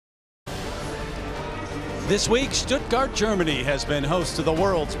This week, Stuttgart, Germany has been host to the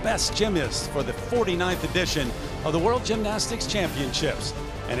world's best gymnasts for the 49th edition of the World Gymnastics Championships.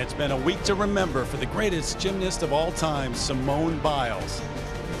 And it's been a week to remember for the greatest gymnast of all time, Simone Biles.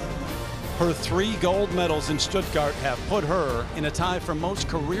 Her 3 gold medals in Stuttgart have put her in a tie for most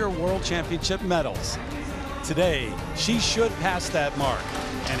career World Championship medals. Today, she should pass that mark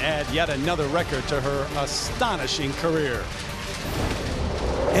and add yet another record to her astonishing career.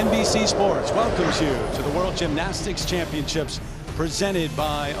 NBC Sports welcomes you to the World Gymnastics Championships presented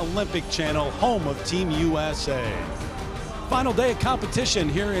by Olympic Channel, home of Team USA. Final day of competition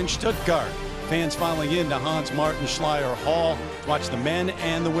here in Stuttgart. Fans filing into Hans Martin Schleyer Hall to watch the men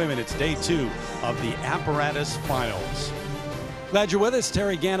and the women. It's day 2 of the apparatus finals. Glad you're with us.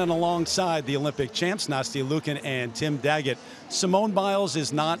 Terry Gannon alongside the Olympic champs, Nastia Liukin and Tim Daggett. Simone Biles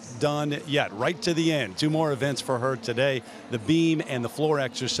is not done yet, right to the end. 2 more events for her today, the beam and the floor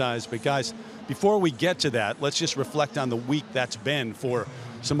exercise. But guys, before we get to that, let's just reflect on the week that's been for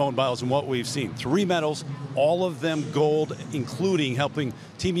Simone Biles and what we've seen. 3 medals, all of them gold, including helping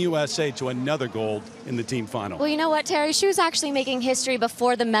Team USA to another gold in the team final. Well, you know what, Terry? She was actually making history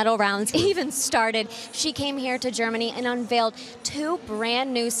before the medal rounds even started. She came here to Germany and unveiled 2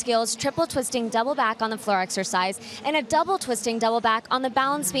 brand new skills, triple twisting double back on the floor exercise and a double twisting double back on the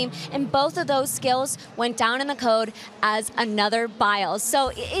balance beam. And both of those skills went down in the code as another Biles.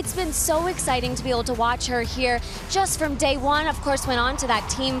 So it's been so exciting to be able to watch her here just from day 1. Of course, went on to that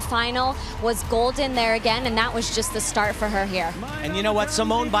team final, was golden there again, and that was just the start for her here. And you know what?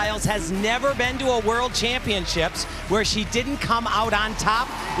 Simone Biles has never been to a World Championships where she didn't come out on top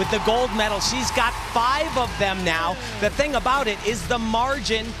with the gold medal. She's got 5 of them now. The thing about it is the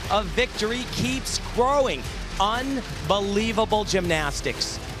margin of victory keeps growing. Unbelievable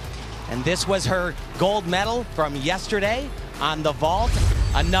gymnastics. And this was her gold medal from yesterday on the vault.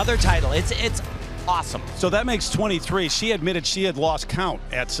 Another title. It's awesome. So that makes 23. She admitted she had lost count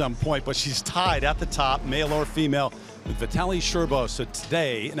at some point, but she's tied at the top, male or female, with Vitaly Sherbo. So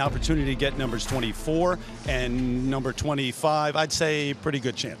today, an opportunity to get numbers 24 and number 25. I'd say pretty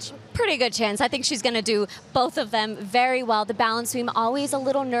good chance. Pretty good chance. I think she's going to do both of them very well. The balance beam, always a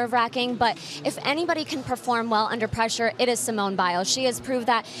little nerve-wracking, but if anybody can perform well under pressure, it is Simone Biles. She has proved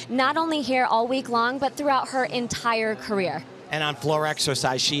that not only here all week long, but throughout her entire career. And on floor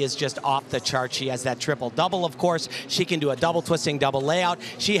exercise, she is just off the chart. She has that triple-double, of course. She can do a double twisting, double layout.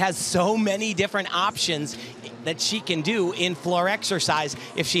 She has so many different options that she can do in floor exercise.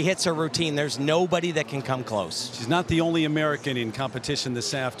 If she hits her routine, there's nobody that can come close. She's not the only American in competition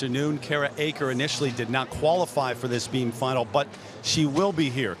this afternoon. Kara Aker initially did not qualify for this beam final, but she will be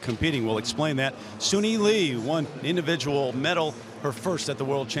here competing. We'll explain that. Suni Lee won individual medal, her first at the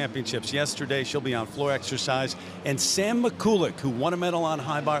World Championships yesterday. She'll be on floor exercise. And Sam Mikulak, who won a medal on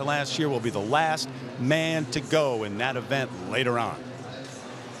high bar last year, will be the last man to go in that event later on.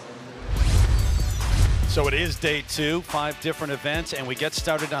 So it is day 2, 5 different events, and we get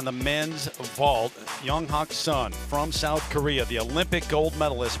started on the men's vault. Young-Hak Sun from South Korea, the Olympic gold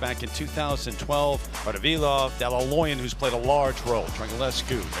medalist back in 2012. Bardavilov, Dalaloyan, who's played a large role.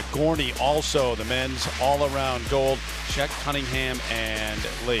 Trengulescu, Nagorny, also the men's all-around gold. Czech, Cunningham, and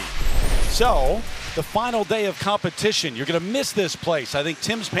Lee. So the final day of competition. You're going to miss this place. I think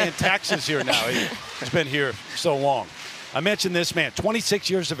Tim's paying taxes here now. He's been here so long. I mentioned this man, 26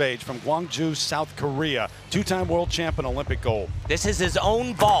 years of age, from Gwangju, South Korea, 2-time world champion, Olympic gold. This is his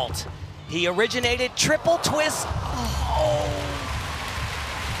own vault. He originated triple twist. Oh.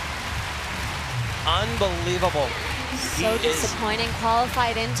 Unbelievable. So disappointing.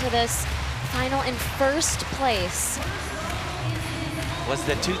 Qualified into this final in first place. Was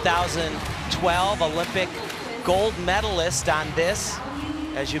the 2012 Olympic gold medalist on this.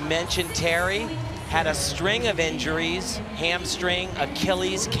 As you mentioned, Terry had a string of injuries, hamstring,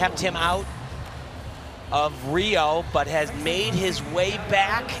 Achilles, kept him out of Rio, but has made his way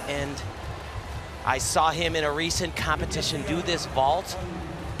back. And I saw him in a recent competition do this vault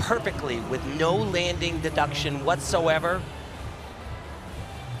perfectly with no landing deduction whatsoever.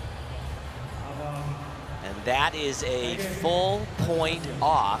 And that is a full point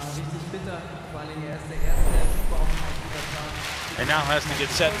off. And now has to get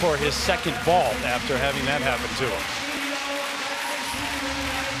set for his second vault after having that happen to him.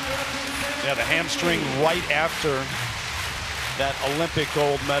 Yeah, the hamstring right after that Olympic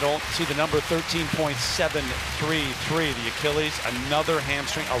gold medal. See the number 13.733, the Achilles, another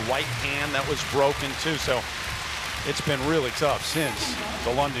hamstring, a right hand that was broken too. So it's been really tough since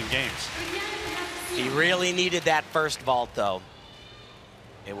the London Games. He really needed that first vault though.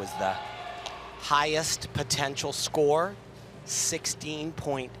 It was the highest potential score,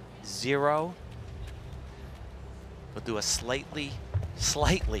 16.0. We'll do a slightly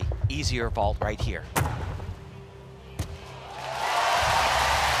easier vault right here.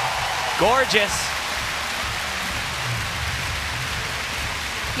 Gorgeous.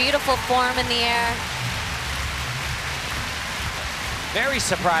 Beautiful form in the air. Very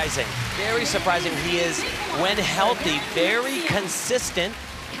surprising. Very surprising. He is, when healthy, very consistent.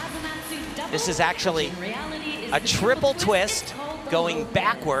 This is actually a triple twist going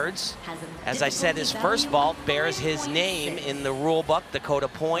backwards. As I said, his first vault bears his name in the rule book, Dakota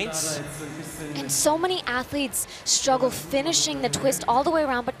points. And so many athletes struggle finishing the twist all the way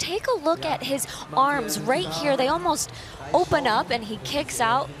around, but take a look at his arms right here. They almost open up and he kicks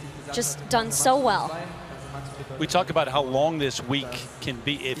out. Just done so well. We talk about how long this week can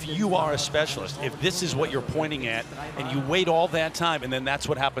be. If you are a specialist, if this is what you're pointing at, and you wait all that time, and then that's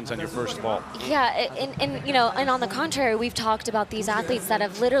what happens on your first vault. Yeah, and you know, and on the contrary, we've talked about these athletes that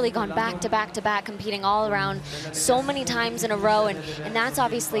have literally gone back to back to back, competing all around so many times in a row, and that's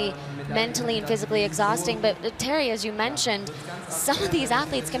obviously mentally and physically exhausting. But Terry, as you mentioned, some of these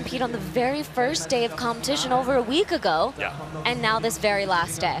athletes compete on the very first day of competition over a week ago, and now this very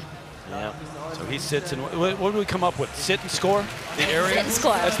last day. Yeah. So he sits and what do we come up with? Sit and score? The area? Sit and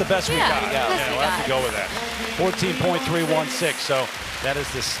score. That's the best we got. Yeah, We'll have to go with that. 14.316. So that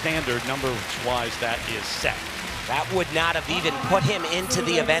is the standard number-wise that is set. That would not have even put him into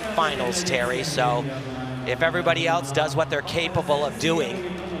the event finals, Terry. So if everybody else does what they're capable of doing,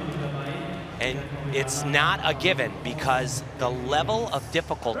 and it's not a given because the level of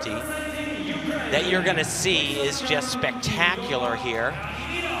difficulty that you're going to see is just spectacular here.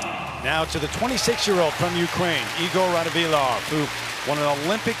 Now to the 26-year-old from Ukraine, Igor Radovilov, who won an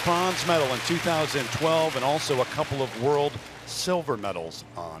Olympic bronze medal in 2012 and also a couple of world silver medals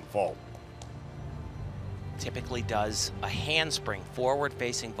on vault. Typically does a handspring,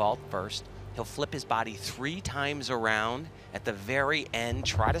 forward-facing vault first. He'll flip his body 3 times around at the very end,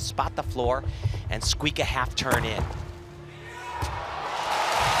 try to spot the floor, and squeak a half turn in.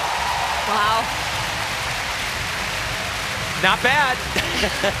 Wow. Not bad.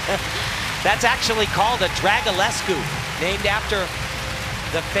 That's actually called a Dragulescu, named after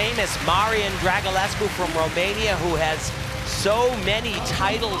the famous Marian Dragulescu from Romania, who has so many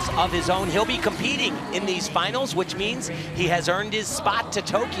titles of his own. He'll be competing in these finals, which means he has earned his spot to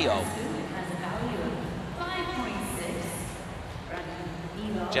Tokyo.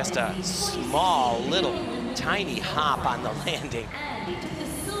 Just a small, little, tiny hop on the landing.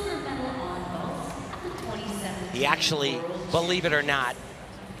 He actually, believe it or not,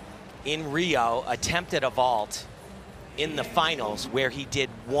 in Rio, attempted a vault in the finals where he did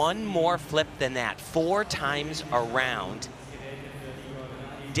one more flip than that, 4 times around.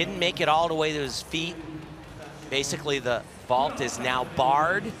 Didn't make it all the way to his feet. Basically, the vault is now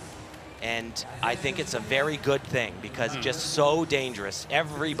barred, and I think it's a very good thing because just so dangerous.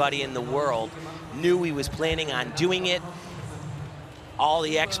 Everybody in the world knew he was planning on doing it. All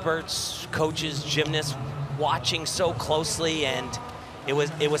the experts, coaches, gymnasts, watching so closely, and it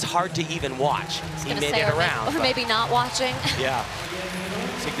was hard to even watch. He made it around. Or maybe not watching. Yeah.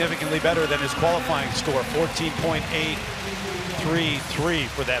 Significantly better than his qualifying score, 14.833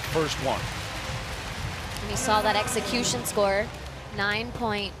 for that first one. And you saw that execution score,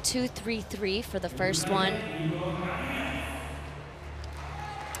 9.233 for the first one.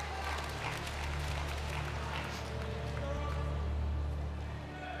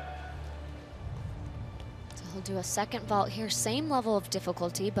 He'll do a second vault here, same level of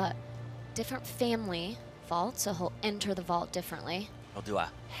difficulty, but different family vault, so he'll enter the vault differently. He'll do a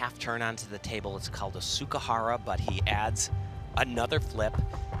half turn onto the table. It's called a Sukahara, but he adds another flip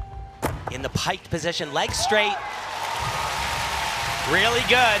in the piked position, leg straight. Really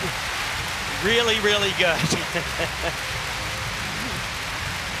good. Really, really good.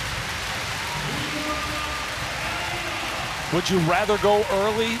 Would you rather go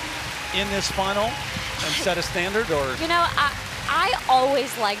early in this final and set a standard, or? You know, I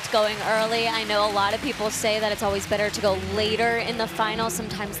always liked going early. I know a lot of people say that it's always better to go later in the final.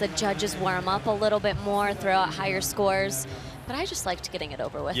 Sometimes the judges warm up a little bit more, throw out higher scores. But I just liked getting it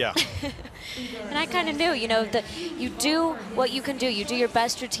over with. Yeah. And I kind of knew, you know, that you do what you can do. You do your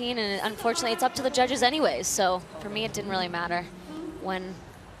best routine, and unfortunately it's up to the judges anyways. So for me, it didn't really matter when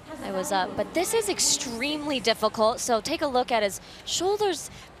I was up. But this is extremely difficult. So take a look at his shoulders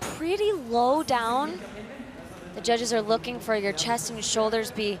pretty low down. The judges are looking for your chest and your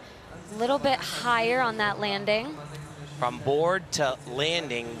shoulders be a little bit higher on that landing. From board to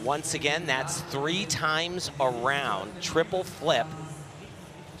landing, once again, that's 3 times around, triple flip.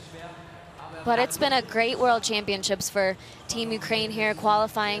 But it's been a great World Championships for Team Ukraine here,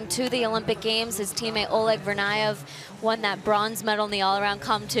 qualifying to the Olympic Games. His teammate Oleg Vernayev won that bronze medal in the all-around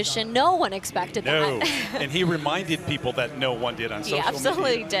competition. No one expected that. And he reminded people that no one did on social media. He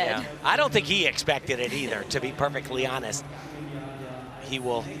absolutely did. Yeah. I don't think he expected it either, to be perfectly honest. He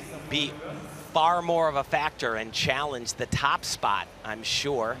will be far more of a factor and challenge the top spot, I'm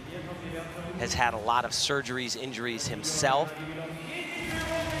sure. Has had a lot of surgeries, injuries himself.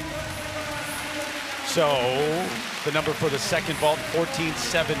 So the number for the second vault,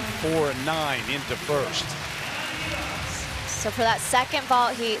 14.749 into first. So for that second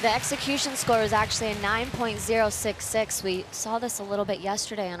vault, the execution score was actually a 9.066. We saw this a little bit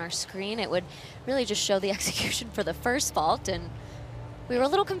yesterday on our screen. It would really just show the execution for the first vault, and we were a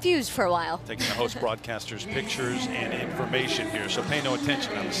little confused for a while. Taking the host broadcaster's pictures and information here, so pay no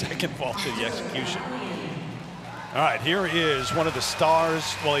attention on the second vault to the execution. All right, here is one of the stars.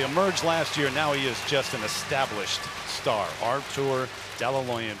 Well, he emerged last year. Now he is just an established star, Artur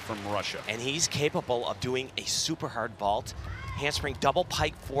Dalaloyan from Russia. And he's capable of doing a super hard vault. Handspring double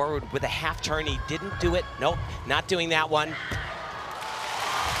pike forward with a half turn. He didn't do it. Nope, not doing that one.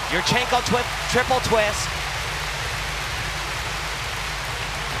 Yurchenko triple twist.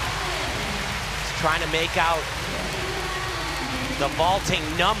 He's trying to make out the vaulting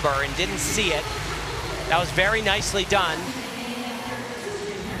number and didn't see it. That was very nicely done.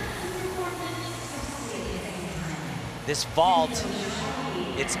 This vault,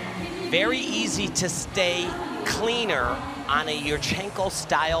 it's very easy to stay cleaner on a Yurchenko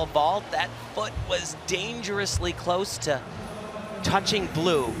style vault. That foot was dangerously close to touching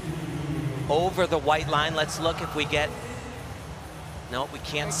blue over the white line. Let's look if we get, no, we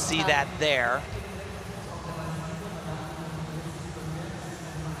can't see that there.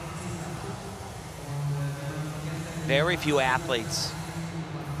 Very few athletes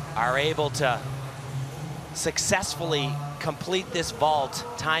are able to successfully complete this vault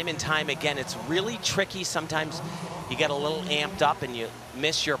time and time again. It's really tricky. Sometimes you get a little amped up and you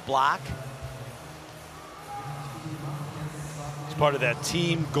miss your block. It's part of that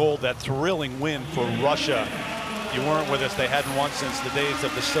team gold, that thrilling win for Russia. You weren't with us. They hadn't won since the days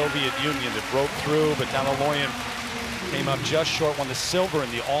of the Soviet Union. That broke through, but Dalaloyan came up just short, won the silver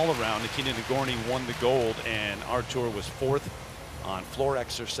in the all-around. Nikita Nagorny won the gold, and Artur was fourth on floor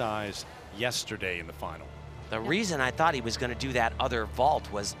exercise yesterday in the final. The reason I thought he was going to do that other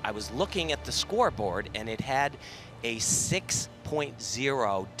vault was I was looking at the scoreboard, and it had a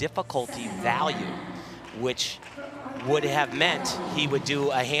 6.0 difficulty value, which would have meant he would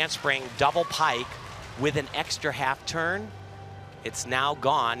do a handspring double pike with an extra half turn. It's now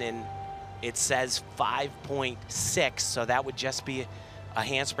gone, and it says 5.6, so that would just be a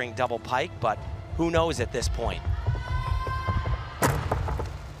handspring double pike, but who knows at this point.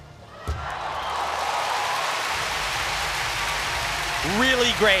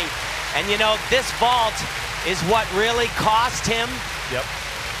 Really great. And you know, this vault is what really cost him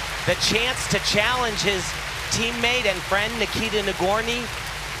the chance to challenge his teammate and friend Nikita Nagorny.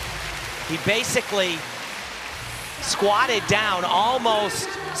 He basically squatted down, almost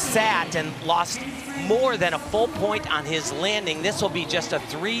sat, and lost more than a full point on his landing. This will be just a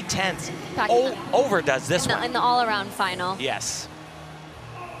 3/10 over does this one. In the all-around final. Yes.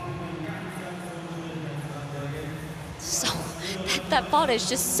 So that vault is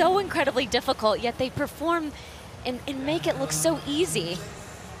just so incredibly difficult, yet they perform and make it look so easy.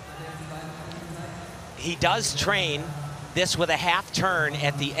 He does train this with a half turn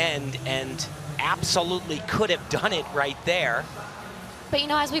at the end, and absolutely could have done it right there. But you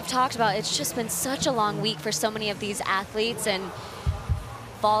know, as we've talked about, it's just been such a long week for so many of these athletes, and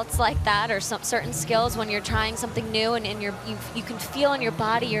vaults like that, or some certain skills when you're trying something new and you can feel in your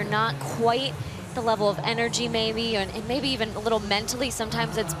body you're not quite the level of energy maybe, and maybe even a little mentally.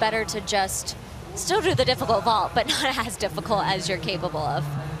 Sometimes it's better to just still do the difficult vault, but not as difficult as you're capable of.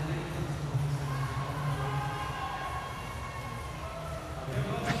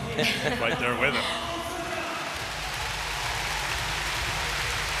 Right there with him.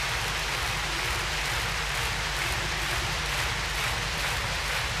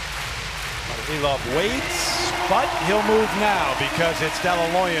 He loves weights, but he'll move now because it's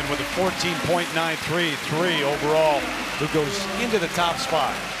Dalaloyan with a 14.933 overall who goes into the top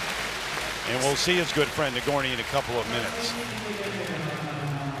spot. And we'll see his good friend Nagorny in a couple of minutes.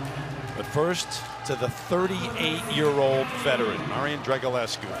 But first, to the 38-year-old veteran, Marian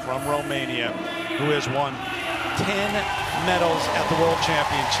Dragulescu from Romania, who has won 10 medals at the World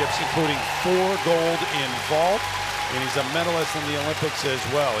Championships, including 4 gold in vault, and he's a medalist in the Olympics as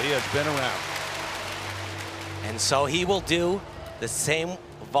well. He has been around. And so he will do the same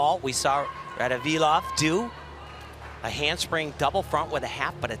vault we saw Radovilov do a handspring double front with a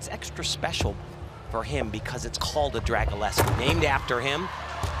half, but it's extra special for him because it's called a Dragulescu, named after him.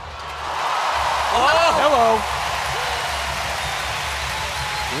 Oh! Hello.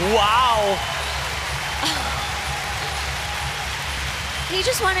 Wow. He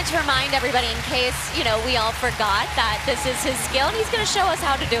just wanted to remind everybody in case, you know, we all forgot that this is his skill, and he's going to show us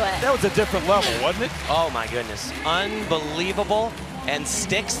how to do it. That was a different level, wasn't it? Oh my goodness, unbelievable. And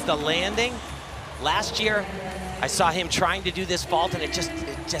sticks the landing. Last year, I saw him trying to do this vault, and it just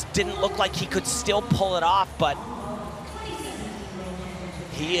didn't look like he could still pull it off, but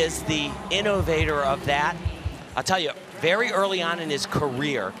he is the innovator of that. I'll tell you, very early on in his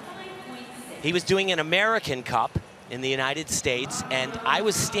career, he was doing an American Cup in the United States, and I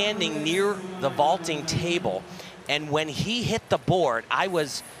was standing near the vaulting table, and when he hit the board, I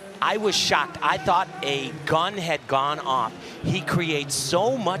was shocked. I thought a gun had gone off. He creates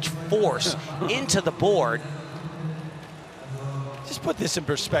so much force into the board. Just put this in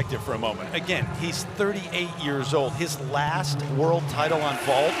perspective for a moment. Again, he's 38 years old. His last world title on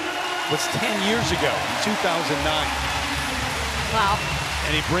vault was 10 years ago, in 2009. Wow.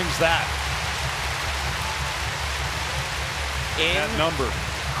 And he brings that. That number.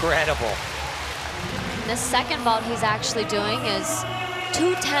 Incredible. The second vault he's actually doing is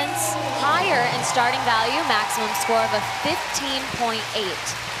 2/10 higher in starting value, maximum score of a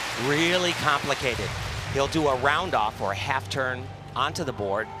 15.8. Really complicated. He'll do a round off or a half turn onto the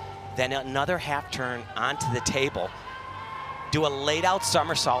board, then another half turn onto the table, do a laid out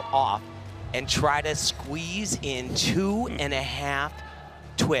somersault off, and try to squeeze in 2.5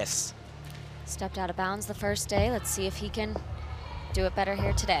 twists. Stepped out of bounds the first day. Let's see if he can do it better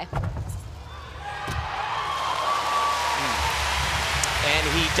here today. And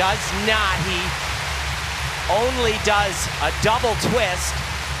he does not. He only does a double twist.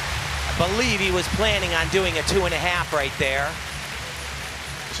 I believe he was planning on doing a 2.5 right there.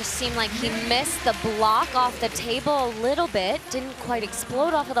 Just seemed like he missed the block off the table a little bit. Didn't quite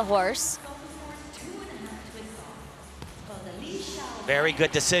explode off of the horse. Very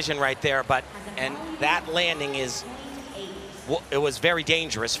good decision right there, and that landing it was very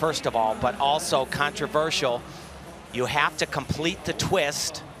dangerous, first of all, but also controversial. You have to complete the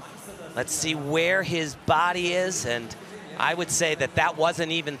twist. Let's see where his body is, and I would say that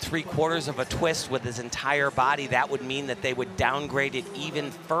wasn't even 3/4 of a twist with his entire body. That would mean that they would downgrade it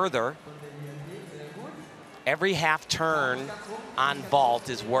even further. Every half turn on vault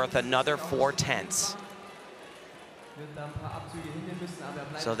is worth another 4/10.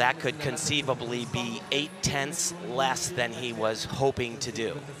 So that could conceivably be 8/10 less than he was hoping to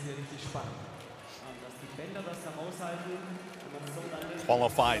do.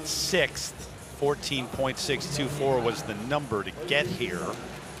 Qualified 6th, 14.624 was the number to get here.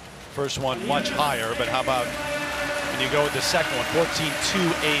 First one much higher, but how about when you go with the second one,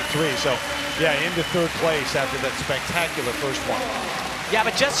 14.283. So yeah, into third place after that spectacular first one. Yeah,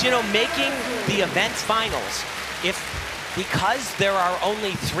 but just, you know, making the event finals, because there are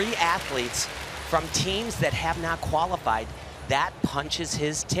only 3 athletes from teams that have not qualified, that punches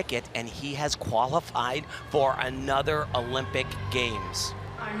his ticket, and he has qualified for another Olympic Games.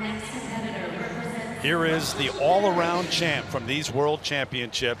 Here is the all-around champ from these World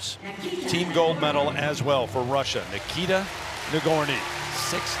Championships. Team gold medal as well for Russia, Nikita Nagorny,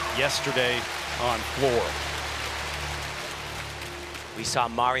 6th yesterday on floor. We saw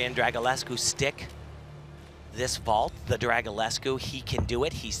Marian Dragulescu stick this vault, the Dragulescu. He can do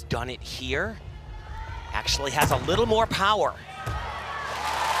it. He's done it here. Actually has a little more power.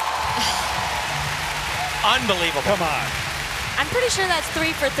 Unbelievable. Come on. I'm pretty sure that's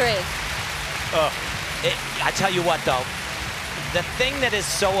 3 for 3. I tell you what, though, the thing that is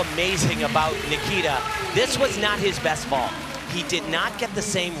so amazing about Nikita, this was not his best vault. He did not get the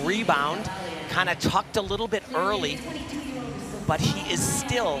same rebound, kind of tucked a little bit early, but he is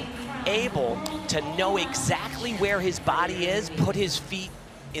still able to know exactly where his body is, put his feet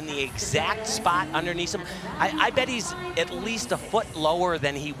in the exact spot underneath him. I bet he's at least a foot lower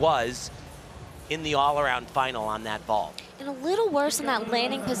than he was in the all-around final on that vault. And a little worse in that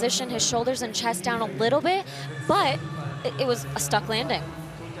landing position, his shoulders and chest down a little bit, but it was a stuck landing.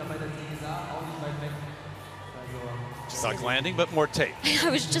 Stuck landing, but more tape. I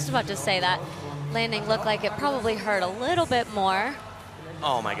was just about to say that. Landing looked like it probably hurt a little bit more.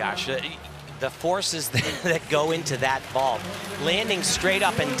 Oh my gosh, the forces that go into that vault. Landing straight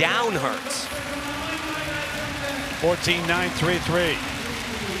up and down hurts. 14.933.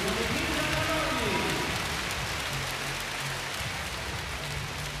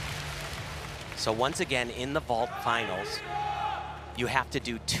 So once again, in the vault finals, you have to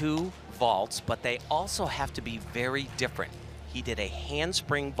do 2 vaults, but they also have to be very different. He did a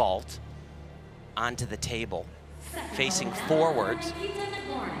handspring vault onto the table, facing forwards.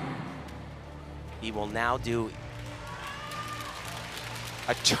 He will now do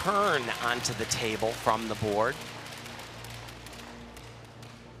a turn onto the table from the board.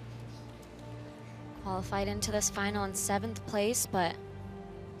 Qualified into this final in 7th place, but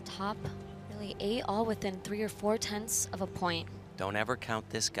top really 8, all within 3 or 4 tenths of a point. Don't ever count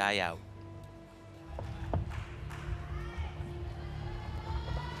this guy out.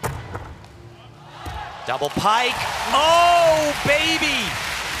 Double pike. Oh, baby!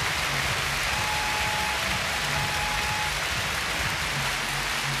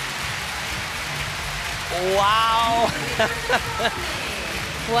 Wow.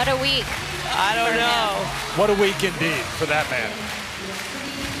 What a week. I don't know. What a week indeed for that man.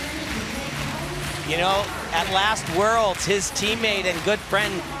 You know, at last Worlds, his teammate and good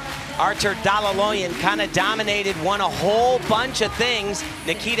friend Artur Dalaloyan kind of dominated, won a whole bunch of things.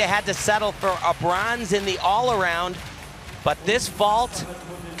 Nikita had to settle for a bronze in the all-around, but this vault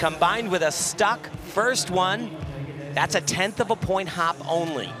combined with a stuck first one, that's a 1/10 of a point hop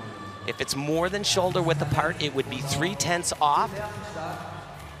only. If it's more than shoulder width apart, it would be 3/10 off.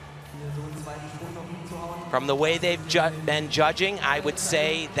 From the way they've been judging, I would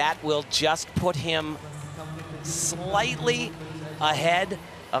say that will just put him slightly ahead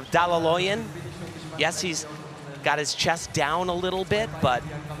of Dalaloyan. Yes, he's got his chest down a little bit, but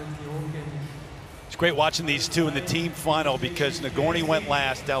It's great watching these two in the team final because Nagorny went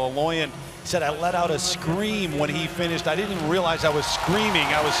last. Dalaloyan said, I let out a scream when he finished. I didn't even realize I was screaming.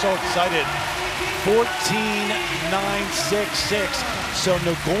 I was so excited. 14.966. So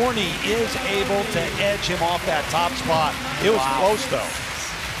Nagorny is able to edge him off that top spot. It was close, though.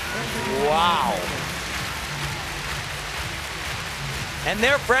 wow. And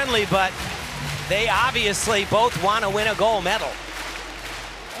they're friendly, but they obviously both want to win a gold medal.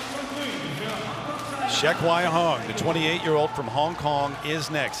 Shek Wai Hong, the 28-year-old from Hong Kong, is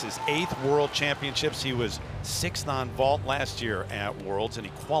next. His 8th World Championships. He was 6th on vault last year at Worlds, and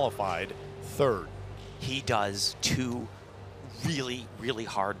he qualified 3rd. He does 2 really, really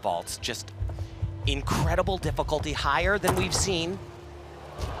hard vaults. Just incredible difficulty, higher than we've seen.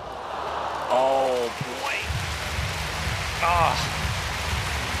 Oh, boy. Ah.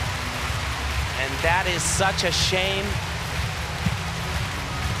 And that is such a shame.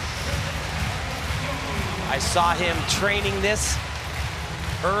 I saw him training this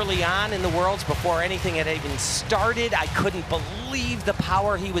early on in the Worlds before anything had even started. I couldn't believe the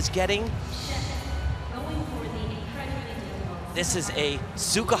power he was getting. This is a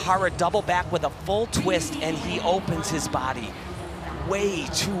Sukahara double back with a full twist, and he opens his body way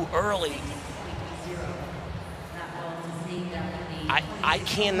too early. I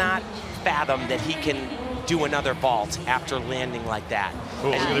cannot fathom that he can do another vault after landing like that. Oh,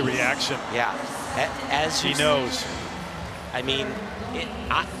 look at the reaction. Yeah, as he knows. I mean,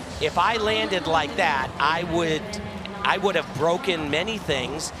 if I landed like that, I would have broken many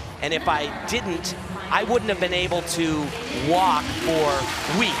things, and if I didn't, I wouldn't have been able to walk for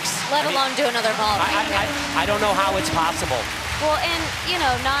weeks. Let alone do another vault. I don't know how it's possible. Well, and you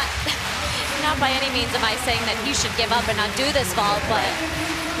know, not by any means am I saying that you should give up and not do this vault, but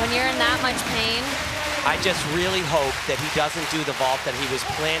when you're in that much pain. I just really hope that he doesn't do the vault that he was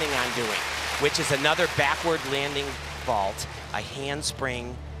planning on doing, which is another backward landing vault, a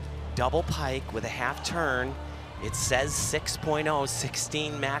handspring, double pike with a half turn. It says 6.0,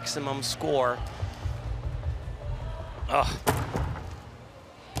 16 maximum score. Ugh.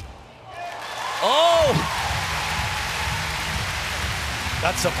 Oh!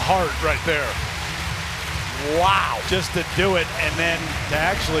 That's some heart right there. Wow. Just to do it and then to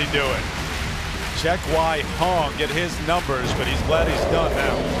actually do it. Shek Wai Hong get his numbers, but he's glad he's done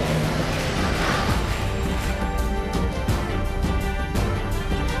now.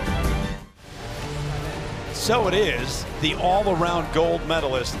 So it is the all-around gold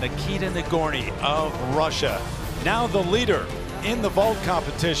medalist Nikita Nagorny of Russia, now the leader in the vault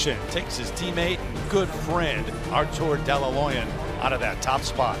competition, takes his teammate and good friend Artur Dalaloyan out of that top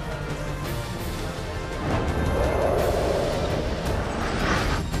spot.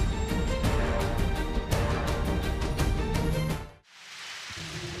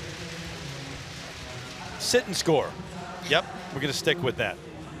 Sit and score. Yep, we're going to stick with that.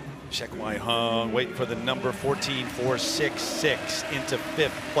 Shek Wai Hong waiting for the number 14.466 into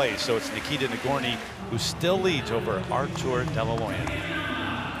 5th place. So it's Nikita Nagorny who still leads over Artur Dalaloyan.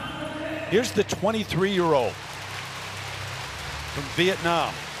 Here's the 23-year-old from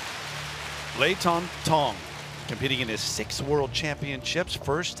Vietnam, Lê Ton Tong. competing in his 6th World Championships.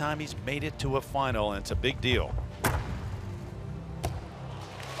 First time he's made it to a final, and it's a big deal.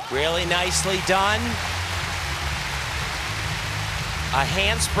 Really nicely done. A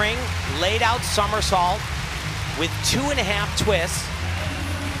handspring, laid out somersault with 2.5 twists.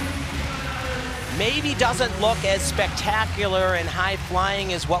 Maybe doesn't look as spectacular and high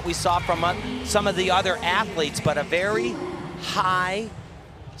flying as what we saw from some of the other athletes, but a very high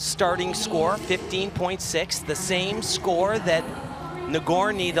starting score, 15.6, the same score that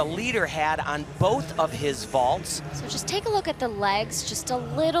Nagorny, the leader, had on both of his vaults. So just take a look at the legs, just a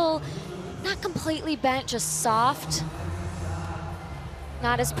little, not completely bent, just soft.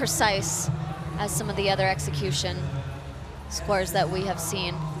 Not as precise as some of the other execution scores that we have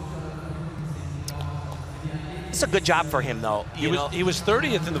seen. It's a good job for him, though. He was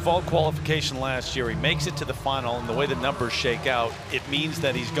 30th in the vault qualification last year. He makes it to the final, and the way the numbers shake out, it means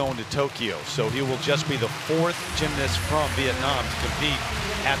that he's going to Tokyo. So he will just be the 4th gymnast from Vietnam to compete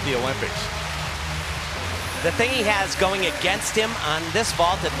at the Olympics. The thing he has going against him on this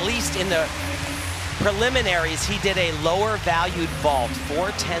vault, at least in the preliminaries, he did a lower valued vault,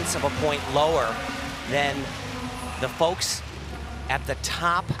 0.4 of a point lower than the folks at the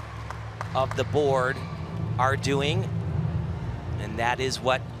top of the board are doing, and that is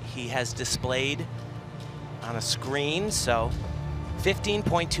what he has displayed on a screen. So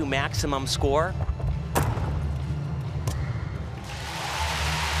 15.2 maximum score.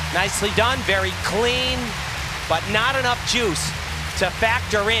 Nicely done, very clean, but not enough juice to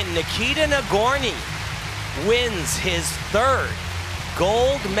factor in. Nikita Nagorny wins his 3rd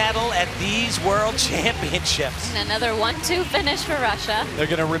gold medal at these World Championships. And another 1-2 finish for Russia. They're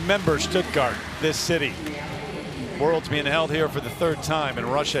going to remember Stuttgart, this city. World's being held here for the 3rd time, and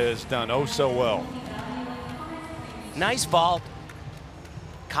Russia has done oh so well. Nice vault.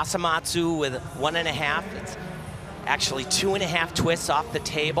 Kasamatsu with 1.5. It's actually 2.5 twists off the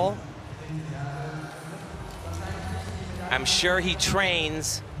table. I'm sure he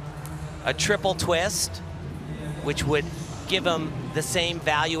trains a triple twist, which would give him the same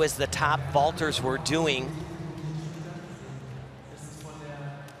value as the top vaulters were doing.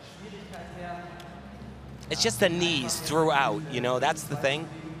 It's just the knees throughout, you know, that's the thing.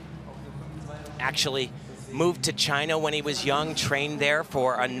 Actually moved to China when he was young, trained there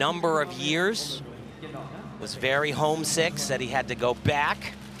for a number of years. Was very homesick, said he had to go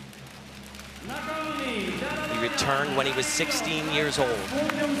back. He returned when he was 16 years old.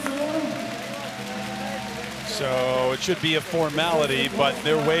 So it should be a formality, but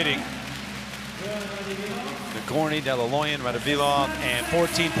they're waiting. Nagorny, Delaloyan, Radvilov, and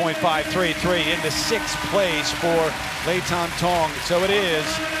 14.533 into 6th place for Leighton Tong. So it is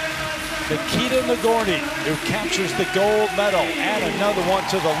Nikita Nagorny who captures the gold medal. Add another one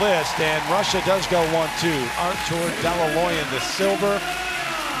to the list, and Russia does go 1-2. Artur Delaloyan, the silver.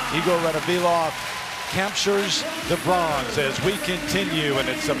 Igor Radvilov captures the bronze as we continue, and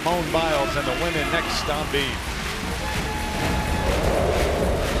it's Simone Biles and the women next on beam.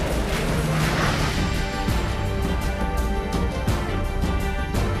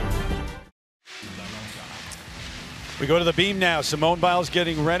 We go to the beam now. Simone Biles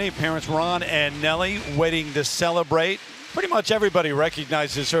getting ready. Parents Ron and Nellie waiting to celebrate. Pretty much everybody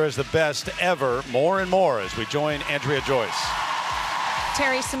recognizes her as the best ever, more and more, as we join Andrea Joyce.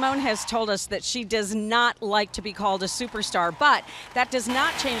 Terry, Simone has told us that she does not like to be called a superstar, but that does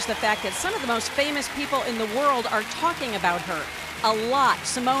not change the fact that some of the most famous people in the world are talking about her a lot.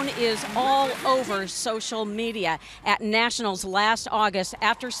 Simone is all over social media. At Nationals last August,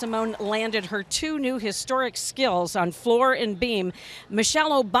 after Simone landed her 2 new historic skills on floor and beam,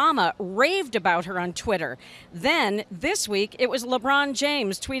 Michelle Obama raved about her on Twitter. Then, this week, it was LeBron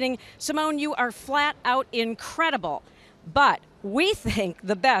James tweeting, "Simone, you are flat out incredible." But we think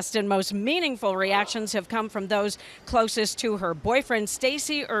the best and most meaningful reactions have come from those closest to her. Boyfriend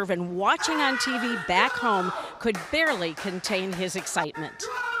Stacey Irvin, watching on TV back home, could barely contain his excitement.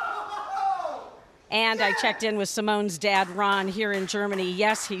 And I checked in with Simone's dad, Ron, here in Germany.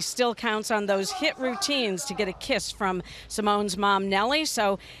 Yes, he still counts on those hit routines to get a kiss from Simone's mom, Nellie.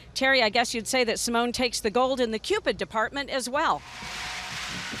 So, Terry, I guess you'd say that Simone takes the gold in the Cupid department as well.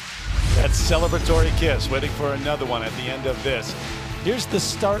 That celebratory kiss, waiting for another one at the end of this. Here's the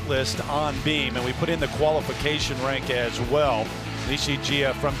start list on beam, and we put in the qualification rank as well. Lishi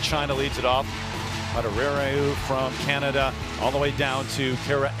Jia from China leads it off. Matarereu from Canada, all the way down to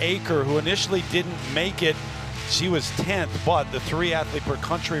Kara Aker, who initially didn't make it. She was 10th, but the 3-athlete per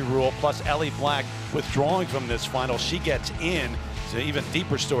country rule, plus Ellie Black withdrawing from this final, she gets in. It's an even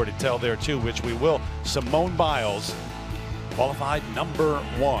deeper story to tell there, too, which we will. Simone Biles, qualified number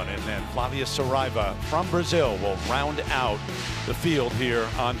 1. And then Flavia Saraiva from Brazil will round out the field here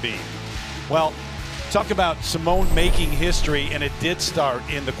on beam. Well, talk about Simone making history, and it did start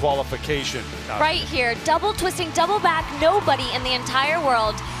in the qualification. Right here, double twisting, double back. Nobody in the entire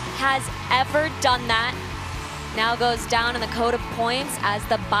world has ever done that. Now goes down in the code of points as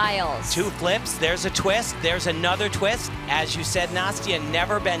the Biles. 2 flips, there's a twist, there's another twist. As you said, Nastia,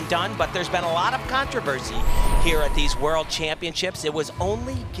 never been done, but there's been a lot of controversy here at these World Championships. It was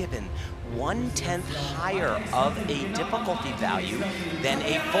only given 1/10 higher of a difficulty value than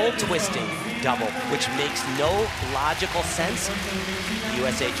a full twisting double, which makes no logical sense.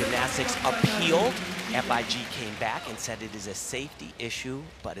 USA Gymnastics appealed. FIG came back and said it is a safety issue,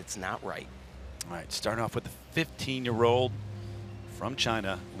 but it's not right. All right, starting off with the 15-year-old from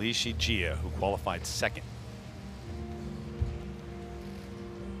China, Li Shijia, who qualified 2nd.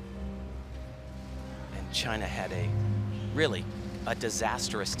 And China had really a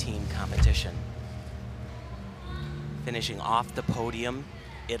disastrous team competition. Finishing off the podium,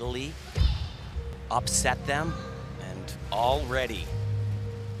 Italy upset them, and already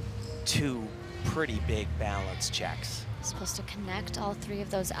 2 pretty big balance checks. Supposed to connect all 3 of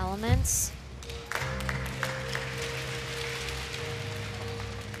those elements.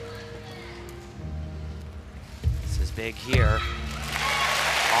 This is big here.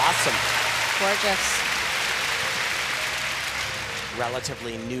 Awesome. Gorgeous.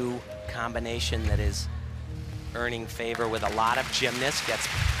 Relatively new combination that is earning favor with a lot of gymnasts. Gets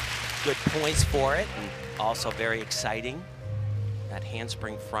good points for it, and also very exciting. That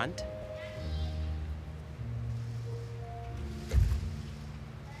handspring front.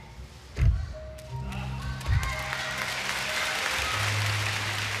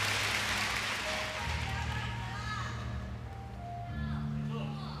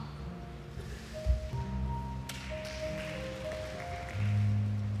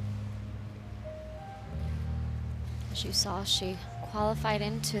 As you saw, she qualified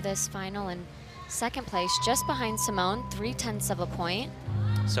into this final in 2nd place, just behind Simone, 3/10 of a point.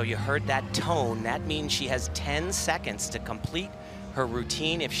 So you heard that tone. That means she has 10 seconds to complete her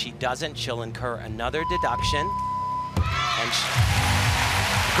routine. If she doesn't, she'll incur another deduction. And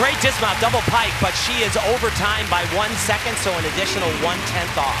great dismount, double pike, but she is overtime by 1 second, so an additional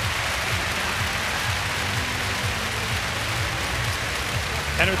 1/10 off.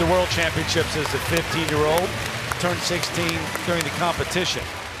 Entered the World Championships as a 15-year-old, turned 16 during the competition.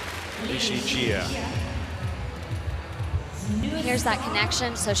 Li Shijia. Here's that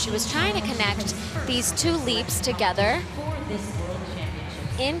connection. So she was trying to connect these 2 leaps together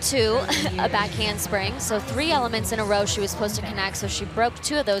into a back handspring. So 3 elements in a row she was supposed to connect. So she broke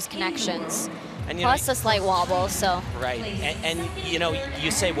 2 of those connections. And plus a slight wobble, so. Right, and you know, you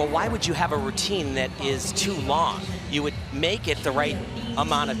say, well, why would you have a routine that is too long? You would make it the right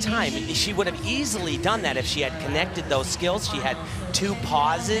amount of time. She would have easily done that if she had connected those skills. She had 2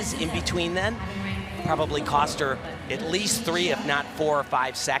 pauses in between then. Probably cost her at least 3, if not 4 or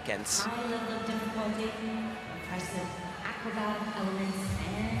 5 seconds.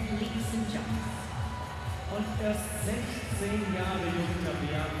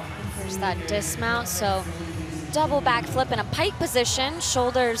 There's that dismount, so double back flip in a pike position,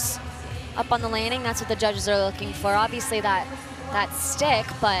 shoulders up on the landing. That's what the judges are looking for. Obviously that stick,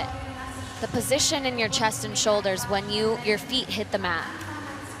 but the position in your chest and shoulders when your feet hit the mat.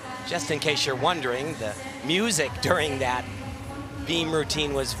 Just in case you're wondering, the music during that beam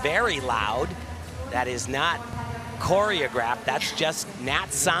routine was very loud. That is not choreographed. That's just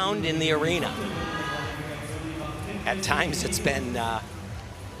Nat sound in the arena. At times it's been a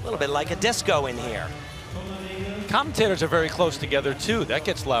little bit like a disco in here. Commentators are very close together too. That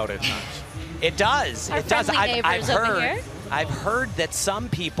gets loud at times. It does. Our it does. I've heard that some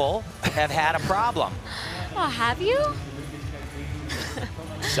people have had a problem. Oh, have you?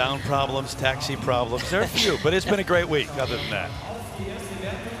 Sound problems, taxi problems. There are a few, but it's been a great week other than that.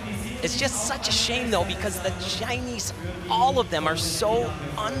 It's just such a shame, though, because the Chinese, all of them are so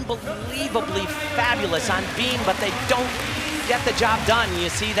unbelievably fabulous on beam, but they don't get the job done. You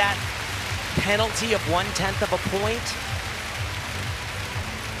see that penalty of 1/10 of a point?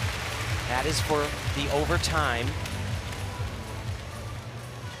 That is for the overtime.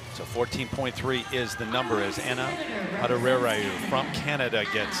 So 14.3 is the number as Anna Adarerayu from Canada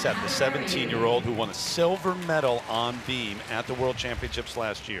gets set, the 17-year-old who won a silver medal on beam at the World Championships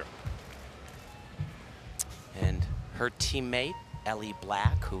last year. And her teammate, Ellie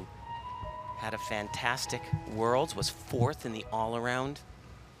Black, who had a fantastic Worlds, was 4th in the all-around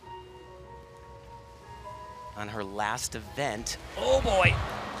on her last event. Oh boy.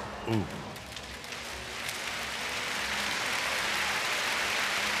 Ooh.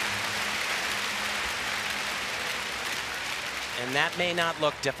 And that may not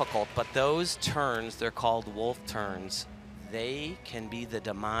look difficult, but those turns, they're called wolf turns. They can be the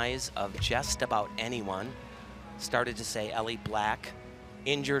demise of just about anyone. Started to say Ellie Black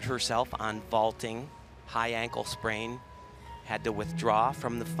injured herself on vaulting, high ankle sprain, had to withdraw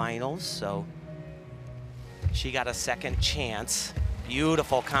from the finals, so she got a second chance.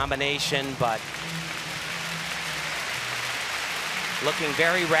 Beautiful combination, but looking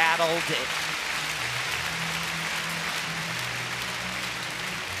very rattled.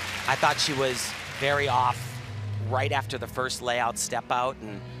 I thought she was very off right after the first layout step out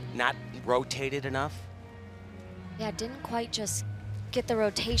and not rotated enough. Yeah, didn't quite just get the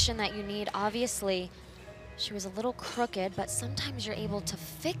rotation that you need. Obviously, she was a little crooked, but sometimes you're able to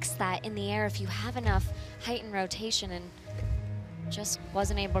fix that in the air if you have enough height and rotation, and just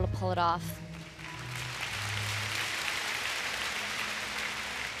wasn't able to pull it off.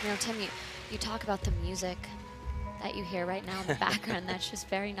 You know, Tim, you talk about the music that you hear right now in the background. That's just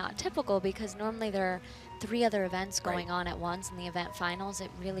very not typical, because normally there are 3 other events going on at once in the event finals. It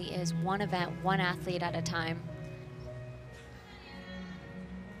really is one event, one athlete at a time.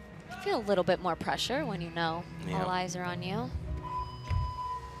 You feel a little bit more pressure when you know all eyes are on you.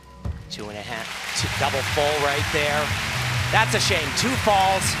 2.5, double full right there. That's a shame. 2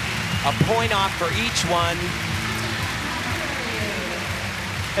 falls, a point off for each one.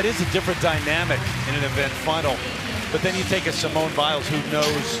 It is a different dynamic in an event final. But then you take a Simone Biles who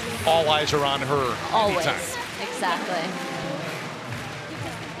knows all eyes are on her Always. anytime. Exactly.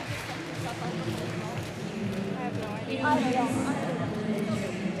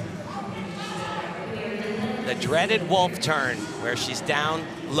 The dreaded wolf turn, where she's down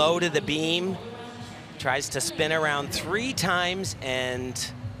low to the beam, tries to spin around 3 times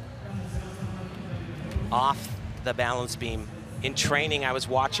and off the balance beam. In training, I was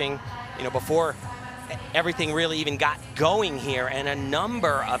watching, you know, before everything really even got going here, and a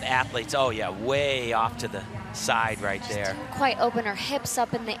number of athletes, oh yeah, way off to the side right there. Didn't quite open her hips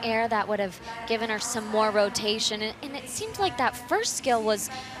up in the air. That would have given her some more rotation. And it seemed like that first skill was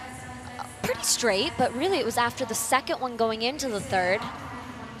pretty straight, but really it was after the second one going into the third.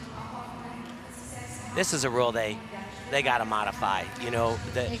 This is a rule they got to modify. You know,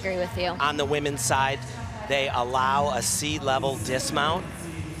 I agree with you. On the women's side, they allow a C-level dismount,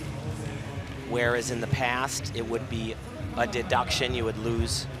 whereas in the past it would be a deduction. You would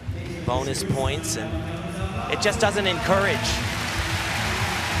lose bonus points, and it just doesn't encourage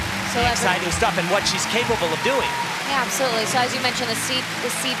exciting stuff and what she's capable of doing. Yeah, absolutely. So as you mentioned, the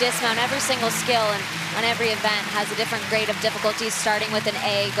C dismount, every single skill and on every event has a different grade of difficulty, starting with an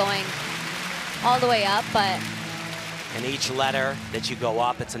A going all the way up, but and each letter that you go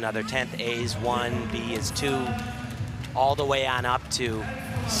up, it's another 10th. A is 1, B is 2, all the way on up to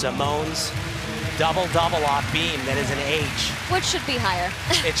Simone's double-double off beam that is an H. Which should be higher.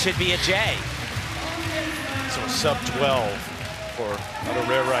 It should be a J. So sub-12 for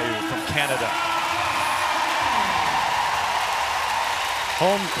Rayu from Canada.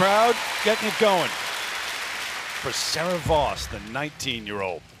 Home crowd getting it going for Sarah Voss, the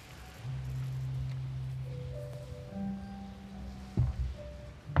 19-year-old.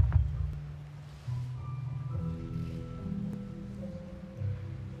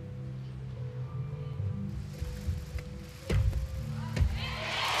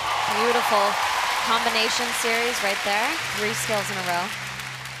 Beautiful combination series right there. 3 skills in a row.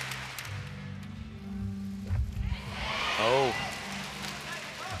 Oh.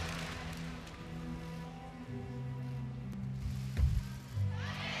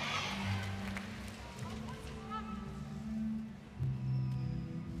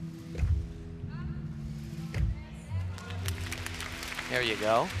 There you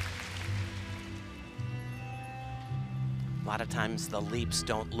go. A lot of times the leaps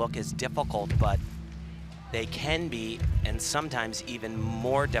don't look as difficult, but they can be, and sometimes even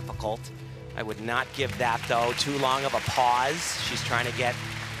more difficult. I would not give that, though, too long of a pause. She's trying to get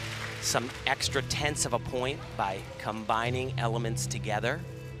some extra tenths of a point by combining elements together.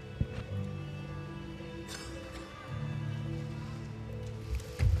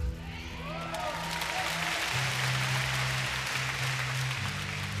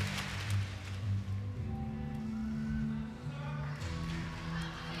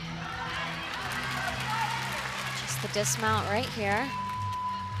 The dismount right here.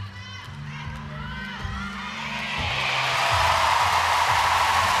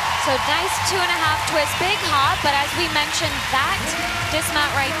 So nice 2.5 twist, big hop, but as we mentioned, that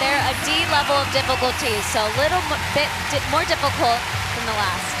dismount right there, a D level of difficulty, so a little bit more difficult than the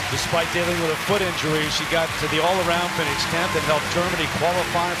last. Despite dealing with a foot injury, she got to the all-around finish 10th and helped Germany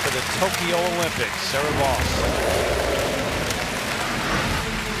qualify for the Tokyo Olympics. Sarah Voss.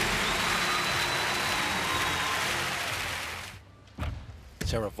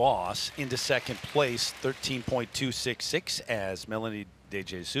 Sarah Voss into second place, 13.266, as Melanie De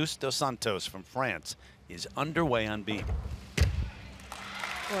Jesus dos Santos from France is underway on beam.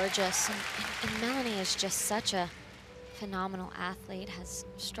 Gorgeous. And Melanie is just such a phenomenal athlete. Has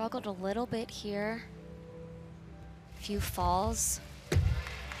struggled a little bit here. Few falls.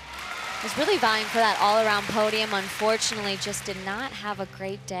 Was really vying for that all-around podium. Unfortunately, just did not have a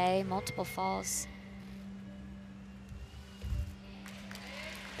great day. Multiple falls.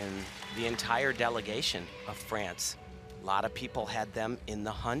 And the entire delegation of France, a lot of people had them in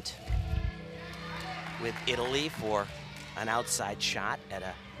the hunt with Italy for an outside shot at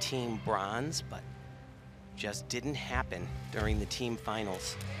a team bronze, but just didn't happen during the team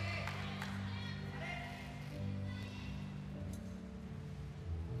finals.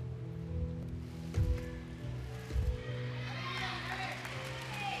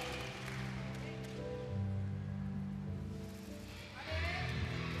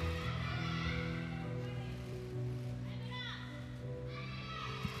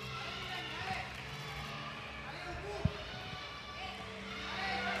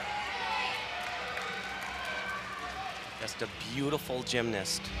 Just a beautiful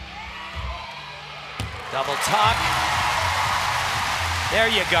gymnast. Double tuck. There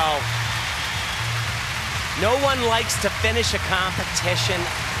you go. No one likes to finish a competition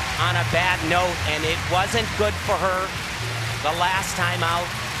on a bad note, and it wasn't good for her the last time out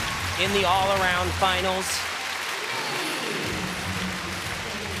in the all-around finals.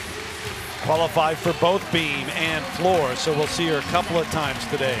 Qualified for both beam and floor, so we'll see her a couple of times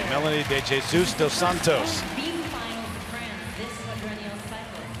today. Melanie De Jesus dos Santos.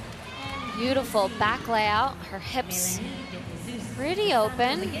 Beautiful back layout, her hips pretty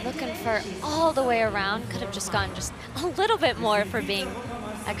open, looking for all the way around. Could have just gone just a little bit more for being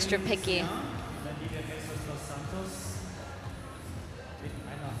extra picky.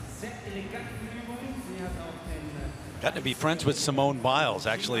 Got to be friends with Simone Biles.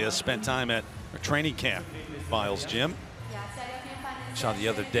 Actually has spent time at her training camp, Biles gym. Saw the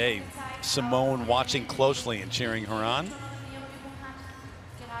other day Simone watching closely and cheering her on.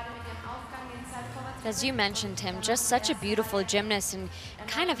 As you mentioned, Tim, just such a beautiful gymnast and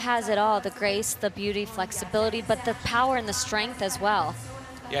kind of has it all, the grace, the beauty, flexibility, but the power and the strength as well.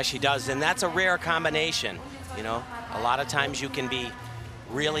 Yeah, she does, and that's a rare combination. You know, a lot of times you can be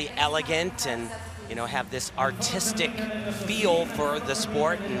really elegant and, you know, have this artistic feel for the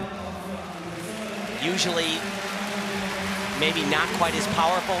sport, and usually maybe not quite as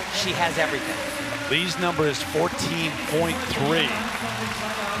powerful. She has everything. Lee's number is 14.3.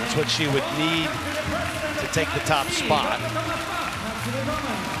 That's what she would need to take the top spot.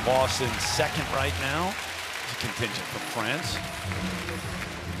 Voss in second right now. It's a contingent from France.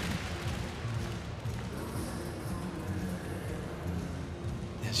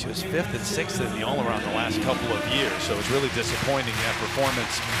 Yeah, she was fifth and sixth in the all-around the last couple of years, so it was really disappointing that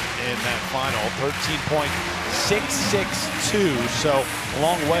performance in that final. 13.662, so a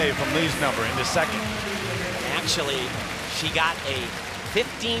long way from Lee's number into second. Actually, she got a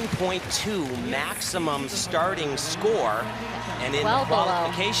 15.2 maximum starting score, and in the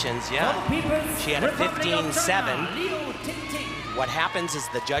qualifications, she had a 15.7. What happens is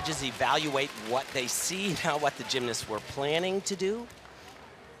the judges evaluate what they see, not what the gymnasts were planning to do.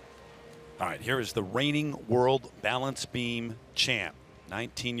 All right, here is the reigning world balance beam champ,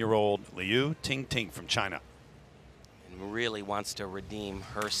 19-year-old Liu Tingting from China. And really wants to redeem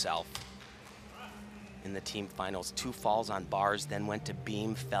herself. In the team finals, 2 falls on bars, then went to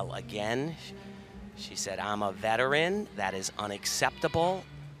beam, fell again. She said, I'm a veteran. That is unacceptable.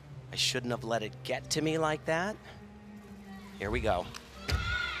 I shouldn't have let it get to me like that. Here we go.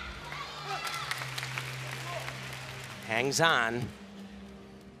 Hangs on.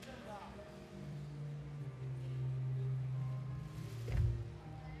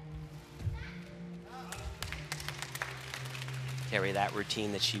 Carry that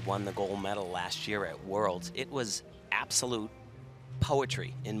routine that she won the gold medal last year at Worlds. It was absolute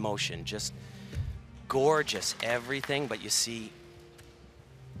poetry in motion, just gorgeous everything, but you see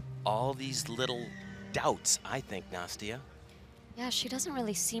all these little doubts, I think, Nastia. Yeah, she doesn't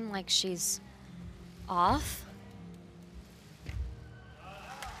really seem like she's off.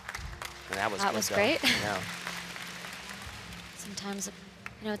 And that was great. Yeah. Sometimes,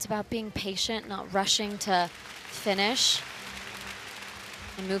 you know, it's about being patient, not rushing to finish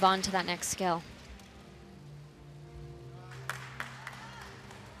and move on to that next skill.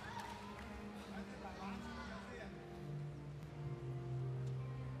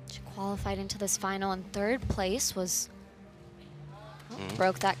 She qualified into this final in third place, was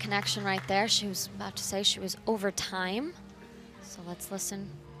broke that connection right there. She was about to say she was over time. So let's listen.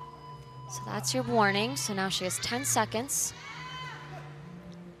 So that's your warning. So now she has 10 seconds.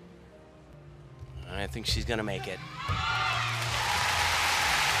 I think she's gonna make it.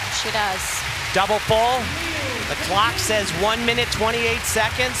 She does. Double full. The clock says 1 minute, 28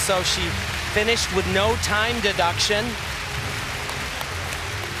 seconds, so she finished with no time deduction.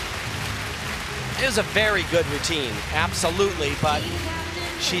 It was a very good routine, absolutely, but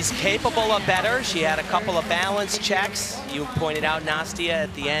she's capable of better. She had a couple of balance checks. You pointed out, Nastia,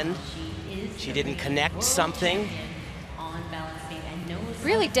 at the end. She didn't connect something.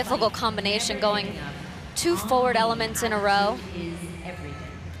 Really difficult combination, going 2 forward elements in a row.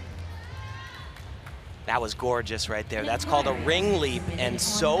 That was gorgeous right there. That's called a ring leap, and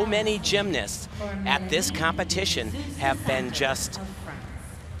so many gymnasts at this competition have been just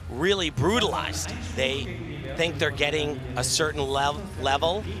really brutalized. They think they're getting a certain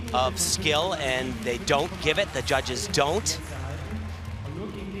level of skill, and they don't give it. The judges don't.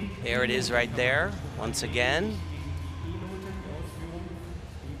 There it is right there, once again.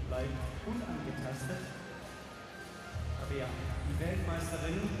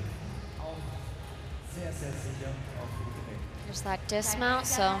 There's that dismount,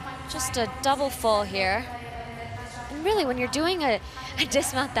 so just a double full here. And really, when you're doing a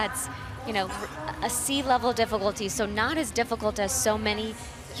dismount that's, you know, a C-level difficulty, so not as difficult as so many,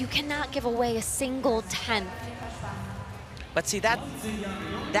 you cannot give away a single tenth. But see,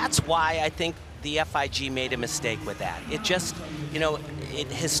 that's why I think the FIG made a mistake with that. It just, you know, it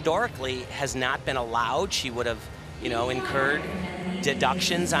historically has not been allowed. She would have, you know, incurred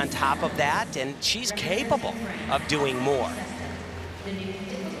deductions on top of that, and she's capable of doing more.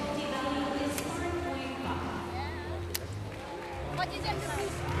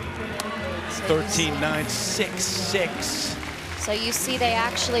 It's 13.966. So you see they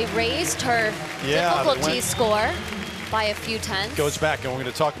actually raised her difficulty score by a few tenths. Goes back, and we're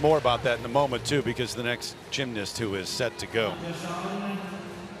going to talk more about that in a moment too, because the next gymnast who is set to go.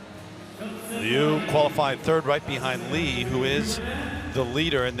 Liu qualified third right behind Li, who is the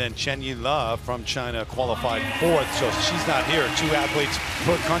leader, and then Chen Yila from China qualified fourth, so she's not here. 2 athletes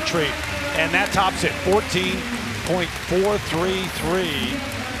per country, and that tops it,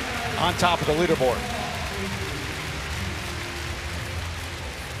 14.433 on top of the leaderboard.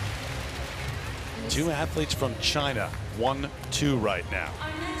 Two athletes from China, 1-2 right now.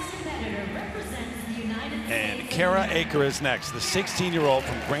 And Kara Aker is next, the 16-year-old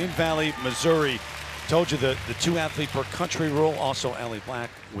from Grain Valley, Missouri. Told you the 2 athlete per country rule. Also Allie Black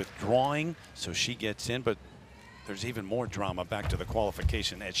withdrawing, so she gets in, but there's even more drama back to the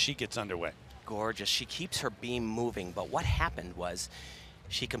qualification as she gets underway. Gorgeous. She keeps her beam moving, but what happened was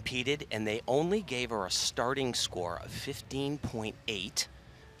she competed and they only gave her a starting score of 15.8.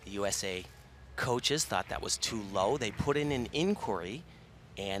 The USA coaches thought that was too low. They put in an inquiry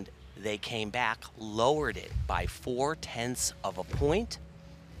and they came back, lowered it by 0.4 of a point.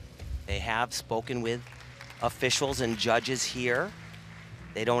 They have spoken with officials and judges here.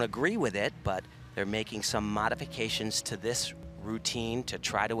 They don't agree with it, but they're making some modifications to this routine to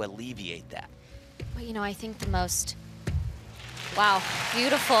try to alleviate that. Well, you know, I think the most, wow,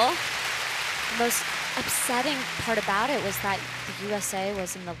 beautiful, the most upsetting part about it was that the USA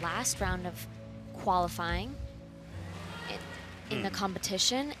was in the last round of qualifying in the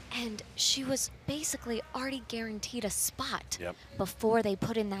competition, and she was basically already guaranteed a spot before they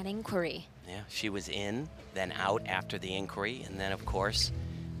put in that inquiry. Yeah, she was in, then out after the inquiry, and then of course,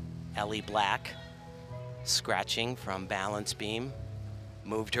 Allie Black scratching from balance beam,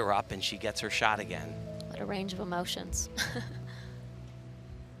 moved her up, and she gets her shot again. What a range of emotions.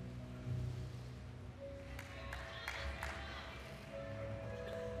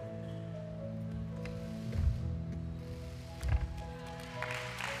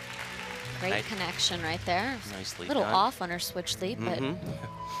 Great connection right there. Nicely a little done. off on her switch leap, but didn't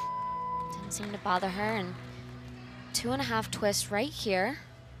seem to bother her. And 2.5 twists right here.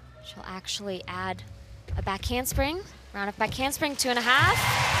 She'll actually add a back handspring. Round of back handspring, 2.5.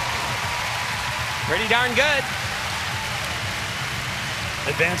 Pretty darn good.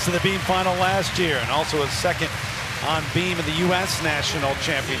 Advanced to the beam final last year, and also a second on beam in the U.S. National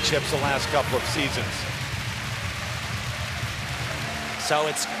Championships the last couple of seasons. So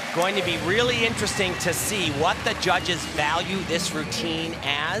it's going to be really interesting to see what the judges value this routine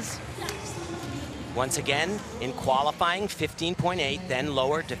as. Once again, in qualifying, 15.8, then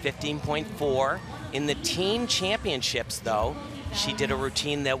lowered to 15.4. In the team championships, though, she did a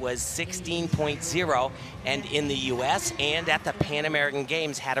routine that was 16.0, and in the US and at the Pan American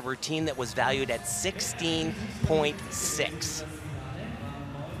Games had a routine that was valued at 16.6.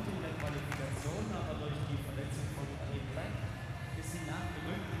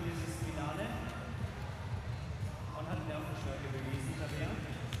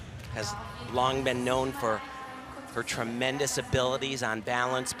 has long been known for her tremendous abilities on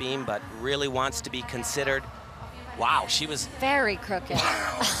balance beam, but really wants to be considered. Wow, she was very crooked.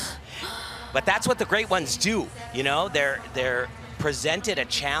 But that's what the great ones do. You know, they're presented a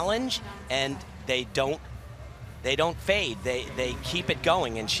challenge and they don't fade. They keep it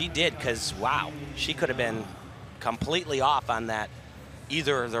going, and she did, because wow, she could have been completely off on that,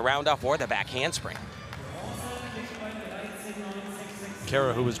 either the round-off or the back handspring.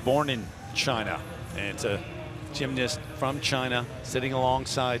 Kara, who was born in China, and it's a gymnast from China, sitting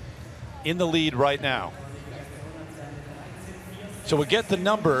alongside in the lead right now. So we get the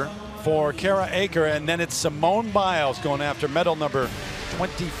number for Kara Aker, and then it's Simone Biles going after medal number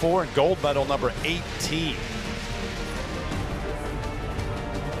 24 and gold medal number 18.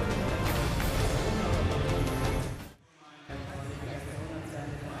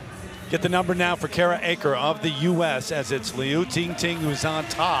 Get the number now for Kara Aker of the U.S. as it's Liu Ting who's on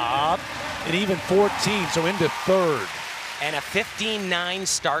top, and even 14, so into third. And a 15.9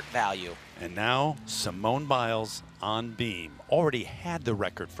 start value. And now Simone Biles on beam. Already had the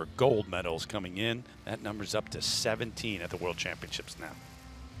record for gold medals coming in. That number's up to 17 at the World Championships now.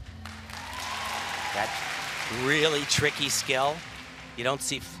 That really tricky skill. You don't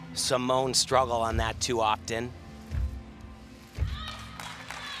see Simone struggle on that too often.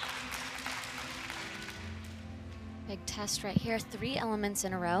 Big test right here. 3 elements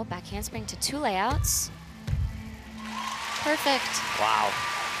in a row. Back handspring to 2 layouts. Perfect. Wow.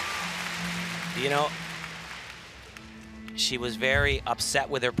 You know, she was very upset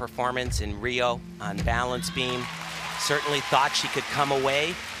with her performance in Rio on balance beam. Certainly thought she could come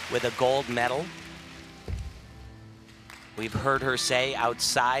away with a gold medal. We've heard her say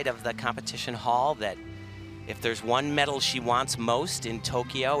outside of the competition hall that if there's one medal she wants most in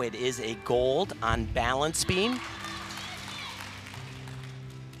Tokyo, it is a gold on balance beam.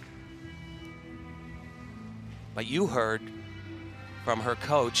 But you heard from her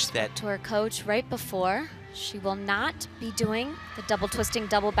coach that... To her coach right before, she will not be doing the double twisting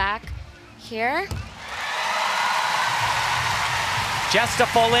double back here. Just a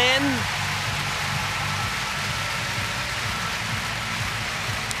full in.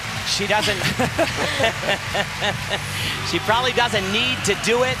 She doesn't... She probably doesn't need to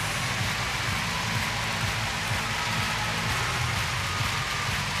do it.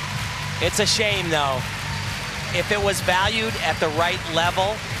 It's a shame, though. If it was valued at the right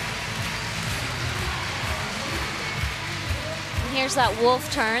level. And here's that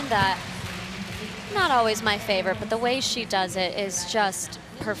wolf turn that, not always my favorite, but the way she does it is just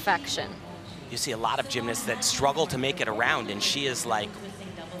perfection. You see a lot of gymnasts that struggle to make it around, and she is like...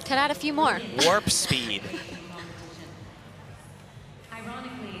 Cut out a few more. Warp speed.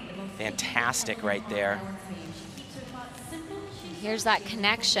 Fantastic right there. Here's that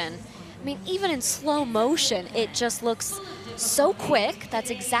connection. I mean, even in slow motion, it just looks so quick. That's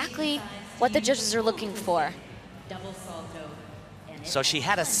exactly what the judges are looking for. So she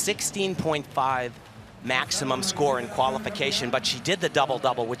had a 16.5 maximum score in qualification, but she did the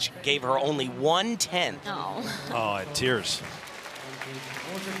double-double, which gave her only 1/10. Oh. Oh, tears.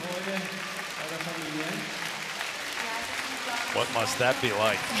 What must that be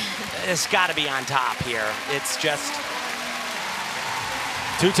like? It's got to be on top here. It's just...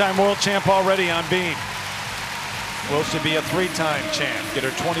 Two-time world champ already on beam. Will she be a 3-time champ? Get her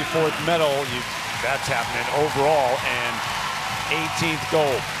 24th medal. That's happening overall, and 18th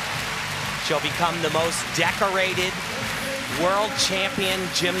gold. She'll become the most decorated world champion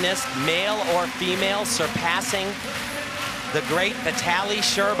gymnast, male or female, surpassing the great Vitaly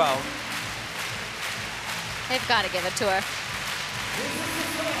Sherbo. They've got to give it to her.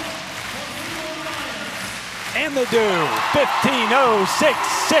 And they do.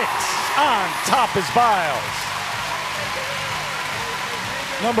 15.066 on top is Biles.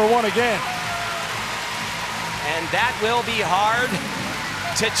 Number 1 again. And that will be hard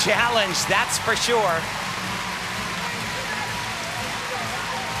to challenge, that's for sure.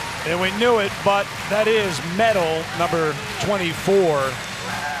 And we knew it, but that is medal number 24.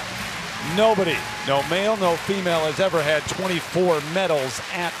 Nobody, no male, no female, has ever had 24 medals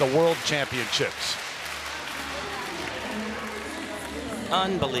at the World Championships.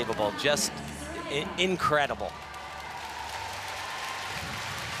 Unbelievable, just incredible.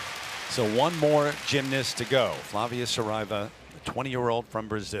 So one more gymnast to go. Flavia Saraiva, a 20-year-old from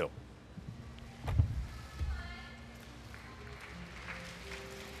Brazil.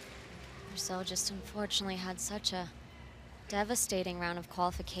 Brazil just unfortunately had such a devastating round of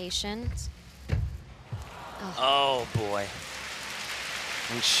qualifications. Oh boy.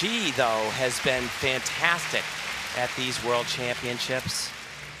 And she, though, has been fantastic at these World Championships.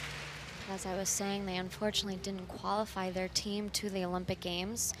 As I was saying, they unfortunately didn't qualify their team to the Olympic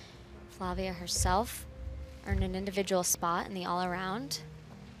Games. Flavia herself earned an individual spot in the all-around.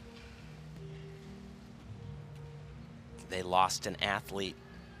 They lost an athlete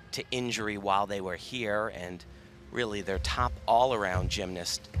to injury while they were here, and really their top all-around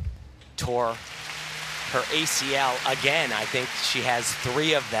gymnast tore her ACL again. I think she has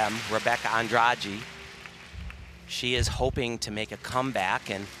 3 of them, Rebecca Andrade. She is hoping to make a comeback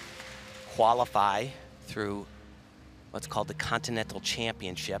and qualify through what's called the Continental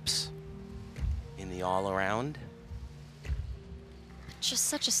Championships in the all-around. Just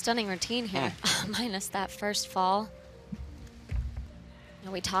such a stunning routine here, minus that first fall. You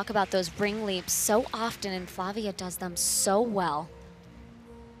know, we talk about those ring leaps so often, and Flavia does them so well.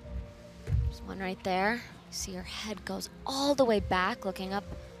 There's one right there. You see her head goes all the way back, looking up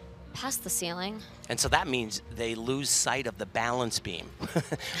past the ceiling. And so that means they lose sight of the balance beam,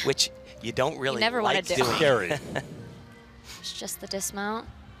 which you don't really never like do. doing. It's just the dismount.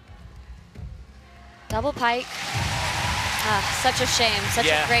 Double pike. Such a shame. Such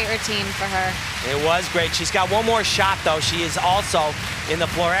a great routine for her. It was great. She's got one more shot, though. She is also in the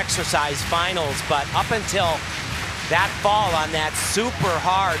floor exercise finals. But up until that fall on that super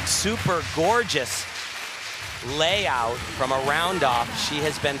hard, super gorgeous layout from a round off, she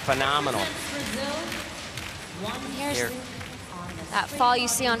has been phenomenal. Here's that fall you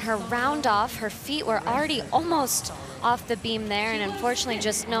see on her round off. Her feet were already almost off the beam there, and unfortunately,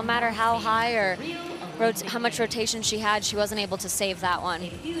 just no matter how high or how much rotation she had, she wasn't able to save that one.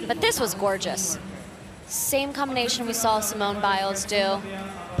 But this was gorgeous. Same combination we saw Simone Biles do.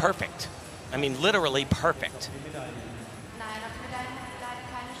 Perfect. I mean, literally perfect.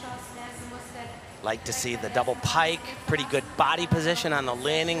 Like to see the double pike, pretty good body position on the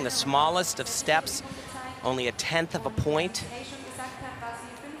landing, the smallest of steps, only a 1/10 of a point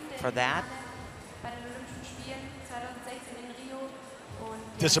for that.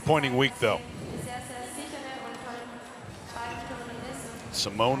 Disappointing week, though.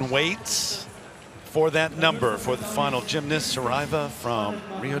 Simone waits for that number for the final gymnast, Saraiva from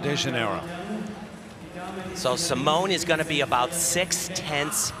Rio de Janeiro. So Simone is going to be about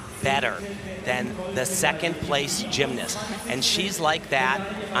 6/10 better than the second place gymnast. And she's like that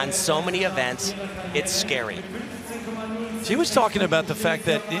on so many events, it's scary. She was talking about the fact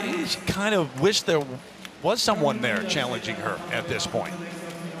that she kind of wished there was someone there challenging her at this point.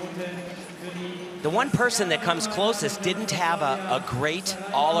 The one person that comes closest didn't have a great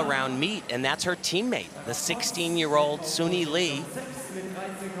all-around meet, and that's her teammate, the 16-year-old Suni Lee.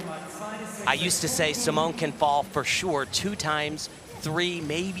 I used to say Simone can fall for sure 2 times, 3,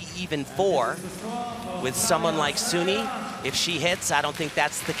 maybe even 4. With someone like Suni, if she hits, I don't think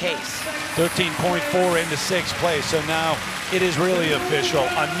that's the case. 13.4 into 6th place, so now it is really official.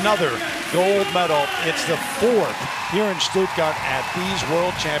 Another gold medal. It's the 4th here in Stuttgart at these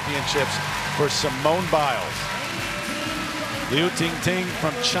World Championships for Simone Biles. Liu Tingting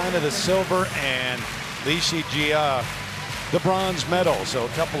from China, the silver, and Li Shijia, the bronze medal. So a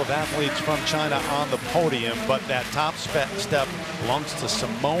couple of athletes from China on the podium, but that top step belongs to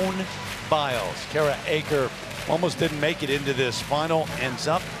Simone Biles. Kara Aker almost didn't make it into this final, ends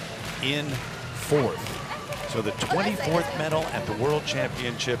up in 4th. So the 24th medal at the World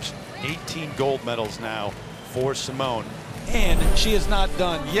Championships, 18 gold medals now for Simone. And she is not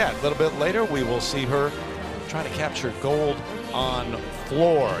done yet. A little bit later, we will see her try to capture gold on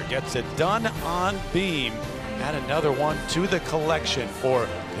floor. Gets it done on beam. Add another one to the collection for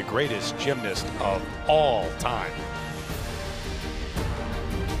the greatest gymnast of all time.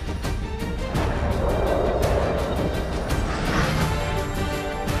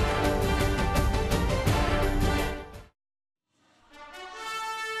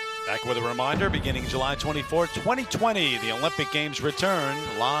 Back with a reminder, beginning July 24, 2020, the Olympic Games return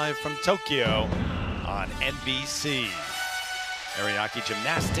live from Tokyo on NBC. Ariake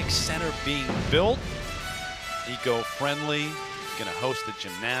Gymnastics Center being built. Eco-friendly, going to host the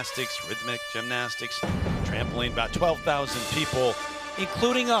gymnastics, rhythmic gymnastics, trampoline, about 12,000 people,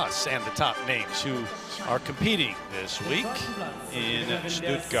 including us and the top names who are competing this week in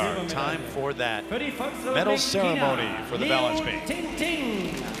Stuttgart. Time for that medal ceremony for the balance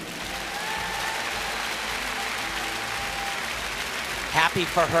beam. Happy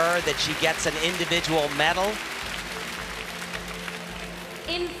for her that she gets an individual medal.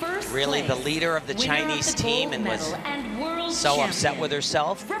 In first really place, the leader of the Chinese team, and was so upset with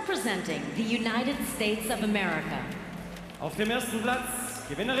herself. Representing the United States of America. Auf dem ersten Platz,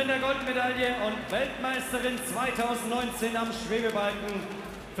 Gewinnerin der Goldmedaille und Weltmeisterin 2019 am Schwebebalken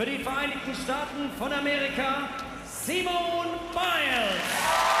für die Vereinigten Staaten von Amerika, Simone Biles.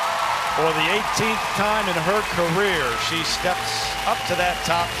 For the 18th time in her career, she steps up to that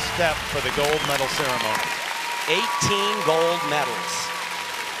top step for the gold medal ceremony. 18 gold medals.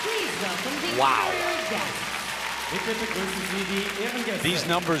 Wow. These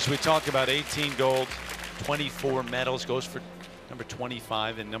numbers we talk about, 18 gold, 24 medals, goes for number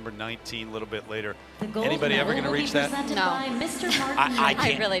 25 and number 19 a little bit later. Anybody ever going to reach that? No. I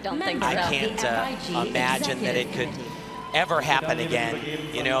really don't think so. I can't imagine that it could ever happen again.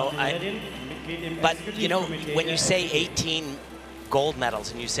 You know, but you know, when you say 18 gold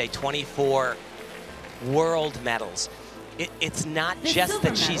medals and you say 24 world medals, it's not just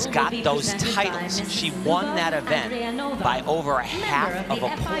that she's got those titles. She won that event by over a half of a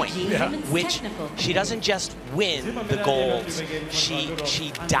point, which she doesn't just win the golds,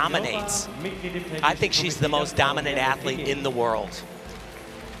 she dominates. I think she's the most dominant athlete in the world.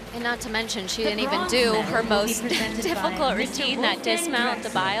 And not to mention, she didn't even do her most difficult routine, that dismount, the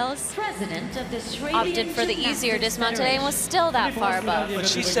Biles. Opted for the easier dismount today and was still that far above. But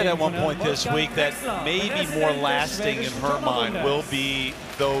she said at one point this week that maybe more lasting in her mind will be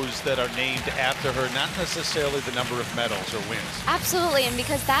those that are named after her, not necessarily the number of medals or wins. Absolutely, and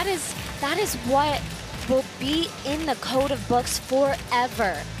because that is what will be in the code of books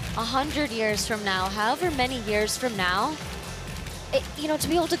forever. 100 years from now, however many years from now, you know, to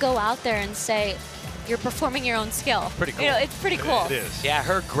be able to go out there and say you're performing your own skill. Pretty cool. You know, it's pretty cool. It is. Yeah,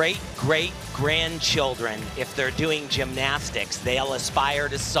 her great-great-grandchildren, if they're doing gymnastics, they'll aspire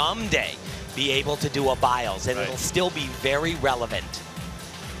to someday be able to do a Biles, and it'll still be very relevant.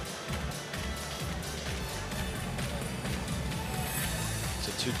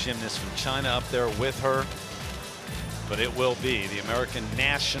 So 2 gymnasts from China up there with her. But it will be the American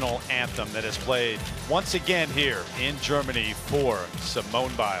national anthem that is played once again here in Germany for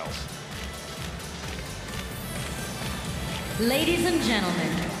Simone Biles. Ladies and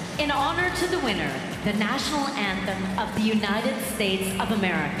gentlemen, in honor to the winner, the national anthem of the United States of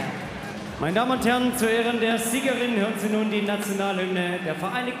America. Meine Damen und Herren, zu Ehren der Siegerin hören Sie nun die Nationalhymne der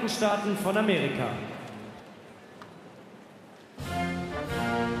Vereinigten Staaten von Amerika.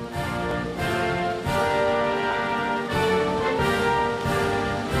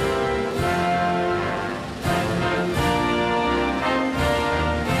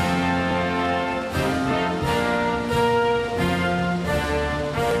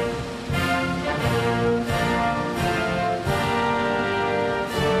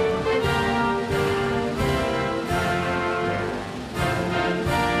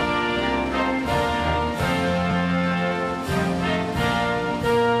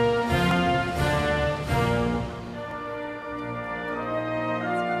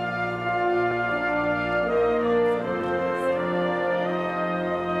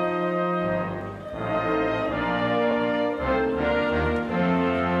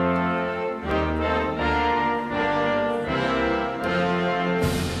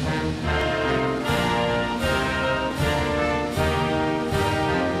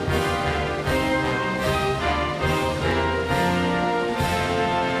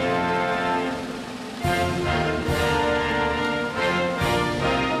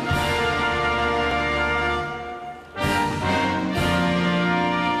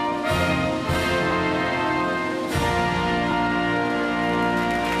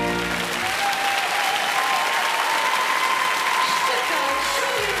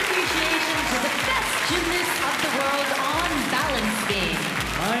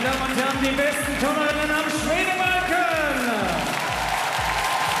 Meine Damen und Herren, die besten Turnerinnen am Schwedebalken.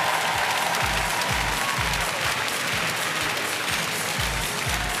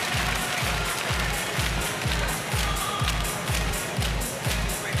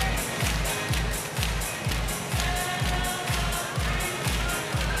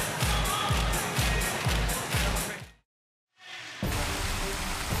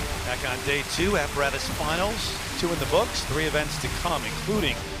 Back on day 2, apparatus finals. 2 in the books, 3 events to come,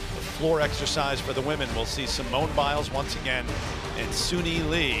 including the floor exercise for the women. We'll see Simone Biles once again, and Suni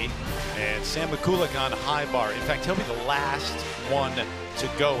Lee, and Sam Mikulak on high bar. In fact, he'll be the last one to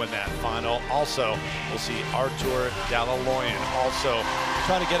go in that final. Also, we'll see Artur Dalaloyan also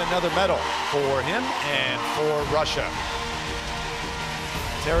try to get another medal for him and for Russia.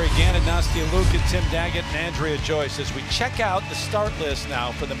 Terry Gannon, Nastia Luke, and Tim Daggett, and Andrea Joyce as we check out the start list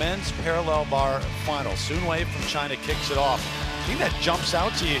now for the men's parallel bar final. Soon Wei from China kicks it off. I think that jumps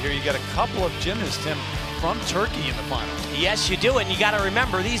out to you here. You got a couple of gymnasts, Tim, from Turkey in the final. Yes, you do, and you got to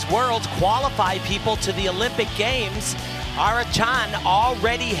remember, these worlds qualify people to the Olympic Games. Arachan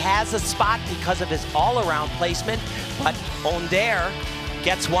already has a spot because of his all-around placement, but Onder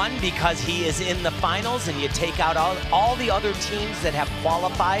gets one because he is in the finals, and you take out all the other teams that have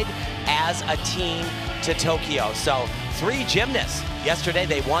qualified as a team to Tokyo. So 3 gymnasts. Yesterday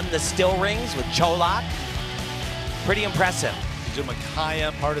they won the still rings with Cholak. Pretty impressive.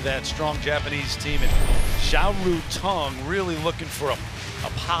 Makaya, part of that strong Japanese team, and Xiaoru Tong really looking for a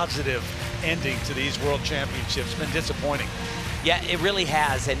positive ending to these World Championships. Been disappointing. Yeah, it really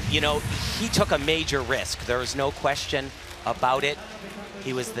has. And, you know, he took a major risk. There is no question about it.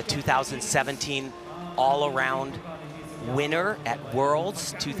 He was the 2017 all-around winner at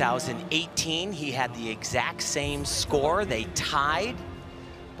Worlds. 2018, he had the exact same score. They tied,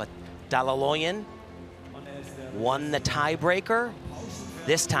 but Dalaloyan won the tiebreaker.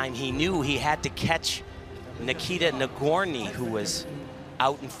 This time he knew he had to catch Nikita Nagorny, who was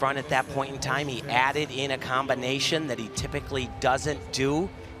out in front at that point in time. He added in a combination that he typically doesn't do,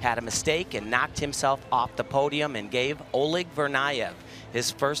 had a mistake, and knocked himself off the podium and gave Oleg Vernayev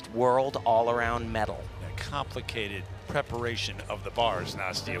his first world all-around medal. A complicated preparation of the bars,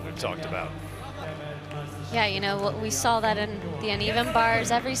 Nastia, we've talked about. Yeah, you know, we saw that in the uneven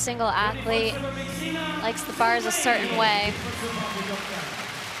bars. Every single athlete likes the bars a certain way.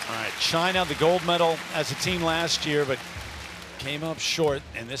 All right, China, the gold medal as a team last year, but came up short,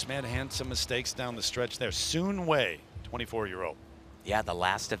 and this man had some mistakes down the stretch there. Soon Wei, 24-year-old. Yeah, the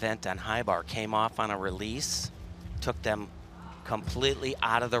last event on high bar came off on a release, took them completely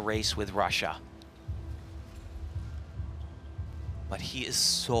out of the race with Russia. But he is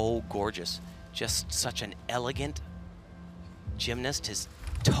so gorgeous. Just such an elegant gymnast. His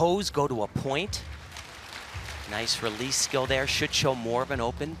toes go to a point. Nice release skill there. Should show more of an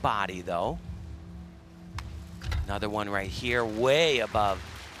open body, though. Another one right here, way above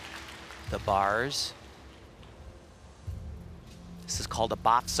the bars. This is called a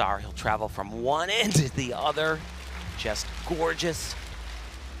boxar. He'll travel from one end to the other. Just gorgeous.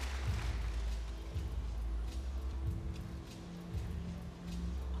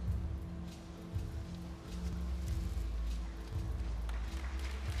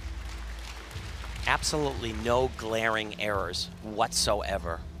 Absolutely no glaring errors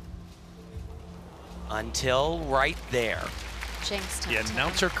whatsoever. Until right there. Jinx. The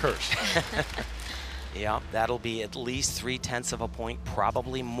announcer curse. Yeah, that'll be at least 3/10 of a point,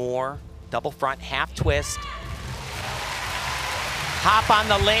 probably more. Double front, half twist. Hop on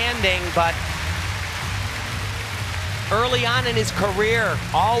the landing, but early on in his career,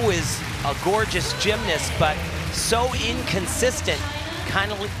 always a gorgeous gymnast, but so inconsistent.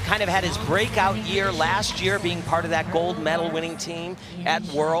 Kind of had his breakout year last year, being part of that gold medal winning team at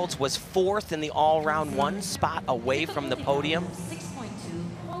Worlds, was 4th in the all-round, 1 spot away from the podium. 6.2,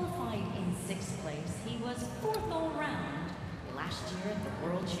 qualified in 6th place. He was 4th all-round last year at the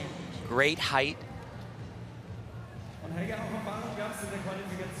World Championship. Great height.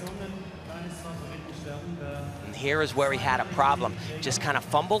 And here is where he had a problem. Just kind of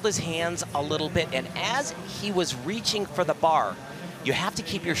fumbled his hands a little bit, and as he was reaching for the bar, you have to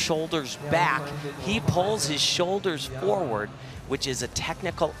keep your shoulders back. He pulls his shoulders forward, which is a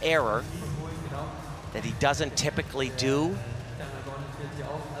technical error that he doesn't typically do.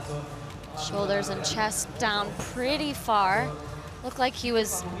 Shoulders and chest down pretty far. Looked like he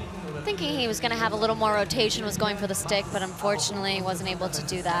was thinking he was going to have a little more rotation, was going for the stick, but unfortunately wasn't able to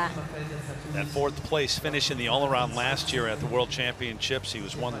do that. That 4th place finish in the all-around last year at the World Championships. He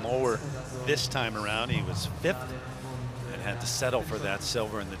was 1 lower this time around. He was 5th. Had to settle for that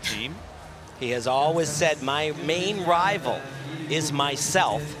silver in the team. He has always said, my main rival is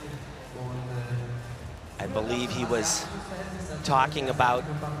myself. I believe he was talking about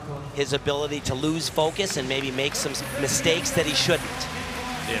his ability to lose focus and maybe make some mistakes that he shouldn't.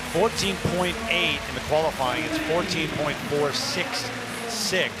 Yeah, 14.8 in the qualifying. It's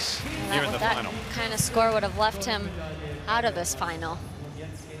 14.466 here in the final. That kind of score would have left him out of this final.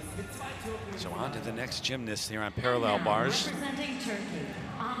 So on to the next gymnast here on parallel bars. Representing Turkey,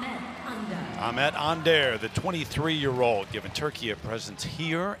 Ahmet Önder, the 23-year-old, giving Turkey a presence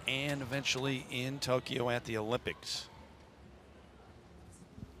here and eventually in Tokyo at the Olympics.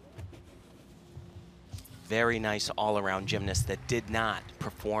 Very nice all-around gymnast that did not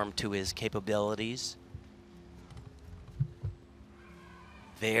perform to his capabilities.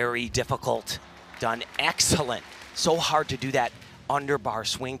 Very difficult, done excellent. So hard to do that under bar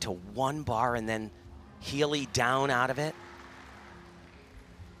swing to 1 bar and then Healy down out of it.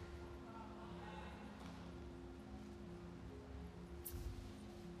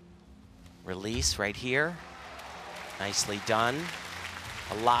 Release right here. Nicely done.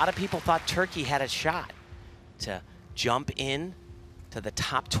 A lot of people thought Turkey had a shot to jump in to the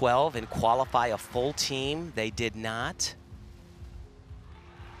top 12 and qualify a full team. They did not.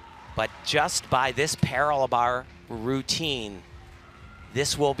 But just by this parallel bar routine,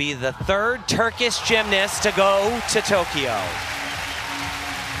 this will be the third Turkish gymnast to go to Tokyo.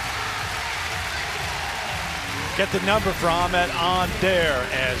 Get the number for Ahmet Önder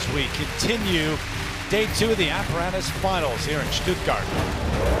as we continue day 2 of the apparatus finals here in Stuttgart.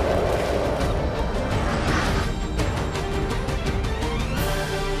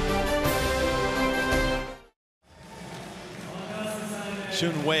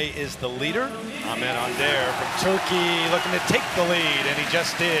 Sun Wei is the leader. Ahmet Önder from Turkey looking to take the lead, and he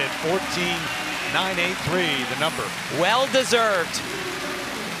just did. 14.983, the number. Well deserved.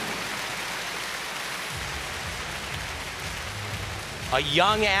 A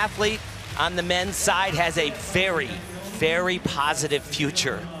young athlete on the men's side has a very, very positive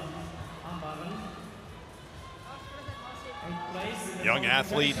future. Young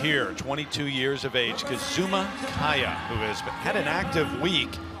athlete here, 22 years of age, Kazuma Kaya, who has had an active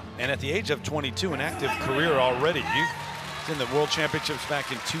week, and at the age of 22, an active career already. He's in the World Championships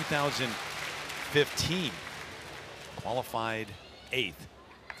back in 2015. Qualified 8th,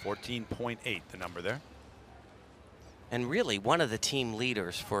 14.8, the number there. And really, one of the team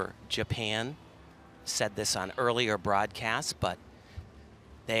leaders for Japan said this on earlier broadcasts, but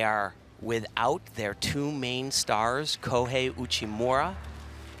they are without their 2 main stars, Kohei Uchimura,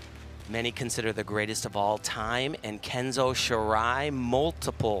 many consider the greatest of all time, and Kenzo Shirai,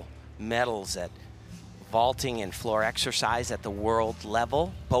 multiple medals at vaulting and floor exercise at the world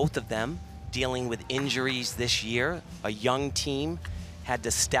level, both of them dealing with injuries this year. A young team had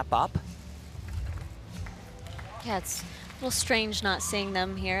to step up. Yeah, it's a little strange not seeing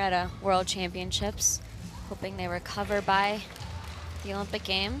them here at a World Championships. Hoping they recover by the Olympic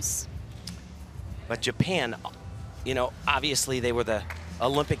Games. But Japan, you know, obviously they were the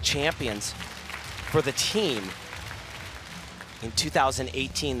Olympic champions for the team. In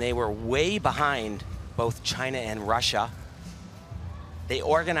 2018, they were way behind both China and Russia. They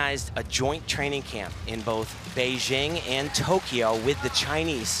organized a joint training camp in both Beijing and Tokyo with the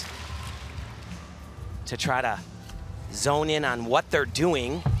Chinese to try to zone in on what they're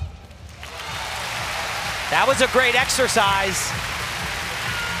doing. That was a great exercise.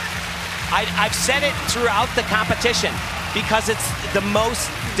 I've said it throughout the competition because it's the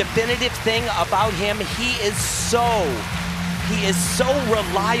most definitive thing about him. He is so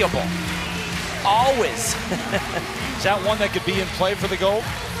reliable, always. Is that one that could be in play for the gold?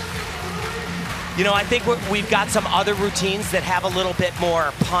 You know, I think we've got some other routines that have a little bit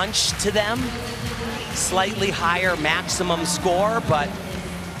more punch to them, slightly higher maximum score, but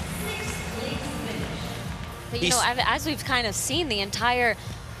you know, as we've kind of seen the entire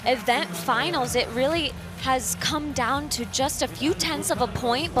event finals, it really has come down to just a few tenths of a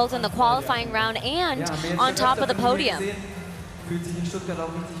point, both in the qualifying round and on top of the podium.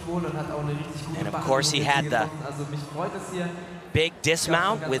 And of course, he had the big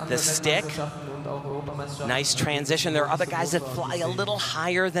dismount with the stick. Nice transition. There are other guys that fly a little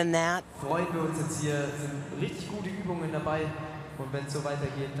higher than that.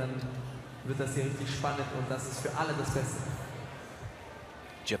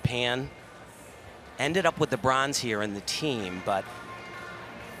 Japan ended up with the bronze here in the team, but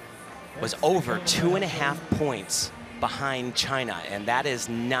was over 2.5 points behind China, and that is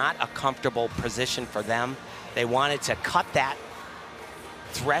not a comfortable position for them. They wanted to cut that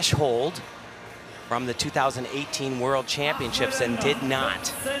threshold from the 2018 World Championships and did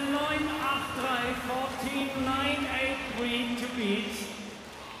not.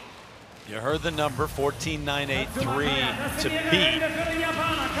 You heard the number, 14.983 to beat.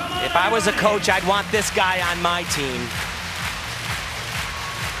 If I was a coach, I'd want this guy on my team.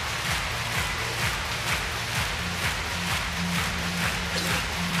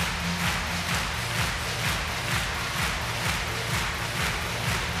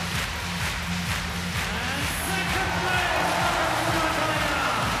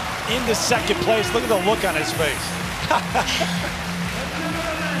 Into second place. Look at the look on his face.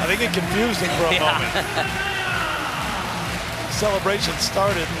 I think it confused him for a moment. Celebration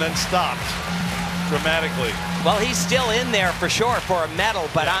started and then stopped dramatically. Well, he's still in there for sure for a medal,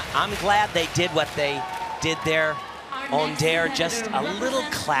 but I'm glad they did what they did there. Önder just a little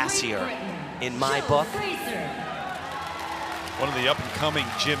classier in my book. One of the up-and-coming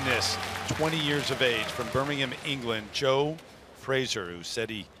gymnasts, 20 years of age, from Birmingham, England, Joe Fraser, who said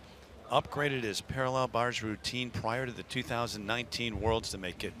he upgraded his parallel bars routine prior to the 2019 Worlds to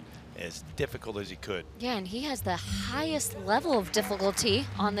make it as difficult as he could. Yeah, and he has the highest level of difficulty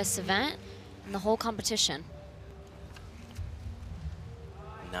on this event in the whole competition.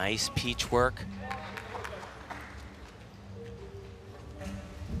 Nice peach work.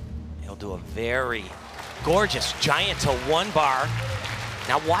 do a very gorgeous giant to one bar.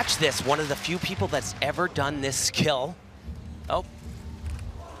 Now watch this, one of the few people that's ever done this skill. Oh.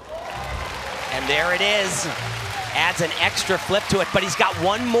 And there it is. Adds an extra flip to it, but he's got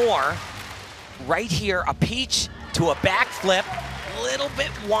one more. Right here, a peach to a backflip. Little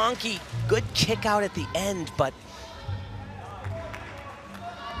bit wonky. Good kick out at the end, but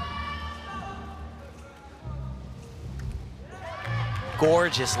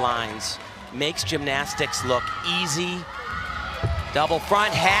gorgeous lines. Makes gymnastics look easy. Double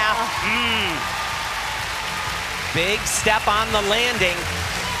front half. Big step on the landing.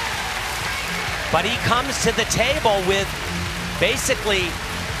 But he comes to the table with basically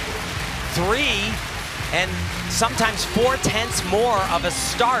 3 and sometimes 4/10 more of a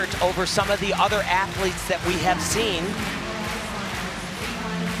start over some of the other athletes that we have seen.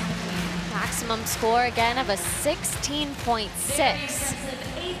 Maximum score again of a 16.6.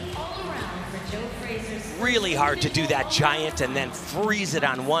 Really hard to do that giant and then freeze it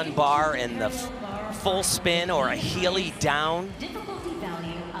on one bar and the full spin or a Healy down.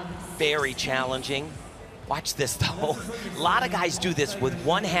 Very challenging. Watch this though. A lot of guys do this with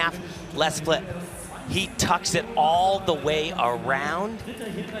 1/2 less flip. He tucks it all the way around.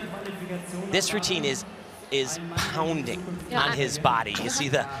 This routine is pounding on his body. You see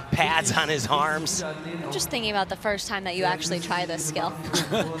the pads on his arms. I'm just thinking about the first time that you actually try this skill.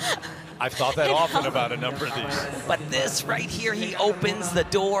 I've thought that often about a number of these. But this right here, he opens the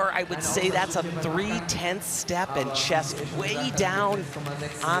door. I would say that's a 3/10 step and chest way down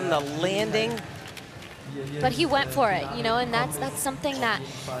on the landing. But he went for it, you know, and that's something that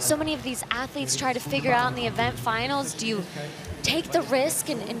so many of these athletes try to figure out in the event finals. Do you take the risk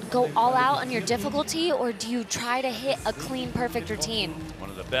and go all out on your difficulty, or do you try to hit a clean, perfect routine? One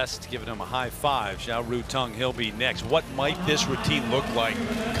of the best, giving him a high five. Xiao Rutung, he'll be next. What might this routine look like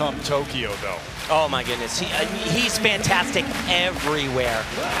come Tokyo, though? Oh my goodness, he's fantastic everywhere.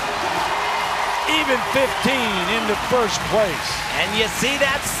 Even 15 into first place. And you see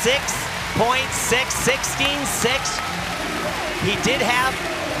that 6.6, 16.6. He did have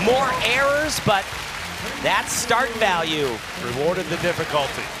more errors, but that start value Rewarded the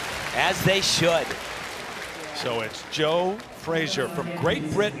difficulty. as they should. So it's Joe Frazier from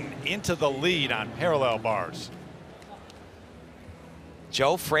Great Britain into the lead on parallel bars.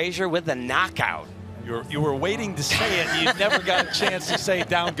 Joe Frazier with the knockout. You were waiting to say it. You never got a chance to say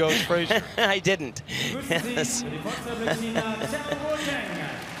down goes Frazier. I didn't. Yes.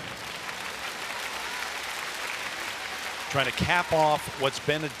 Trying to cap off what's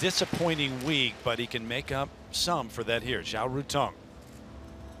been a disappointing week, but he can make up some for that here. Xiao Rutung.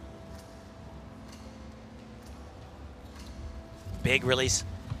 Big release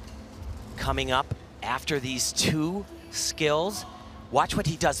coming up after these two skills. Watch what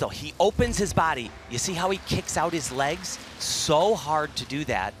he does though. He opens his body. You see how he kicks out his legs? So hard to do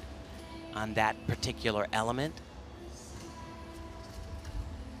that on that particular element.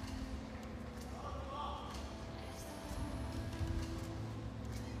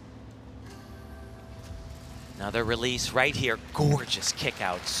 Another release right here. Gorgeous kick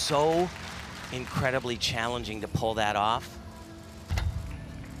out. So incredibly challenging to pull that off.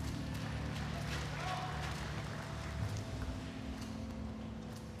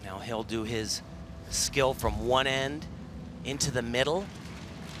 Now he'll do his skill from one end into the middle.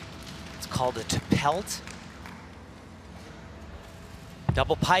 It's called a pelt.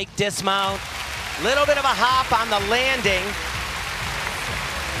 Double pike dismount. Little bit of a hop on the landing.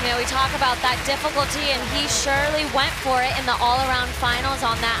 You know, we talk about that difficulty, and he surely went for it in the all-around finals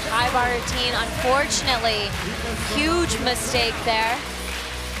on that high bar routine. Unfortunately, huge mistake there.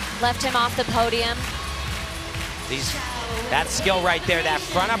 Left him off the podium. That skill right there, that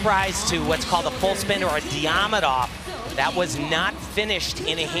front uprise to what's called a full spin or a Diamond-off, that was not finished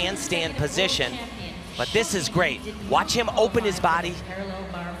in a handstand position. But this is great. Watch him open his body.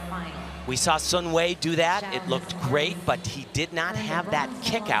 We saw Sun Wei do that. It looked great, but he did not have that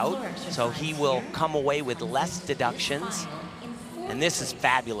kick out, so he will come away with less deductions. And this is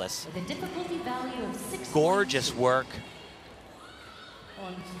fabulous. Gorgeous work.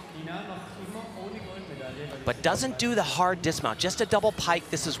 But doesn't do the hard dismount, just a double pike.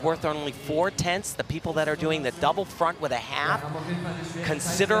 This is worth only 4/10. The people that are doing the double front with a half,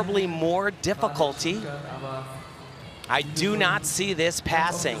 considerably more difficulty. I do not see this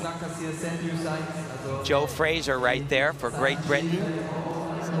passing. Joe Frazier right there for Great Britain.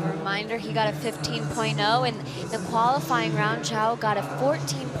 So a reminder, he got a 15.0, and the qualifying round, Xiao got a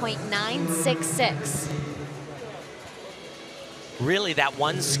 14.966. Really that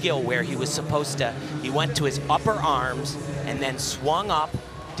one skill where he was supposed to, he went to his upper arms and then swung up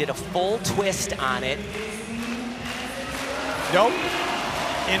did a full twist on it. Nope.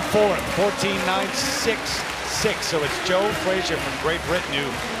 In fourth, 14.966. So it's Joe Frazier from Great Britain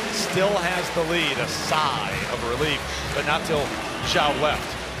who still has the lead. A sigh of relief, but not till Zhao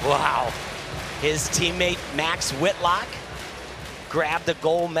left. Wow. His teammate Max Whitlock grabbed the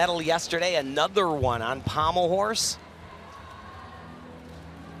gold medal yesterday. Another one on pommel horse.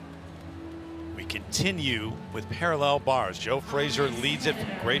 We continue with parallel bars. Joe Frazier leads it from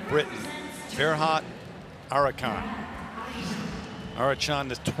Great Britain. Ferhat Arıkan. Arıkan,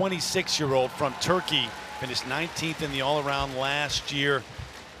 the 26-year-old from Turkey, finished 19th in the all-around last year,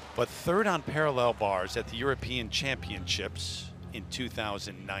 but third on parallel bars at the European Championships in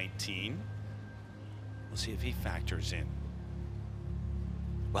 2019. We'll see if he factors in.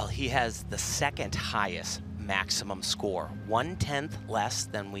 Well, he has the second highest maximum score, 1/10 less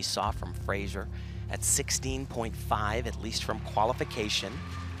than we saw from Frazier at 16.5, at least from qualification.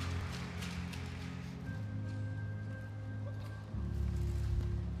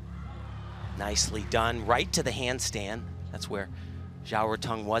 Nicely done, right to the handstand. That's where Zhao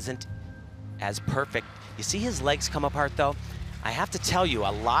Ruitung wasn't as perfect. You see his legs come apart though? I have to tell you,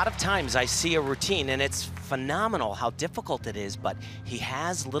 a lot of times I see a routine and it's phenomenal how difficult it is, but he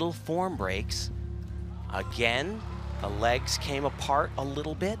has little form breaks. Again, the legs came apart a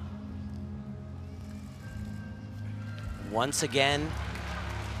little bit. Once again,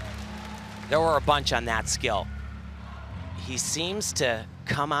 there were a bunch on that skill. He seems to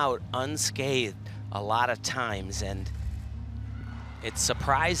come out unscathed a lot of times, and it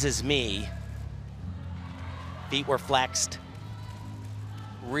surprises me. Feet were flexed.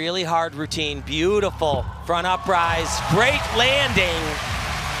 Really hard routine, beautiful front uprise, great landing.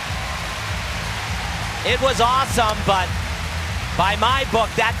 It was awesome, but by my book,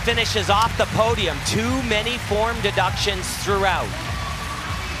 that finishes off the podium. Too many form deductions throughout.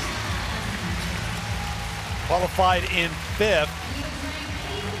 Qualified in fifth.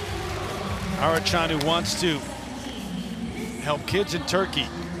 Arıkan, who wants to help kids in Turkey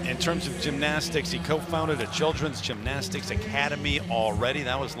in terms of gymnastics. He co-founded a children's gymnastics academy already.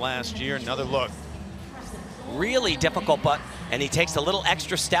 That was last year. Another look. Really difficult, and he takes a little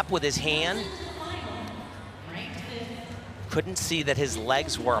extra step with his hand. Couldn't see that his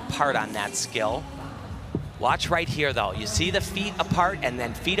legs were apart on that skill. Watch right here though. You see the feet apart and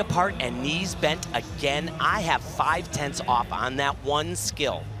then feet apart and knees bent again. I have 5/10 off on that one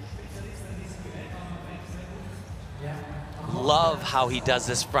skill. Love how he does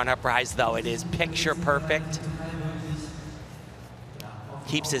this front uprise though. It is picture perfect.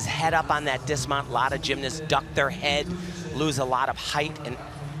 Keeps his head up on that dismount. A lot of gymnasts duck their head, lose a lot of height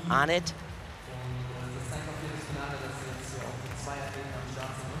on it.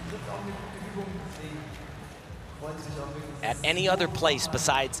 At any other place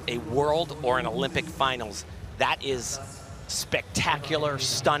besides a world or an Olympic finals, that is spectacular,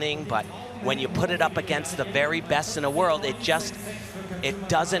 stunning, but when you put it up against the very best in the world, it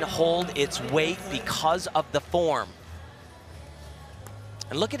doesn't hold its weight because of the form.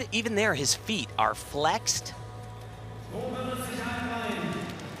 And look at it, even there, his feet are flexed.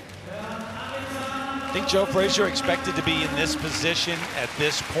 Think Joe Frazier expected to be in this position at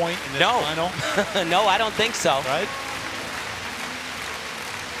this point in this final? No, I don't think so. Right?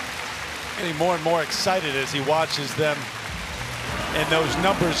 Getting more and more excited as he watches them, and those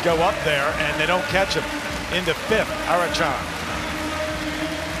numbers go up there, and they don't catch him. Into fifth, Arıkan.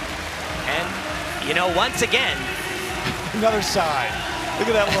 And, you know, once again. Another side. Look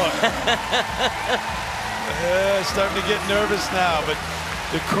at that look. Starting to get nervous now, but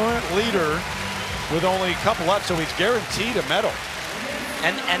the current leader with only a couple left, so he's guaranteed a medal.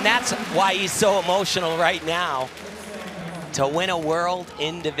 And that's why he's so emotional right now. To win a world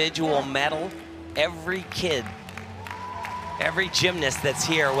individual medal, every kid, every gymnast that's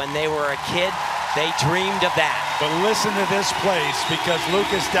here, when they were a kid, they dreamed of that. But listen to this place, because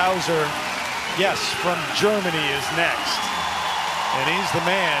Lucas Dauser, yes, from Germany is next. And he's the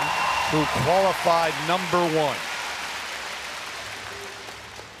man who qualified #1.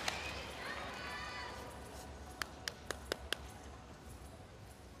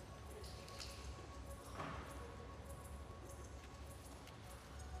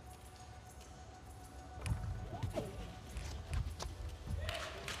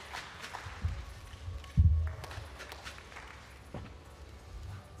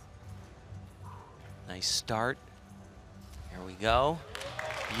 Nice start. Here we go.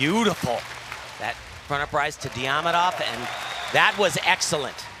 Beautiful. That front uprise to Diamidov, and that was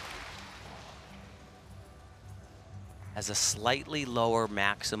excellent. Has a slightly lower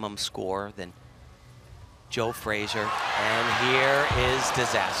maximum score than Joe Frazier, and here is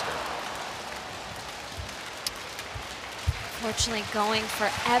disaster. Fortunately, going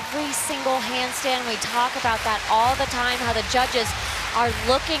for every single handstand. We talk about that all the time, how the judges are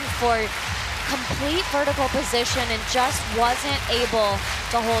looking for complete vertical position and just wasn't able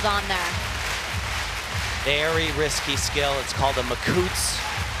to hold on there. Very risky skill. It's called a Makut's,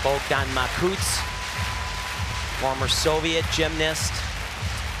 Bogdan Makut's, former Soviet gymnast.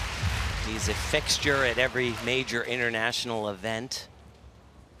 He's a fixture at every major international event.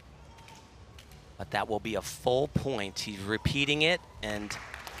 But that will be a full point. He's repeating it, and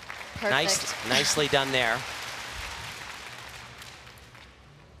nicely done there.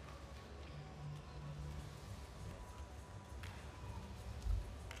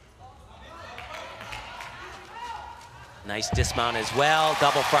 Nice dismount as well,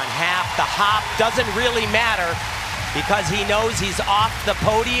 double front half. The hop doesn't really matter because he knows he's off the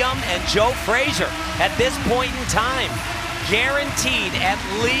podium, and Joe Frazier, at this point in time, guaranteed at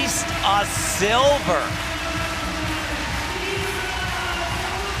least a silver.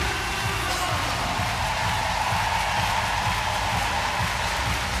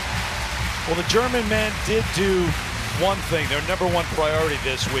 Well, the German men did do one thing, their #1 priority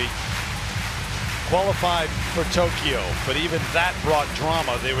this week. Qualified for Tokyo, but even that brought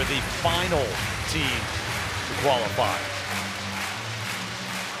drama. They were the final team to qualify.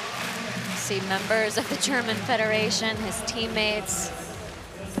 See members of the German Federation, his teammates,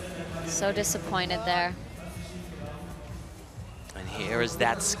 so disappointed there. And here is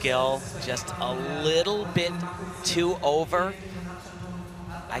that skill, just a little bit too over.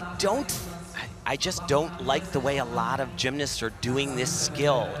 I just don't like the way a lot of gymnasts are doing this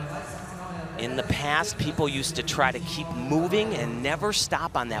skill. In the past, people used to try to keep moving and never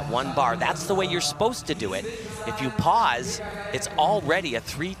stop on that one bar. That's the way you're supposed to do it. If you pause, it's already a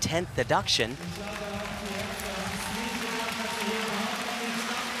 3/10 deduction.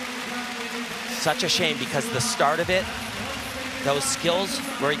 Such a shame, because the start of it, those skills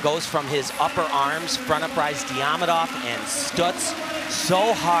where he goes from his upper arms, front uprise Diamondov and Stutz,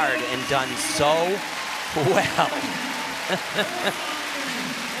 so hard and done so well.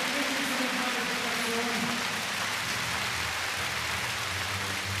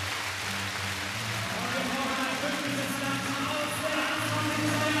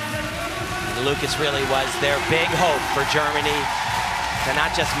 Lucas really was their big hope for Germany to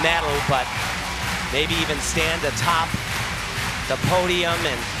not just medal, but maybe even stand atop the podium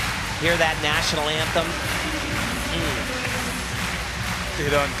and hear that national anthem.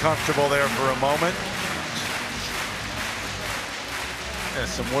 Get uncomfortable there for a moment. And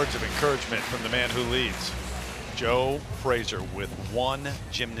some words of encouragement from the man who leads. Joe Frazier with one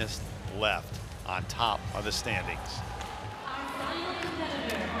gymnast left on top of the standings.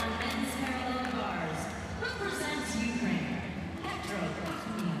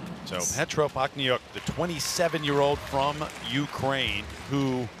 So Petro Pachniuk, the 27-year-old from Ukraine,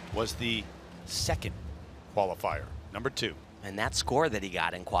 who was the second qualifier, #2. And that score that he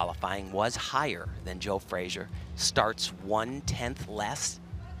got in qualifying was higher than Joe Frazier. Starts 1/10 less.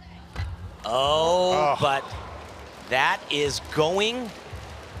 Oh, but that is going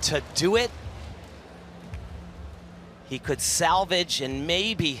to do it. He could salvage and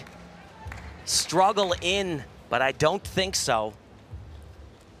maybe struggle in, but I don't think so.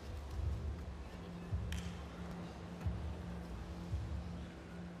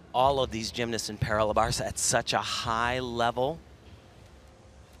 All of these gymnasts in parallel bars at such a high level.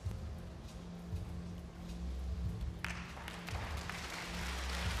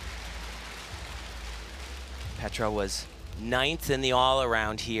 Petra was 9th in the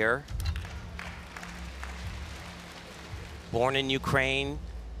all-around here. Born in Ukraine,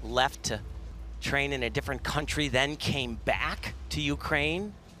 left to train in a different country, then came back to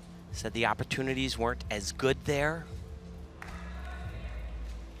Ukraine. Said the opportunities weren't as good there.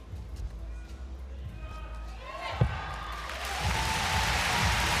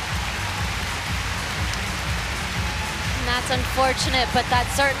 That's unfortunate, but that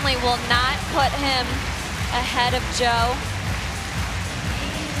certainly will not put him ahead of Joe.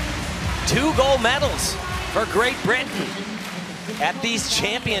 2 gold medals for Great Britain at these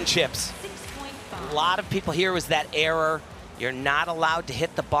championships. A lot of people here was that error. You're not allowed to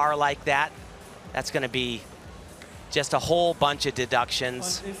hit the bar like that. That's going to be just a whole bunch of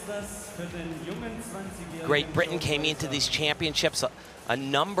deductions. Great Britain came into these championships, a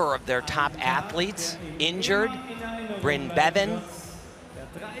number of their top athletes injured. Bryn Bevan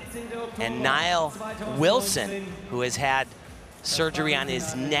and Niall Wilson, who has had surgery on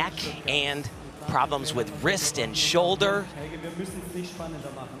his neck and problems with wrist and shoulder.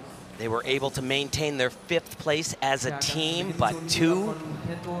 They were able to maintain their 5th place as a team, but 2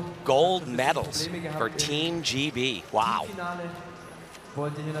 gold medals for Team GB. Wow.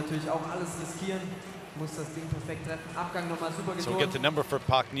 So we'll get the number for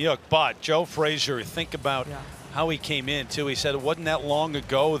Pak Nyuk, but Joe Frazier, think about how he came in too. He said it wasn't that long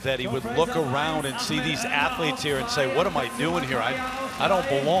ago that he would look around and see these athletes here and say, what am I doing here? I don't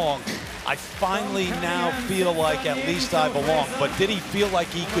belong. I finally now feel like at least I belong. But did he feel like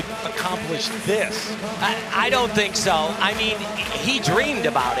he could accomplish this? I don't think so. I mean, he dreamed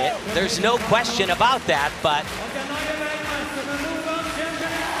about it. There's no question about that, but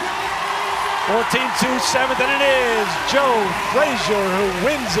 14-2, 7th, and it is Joe Frazier who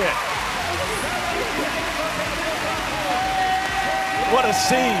wins it. What a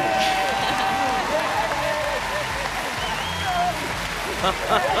scene.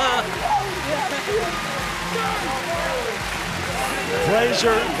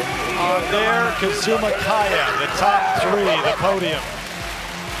 Frazier on there, Kazuma Kaya, the top 3, the podium.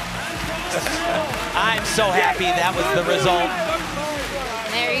 I'm so happy that was the result.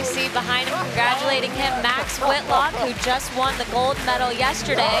 There you see behind him, congratulating him, Max Whitlock, who just won the gold medal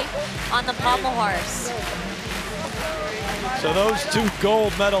yesterday on the pommel horse. So those 2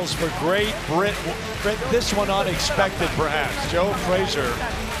 gold medals for Great Britain. This one unexpected, perhaps. Joe Frazier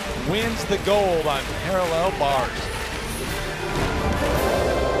wins the gold on parallel bars.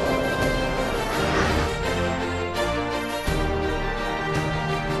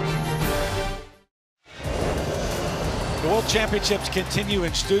 The World Championships continue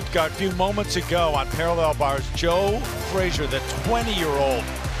in Stuttgart. A few moments ago on parallel bars, Joe Frazier, the 20-year-old.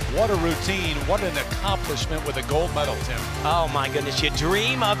 What a routine, what an accomplishment with a gold medal, Tim. Oh my goodness, you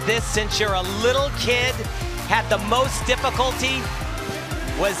dream of this since you're a little kid. Had the most difficulty,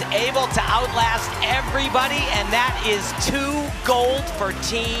 was able to outlast everybody, and that is 2 gold for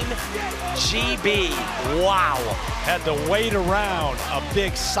Team GB. Wow. Had to wait around, a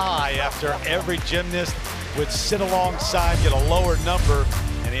big sigh after every gymnast would sit alongside, get a lower number,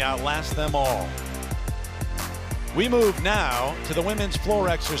 and he outlasts them all. We move now to the women's floor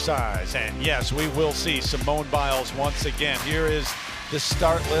exercise, and yes, we will see Simone Biles once again. Here is the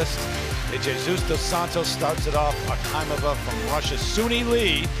start list. De Jesus dos Santos starts it off. Akimova from Russia. Suni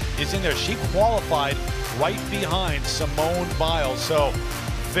Lee is in there. She qualified right behind Simone Biles, so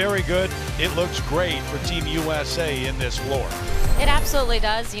very good. It looks great for Team USA in this floor. It absolutely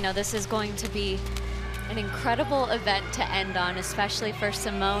does. You know, this is going to be an incredible event to end on, especially for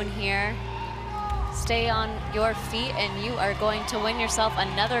Simone here. Stay on your feet and you are going to win yourself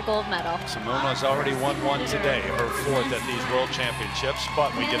another gold medal. Simone has already won 1 today, her 4th at these World Championships,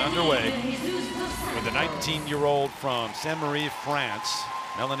 but we get underway with the 19-year-old from Saint-Marie, France,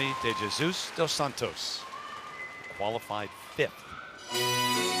 Melanie De Jesus dos Santos, qualified 5th.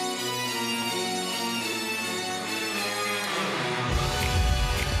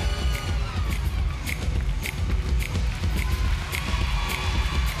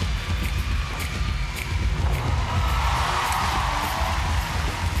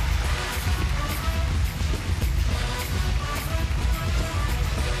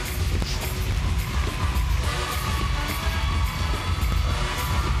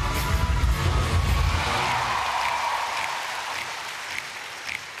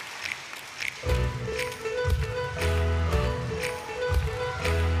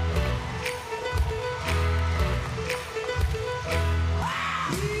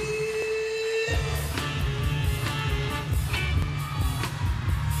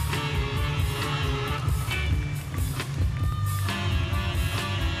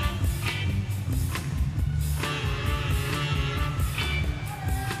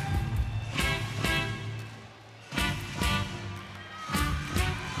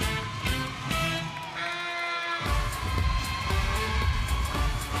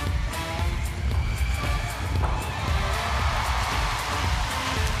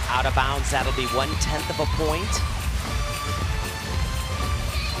 Out of bounds, that'll be 1/10 of a point.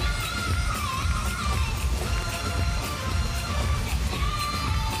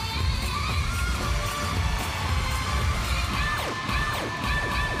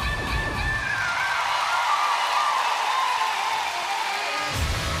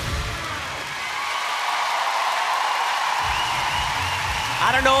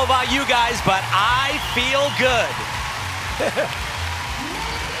 I don't know about you guys, but I feel good.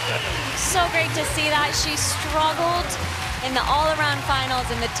 So great to see that. She struggled in the all-around finals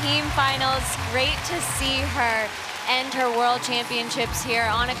and the team finals. Great to see her end her World Championships here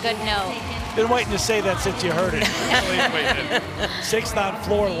on a good note. Been waiting to say that since you heard it. Really waited. 6th on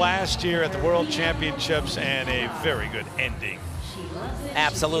floor last year at the World Championships, and a very good ending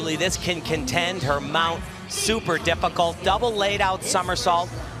Absolutely, this can contend. Her mount, super difficult. Double laid out somersault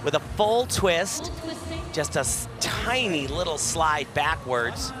with a full twist. Just a tiny little slide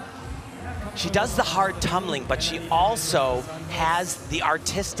backwards. She does the hard tumbling, but she also has the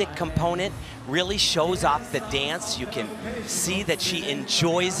artistic component, really shows off the dance. You can see that she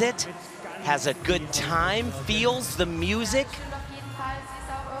enjoys it, has a good time, feels the music.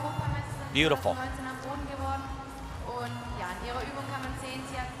 Beautiful.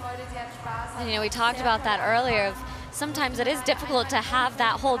 And, you know, we talked about that earlier. Of sometimes it is difficult to have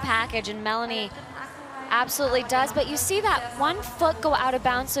that whole package, and Melanie absolutely does. But you see that one foot go out of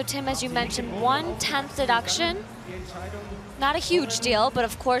bounds. So Tim, as you mentioned, 1/10 deduction. Not a huge deal, but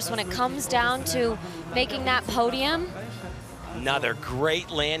of course, when it comes down to making that podium. Another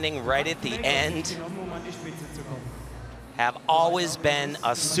great landing right at the end. Have always been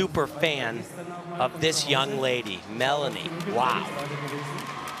a super fan of this young lady, Melanie. Wow.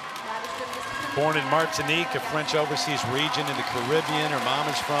 Born in Martinique, a French overseas region in the Caribbean. Her mom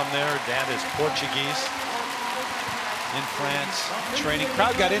is from there. Her dad is Portuguese. In France, training.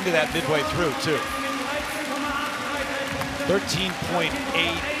 Crowd got into that midway through, too.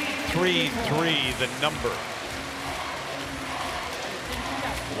 13.833, the number.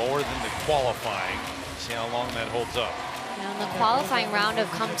 Lower than the qualifying. See how long that holds up. Now in the qualifying round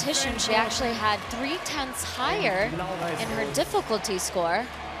of competition, she actually had 3/10 higher in her difficulty score.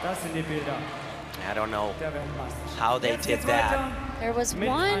 I don't know how they did that. There was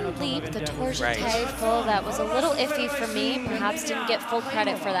one leap, the tourgite full, that was a little iffy for me. Perhaps didn't get full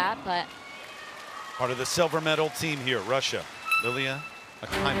credit for that, but. Part of the silver medal team here, Russia, Lilia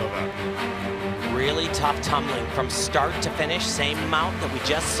Akimova. Really tough tumbling from start to finish, same amount that we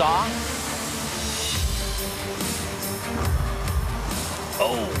just saw.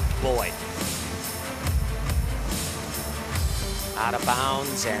 Oh boy. Out of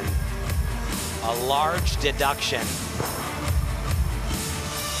bounds and a large deduction.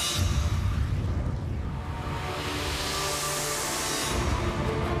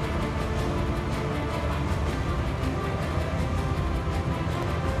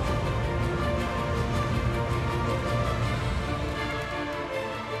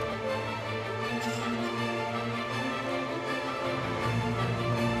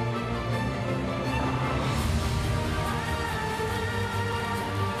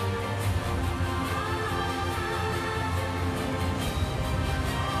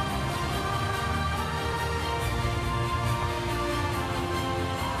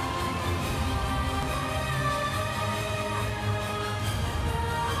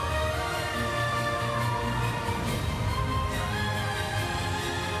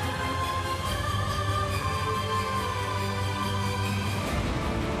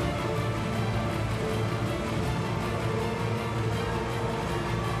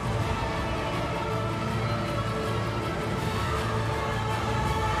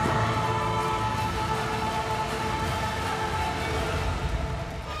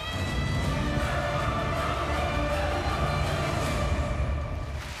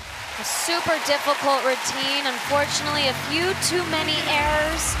 Super difficult routine. Unfortunately, a few too many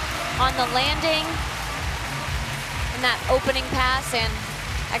errors on the landing in that opening pass and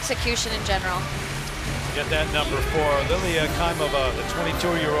execution in general. Get that number for Lilia Akimova, the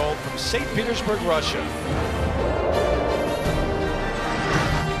 22-year-old from St. Petersburg, Russia.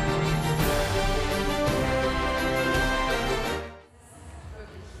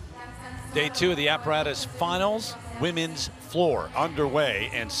 Day 2 of the apparatus finals. Women's floor underway,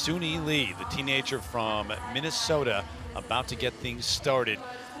 and Suni Lee, the teenager from Minnesota, about to get things started.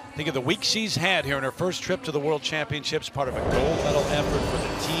 Think of the week she's had here in her first trip to the World Championships, part of a gold medal effort for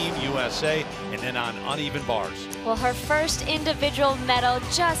the Team USA, and then on uneven bars. Well, her first individual medal,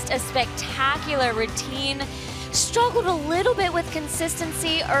 just a spectacular routine. Struggled a little bit with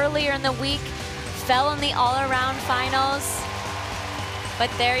consistency earlier in the week, fell in the all-around finals. But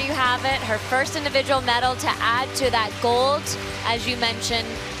there you have it, her first individual medal to add to that gold. As you mentioned,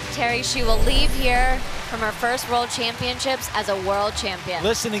 Terry, she will leave here from her first World Championships as a world champion.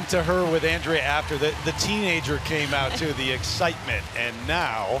 Listening to her with Andrea after, the teenager came out too, the excitement. And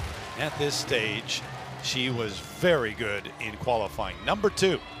now, at this stage, she was very good in qualifying. Number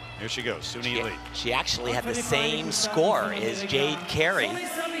 2. Here she goes, Suni Lee. She actually had the same score as Jade Carey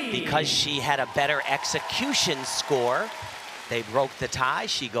because she had a better execution score. They broke the tie.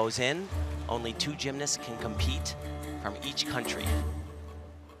 She goes in. Only 2 gymnasts can compete from each country.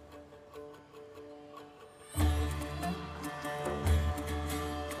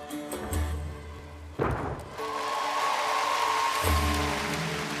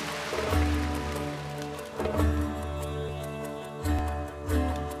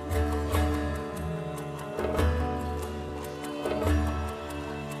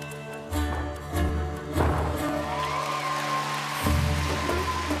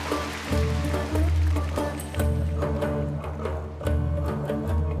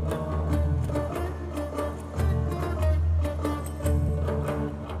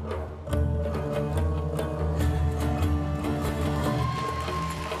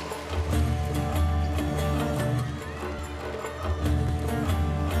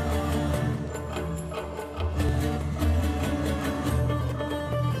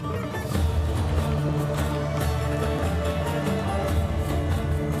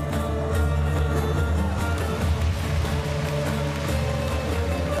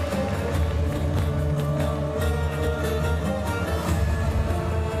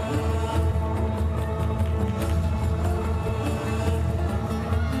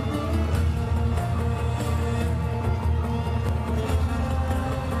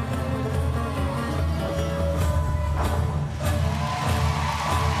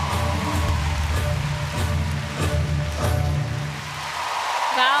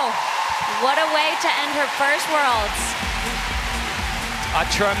 What a way to end her first Worlds. A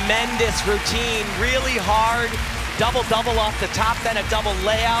tremendous routine, really hard. Double-double off the top, then a double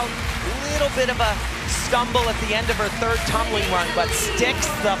layout. Little bit of a stumble at the end of her third tumbling run, but sticks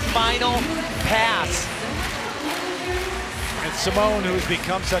the final pass. And Simone, who's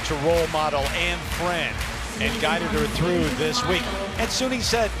become such a role model and friend, and guided her through this week. And Suni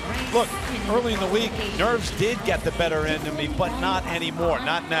said, look, early in the week, nerves did get the better end of me, but not anymore,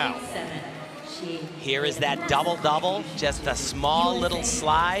 not now. Here is that double-double, just a small little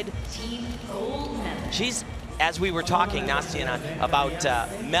slide. She's, as we were talking, Nastia, about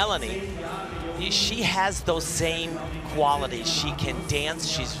Melanie, she has those same qualities. She can dance,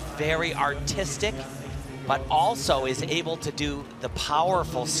 she's very artistic, but also is able to do the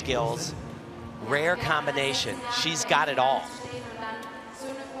powerful skills. Rare combination. She's got it all.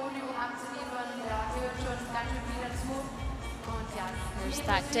 There's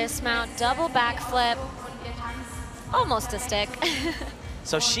that dismount, double backflip, almost a stick.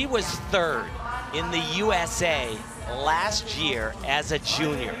 So she was third in the USA last year as a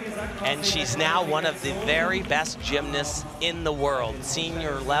junior, and she's now one of the very best gymnasts in the world.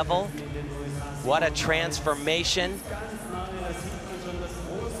 Senior level, what a transformation.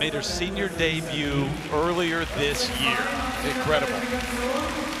 Made her senior debut earlier this year. Incredible.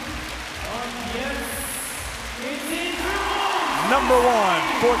 Number one,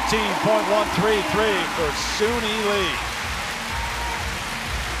 14.133 for Suni Lee.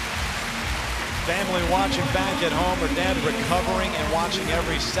 Family watching back at home. Her dad recovering and watching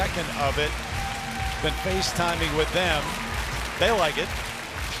every second of it. Been FaceTiming with them. They like it.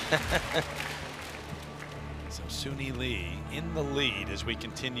 So Suni Lee in the lead as we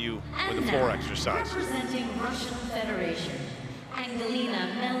continue with the floor exercise. Representing Russian Federation, Angelina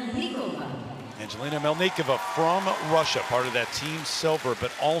Melnikova. Angelina Melnikova from Russia, part of that team silver,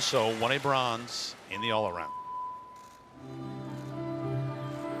 but also won a bronze in the all-around.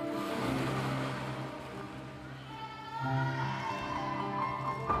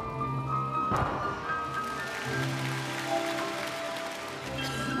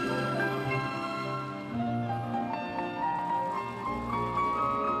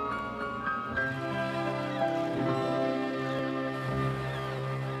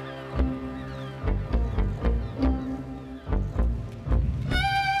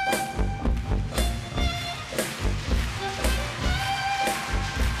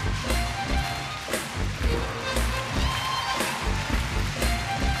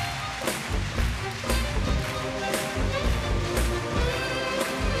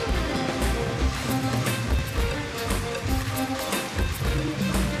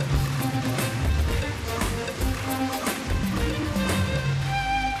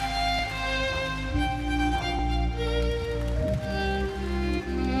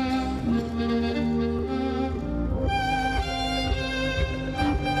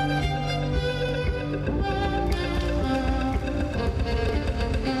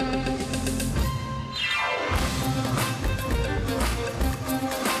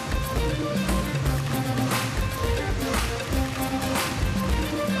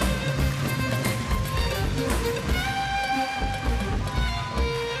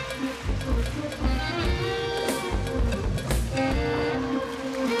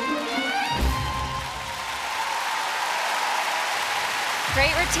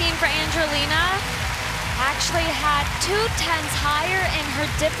 Great routine for Angelina. Actually had 2/10 higher in her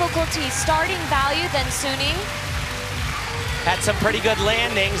difficulty starting value than Suni. Had some pretty good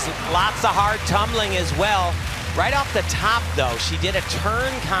landings, lots of hard tumbling as well. Right off the top though, she did a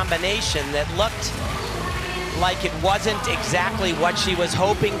turn combination that looked like it wasn't exactly what she was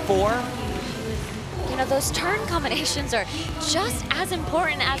hoping for. You know, those turn combinations are just as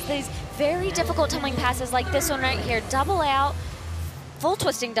important as these very difficult tumbling passes like this one right here. Double out, full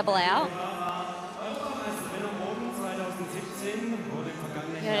twisting double out.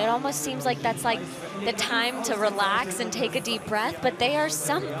 It almost seems like that's like the time to relax and take a deep breath, but they are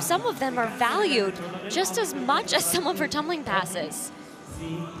some of them are valued just as much as some of her tumbling passes.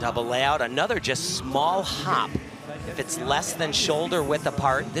 Double layout, another just small hop. If it's less than shoulder width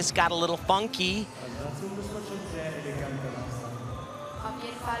apart, this got a little funky.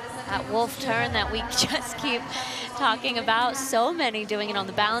 That wolf turn that we just keep talking about. So many doing it on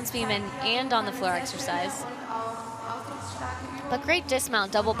the balance beam and on the floor exercise. But great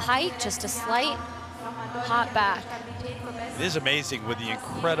dismount, double pike, just a slight hop back. It is amazing with the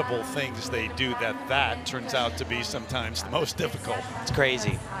incredible things they do that turns out to be sometimes the most difficult. It's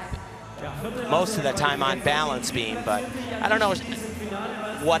crazy. Most of the time on balance beam, but I don't know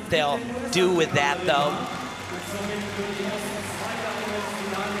what they'll do with that though.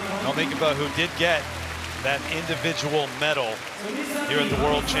 Melnikova, who did get that individual medal here at the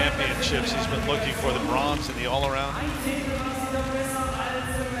World Championships. He's been looking for the bronze in the all-around.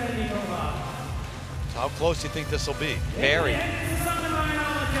 So how close do you think this will be? Very.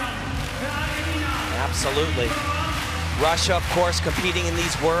 Absolutely. Russia, of course, competing in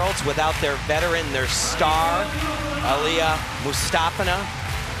these worlds without their veteran, their star, Aliyah Mustafina.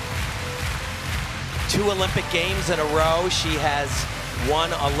 2 Olympic Games in a row. She has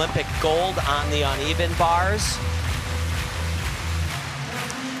won Olympic gold on the uneven bars.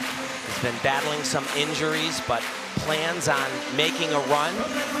 Has been battling some injuries, but plans on making a run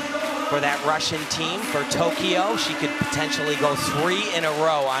for that Russian team for Tokyo. She could potentially go 3 in a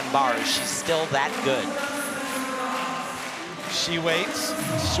row on bars. She's still that good. She waits,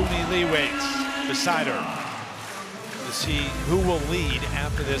 Suni Lee waits beside her to see who will lead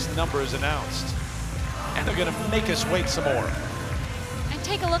after this number is announced. And they're gonna make us wait some more. And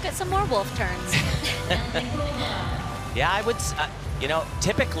take a look at some more wolf turns. Yeah, I would, you know,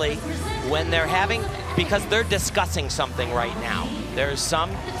 typically when they're having, because they're discussing something right now, there's some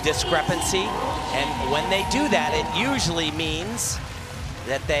discrepancy, and when they do that, it usually means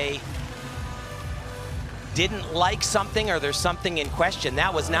that they didn't like something or there's something in question.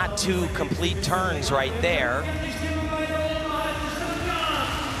 That was not 2 complete turns right there.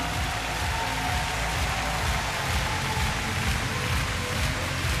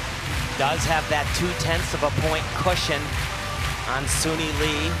 Does have that 0.2 of a point cushion on Suni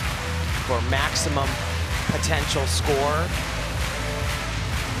Lee for maximum potential score.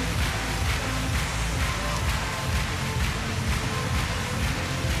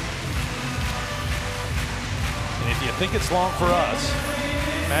 And if you think it's long for us,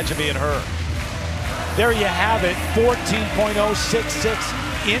 imagine being her. There you have it, 14.066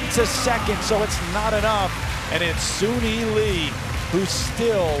 into second, so it's not enough. And it's Suni Lee who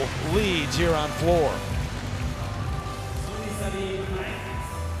still leads here on floor.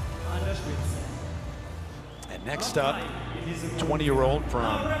 And next up, 20-year-old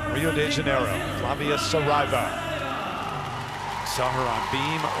from Rio de Janeiro, Flavia Saraiva. Saw her on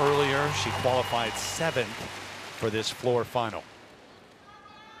beam earlier. She qualified 7th for this floor final.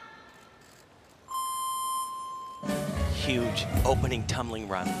 Huge opening tumbling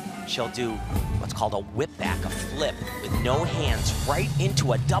run. She'll do what's called a whip back, a flip with no hands right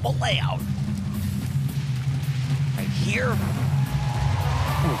into a double layout. Right here.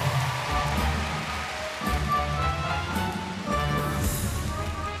 Ooh.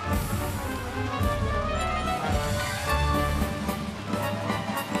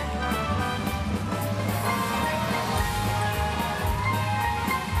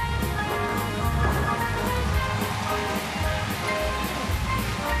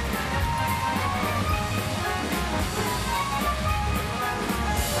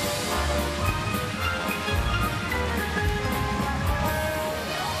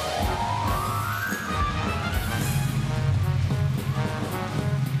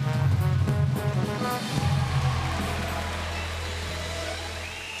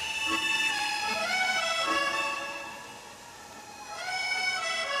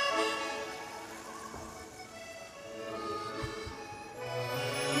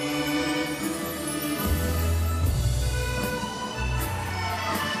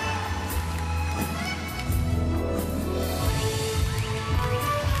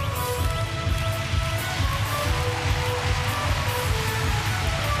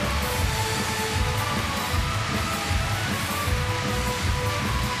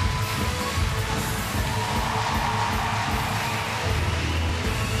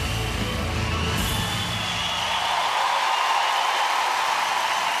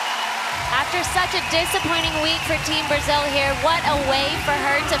 After such a disappointing week for Team Brazil here, what a way for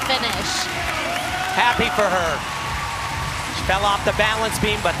her to finish. Happy for her. She fell off the balance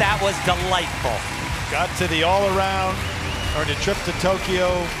beam, but that was delightful. Got to the all-around, earned a trip to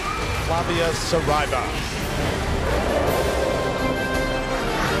Tokyo, Flavia Saraiva.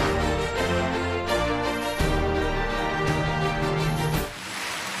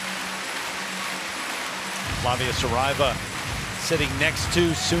 Flavia Saraiva sitting next to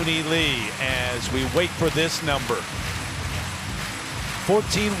Suni Lee as we wait for this number.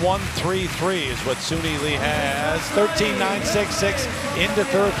 14.133 is what Suni Lee has. 13.966 into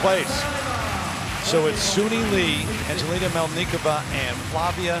 3rd place. So it's Suni Lee, Angelina Melnikova, and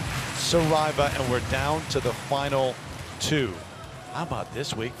Flavia Saraiva, and we're down to the final 2. How about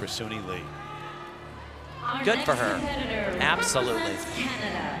this week for Suni Lee? Good for her. Absolutely.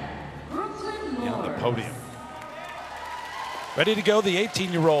 On the podium. Ready to go, the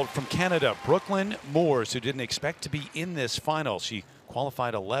 18-year-old from Canada, Brooklyn Moores, who didn't expect to be in this final. She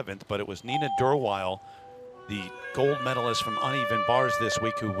qualified 11th, but it was Nina Durweil, the gold medalist from uneven bars this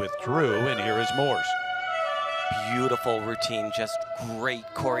week, who withdrew, and here is Moores. Beautiful routine, just great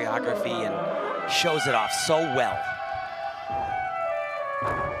choreography, and shows it off so well.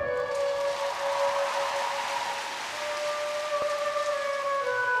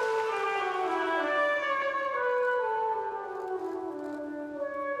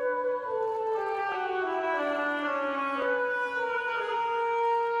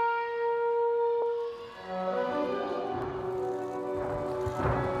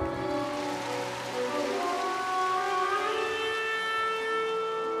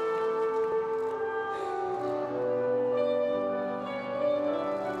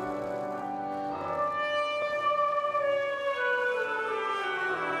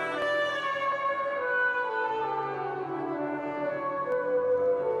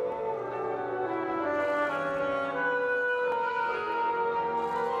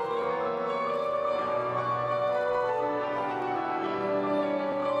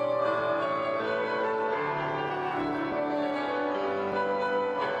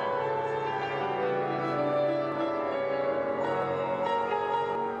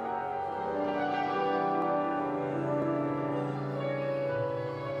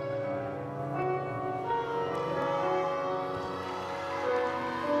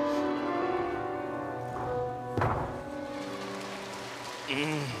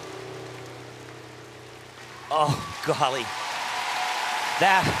 Oh, golly.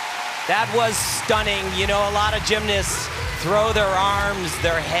 That was stunning. You know, a lot of gymnasts throw their arms,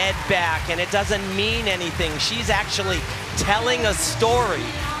 their head back, and it doesn't mean anything. She's actually telling a story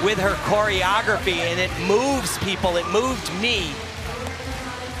with her choreography, and it moves people. It moved me.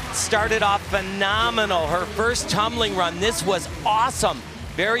 Started off phenomenal. Her first tumbling run, this was awesome.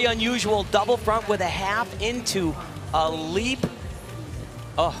 Very unusual double front with a half into a leap.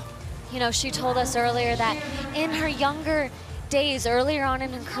 Oh. You know, she told us earlier that in her younger days, earlier on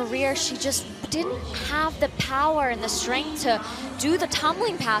in her career, she just didn't have the power and the strength to do the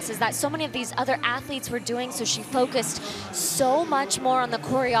tumbling passes that so many of these other athletes were doing, so she focused so much more on the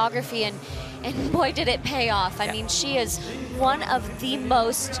choreography, and boy, did it pay off. I mean, she is one of the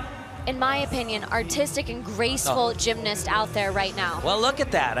most, in my opinion, artistic and graceful gymnast out there right now. Well, look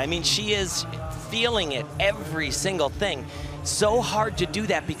at that. I mean, she is feeling it, every single thing. So hard to do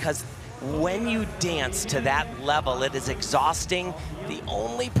that because when you dance to that level, it is exhausting. The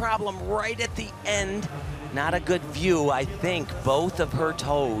only problem right at the end, not a good view. I think both of her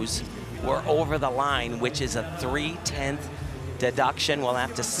toes were over the line, which is a 3/10 deduction. We'll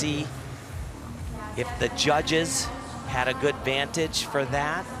have to see if the judges had a good vantage for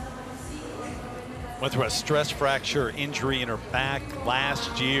that. Went through a stress fracture injury in her back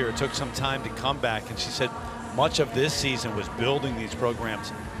last year. It took some time to come back, and she said much of this season was building these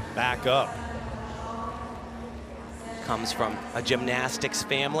programs back up. Comes from a gymnastics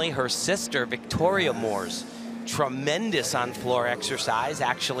family. Her sister, Victoria Moores, tremendous on floor exercise,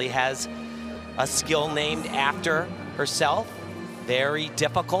 actually has a skill named after herself. Very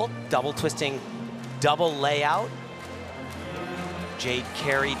difficult, double twisting, double layout. Jade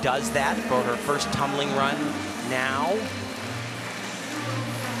Carey does that for her first tumbling run now.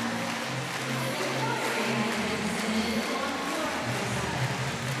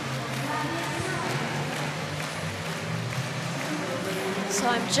 So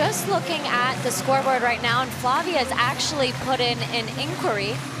I'm just looking at the scoreboard right now, and Flavia's actually put in an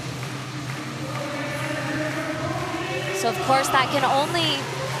inquiry. So of course that can the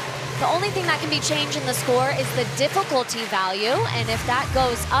only thing that can be changed in the score is the difficulty value, and if that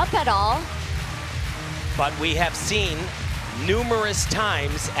goes up at all. But we have seen numerous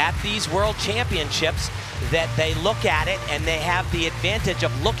times at these World Championships that they look at it and they have the advantage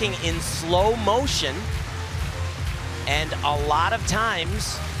of looking in slow motion. And a lot of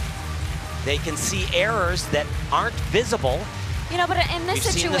times, they can see errors that aren't visible. You know, but in this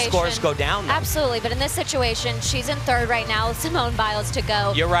situation, we've seen the scores go down, though. Absolutely, but in this situation, she's in third right now with Simone Biles to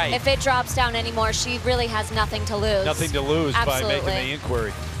go. You're right. If it drops down anymore, she really has nothing to lose. Nothing to lose by making the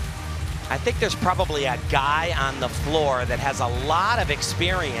inquiry. I think there's probably a guy on the floor that has a lot of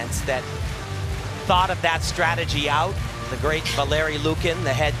experience that thought of that strategy out. The great Valeri Lukin,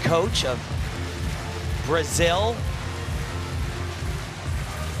 the head coach of Brazil.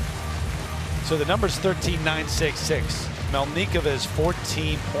 So the number's 13.966. Melnikova is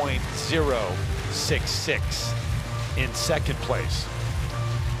 14.066 in second place.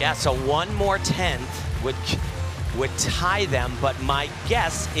 Yeah, so one more tenth would tie them, but my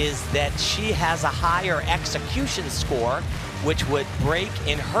guess is that she has a higher execution score, which would break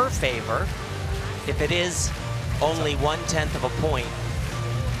in her favor if it is only 1/10 of a point.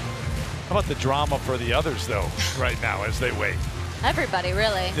 How about the drama for the others, though, right now as they wait? Everybody,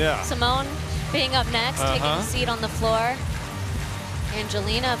 really. Yeah. Simone being up next, taking a seat on the floor.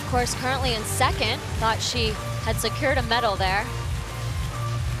 Angelina, of course, currently in second. Thought she had secured a medal there.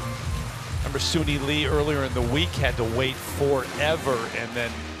 Remember Suni Lee earlier in the week had to wait forever and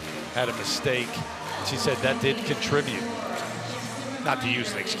then had a mistake. She said that did contribute. Not to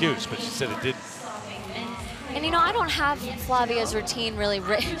use an excuse, but she said it did. And you know, I don't have Flavia's routine really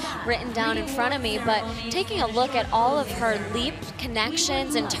written down in front of me, but taking a look at all of her leap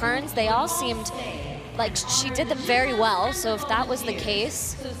connections and turns, they all seemed like she did them very well. So if that was the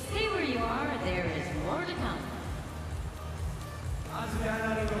case. So stay where you are, there is more to come.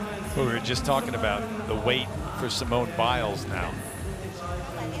 We were just talking about the weight for Simone Biles now.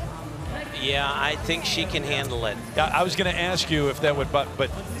 Yeah, I think she can handle it. I was going to ask you if that would, but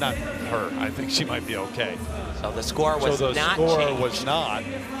not her. I think she might be okay. So the score was so the not score changed. was not.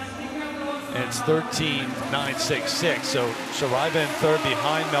 And it's 13-966. So Shariva in third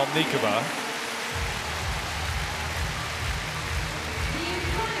behind Melnikova.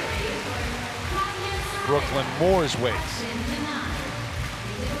 Brooklyn Moore's weights.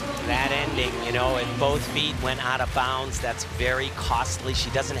 That ending, you know, if both feet went out of bounds, that's very costly. She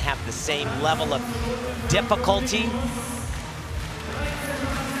doesn't have the same level of difficulty.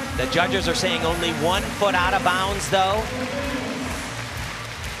 The judges are saying only 1 foot out of bounds, though.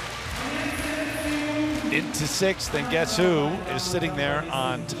 Into sixth, and guess who is sitting there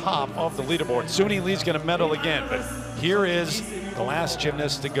on top of the leaderboard? Suni Lee's going to medal again, but here is the last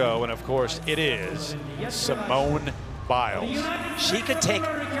gymnast to go, and of course it is Simone Biles. She could take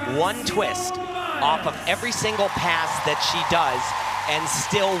 1 twist off of every single pass that she does and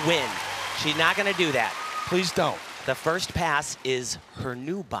still win. She's not going to do that. Please don't. The first pass is her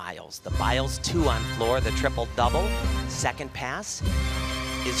new Biles, the Biles 2 on floor, the triple-double. Second pass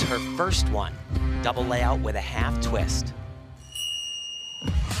is her first one, double layout with a half twist.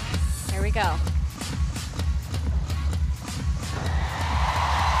 Here we go.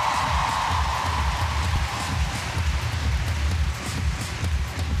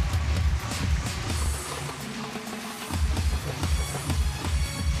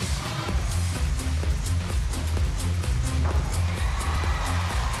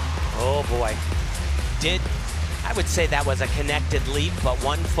 Oh boy. I would say that was a connected leap, but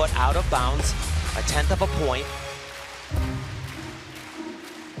 1 foot out of bounds, 1/10 of a point.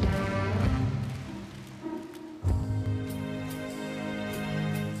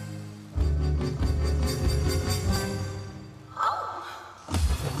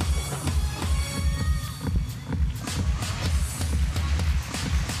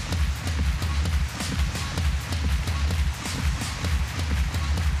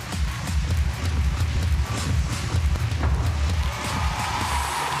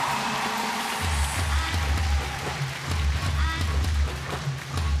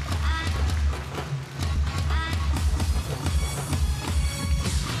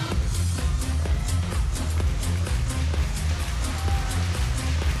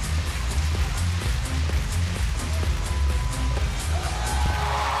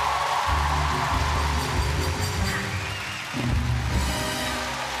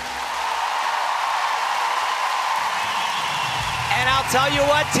 Tell you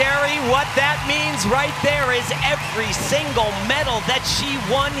what, Terry, what that means right there is every single medal that she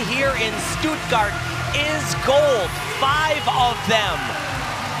won here in Stuttgart is gold. 5 of them.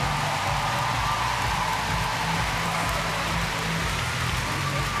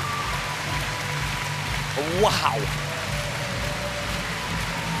 Wow.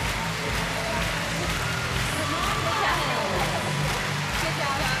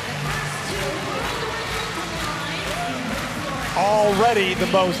 Already the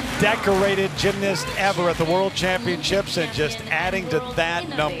most decorated gymnast ever at the World Championships, and just adding to that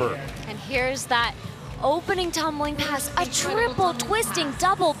number. And here's that opening tumbling pass, a triple twisting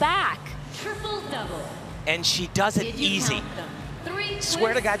double back. Triple double. And she does it easy.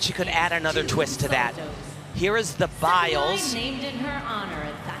 Swear to God, she could add another twist to that. Here is the Biles. Named in her honor.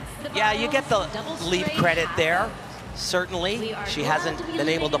 That's the Yeah, you get the leap credit there. Certainly, she hasn't been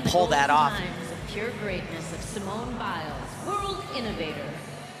able to pull that off. Pure greatness of Simone Biles, world innovator.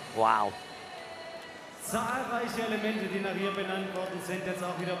 Wow. Zahlreiche Elemente, die nach ihr benannt worden sind, jetzt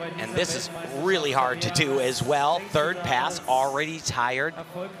auch wieder bei dieser And this is really hard to do as well. Third pass, already tired.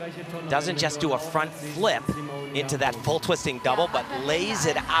 Doesn't just do a front flip into that full twisting double, but lays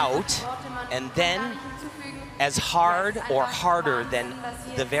it out, and then as hard or harder than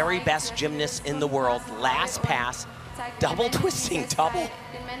the very best gymnasts in the world, last pass, double twisting double.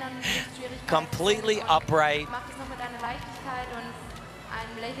 completely upright.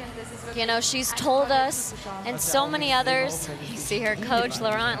 You know, she's told us, and so many others, you see her coach,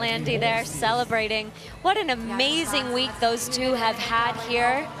 Laurent Landy there, celebrating. What an amazing week those two have had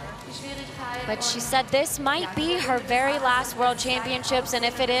here. But she said this might be her very last World Championships, and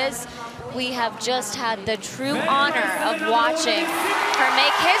if it is, we have just had the true honor of watching her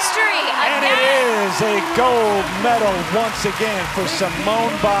make history again. And it is a gold medal once again for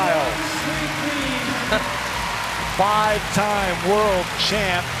Simone Biles. Five-time world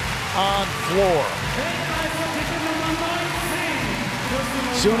champ on floor.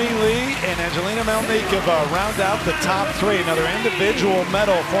 Suni Lee and Angelina Melnikova round out the top three. Another individual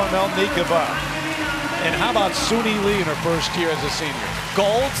medal for Melnikova. And how about Suni Lee in her first year as a senior?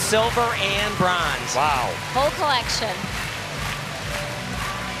 Gold, silver, and bronze. Wow. Whole collection.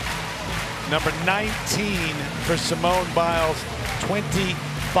 Number 19 for Simone Biles,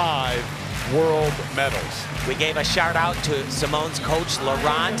 25 world medals. We gave a shout out to Simone's coach,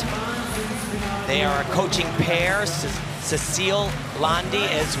 Laurent. They are a coaching pair. Cecile Landy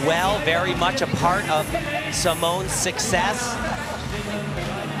as well, very much a part of Simone's success.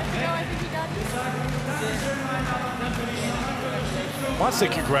 Wants to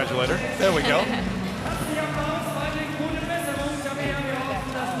congratulate her. There we go.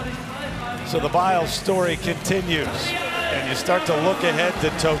 So the Biles story continues. And you start to look ahead to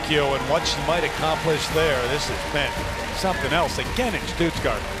Tokyo and what she might accomplish there. This has been something else again in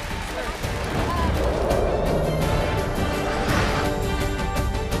Stuttgart.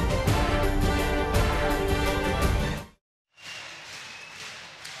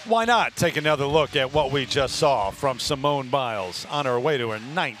 Why not take another look at what we just saw from Simone Biles on her way to her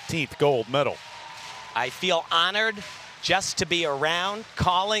 19th gold medal? I feel honored just to be around,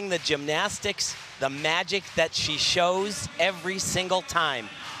 calling the gymnastics the magic that she shows every single time.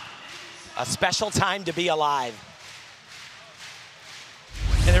 A special time to be alive.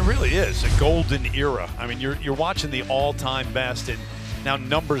 And it really is a golden era. I mean, you're watching the all-time best, and now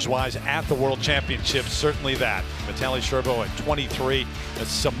numbers-wise at the World Championships, certainly that. Vitaly Sherbo at 23.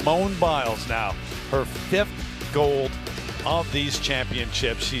 It's Simone Biles now, her 5th gold of these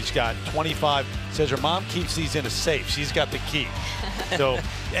championships. She's got 25. Says her mom keeps these in a safe. She's got the key. So,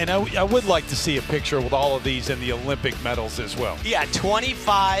 and I would like to see a picture with all of these in the Olympic medals as well. Yeah,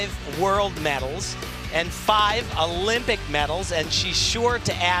 25 world medals and 5 Olympic medals, and she's sure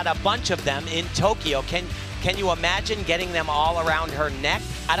to add a bunch of them in Tokyo. Can you imagine getting them all around her neck?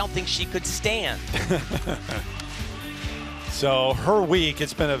 I don't think she could stand. So her week,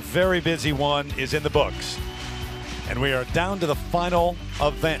 it's been a very busy one, is in the books. And we are down to the final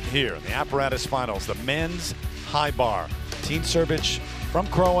event here, the apparatus finals, the men's high bar. Tin Srbić from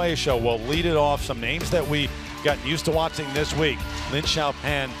Croatia will lead it off. Some names that we got used to watching this week. Lin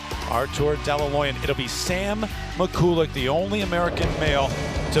Xiaopan, Artur Dalaloyan. It'll be Sam Mikulak, the only American male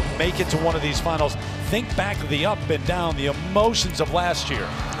to make it to one of these finals. Think back to the up and down, the emotions of last year.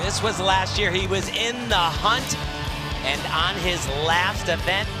 This was last year. He was in the hunt, and on his last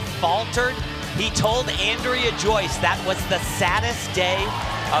event, faltered. He told Andrea Joyce that was the saddest day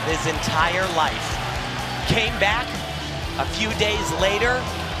of his entire life. Came back a few days later,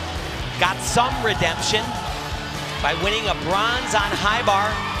 got some redemption by winning a bronze on high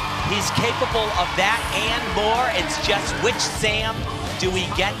bar. He's capable of that and more. It's just which Sam do we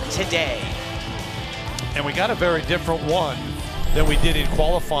get today? And we got a very different one than we did in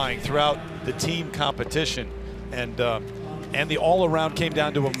qualifying throughout the team competition. And the all-around came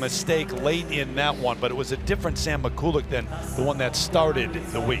down to a mistake late in that one, but it was a different Sam Mikulak than the one that started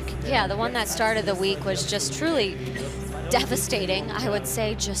the week. Yeah, the one that started the week was just truly devastating, I would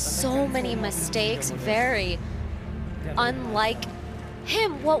say. Just so many mistakes, very unlike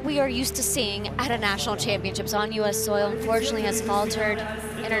him, what we are used to seeing at a national championships on U.S. soil. Unfortunately has faltered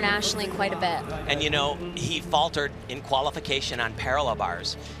internationally quite a bit. And you know, he faltered in qualification on parallel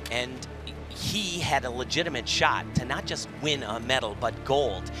bars, and he had a legitimate shot to not just win a medal, but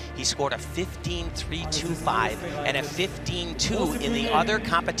gold. He scored a 15.325 and a 15.2 in the other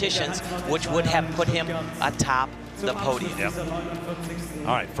competitions, which would have put him atop the podium. Yep.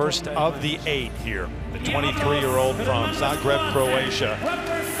 All right, first of the 8 here, the 23-year-old from Zagreb, Croatia.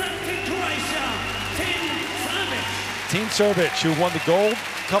 Tin Srbić, who won the gold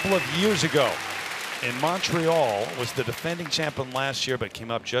a couple of years ago in Montreal, was the defending champion last year, but came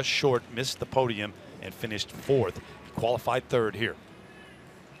up just short, missed the podium, and finished 4th. He qualified 3rd here.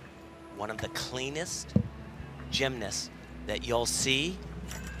 One of the cleanest gymnasts that you'll see.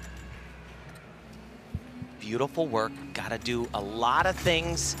 Beautiful work. Got to do a lot of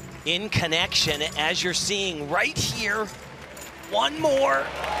things in connection, as you're seeing right here. One more.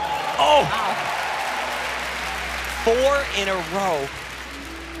 Oh! Wow. 4 in a row.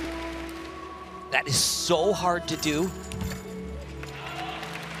 That is so hard to do.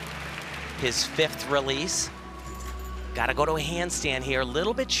 His 5th release. Got to go to a handstand here, a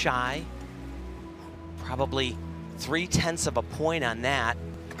little bit shy. Probably 3/10 of a point on that.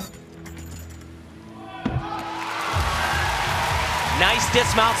 Nice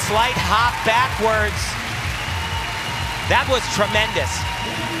dismount, slight hop backwards. That was tremendous.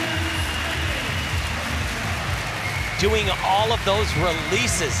 Doing all of those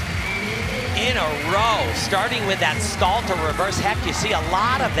releases in a row, starting with that stall to reverse heck. You see a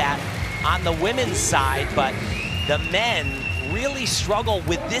lot of that on the women's side, but the men really struggle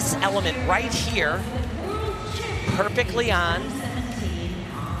with this element right here. Perfectly on.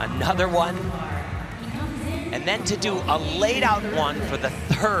 Another one. And then to do a laid out one for the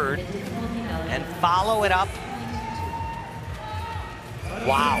 3rd and follow it up.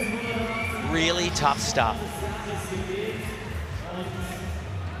 Wow, really tough stuff.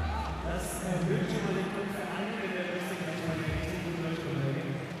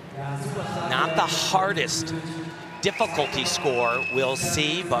 Not the hardest difficulty score we'll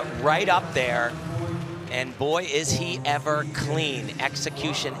see, but right up there. And boy, is he ever clean.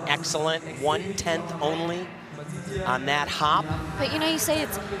 Execution excellent, 1/10 only on that hop. But you know, you say it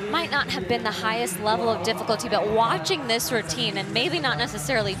might not have been the highest level of difficulty, but watching this routine and maybe not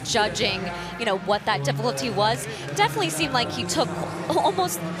necessarily judging, you know, what that difficulty was, definitely seemed like he took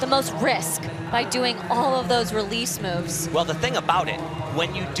almost the most risk by doing all of those release moves. Well, the thing about it,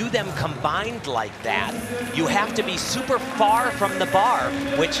 when you do them combined like that, you have to be super far from the bar,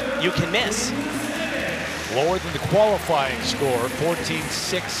 which you can miss. Lower than the qualifying score,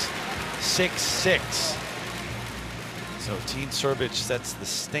 14.666. So Teen Servich sets the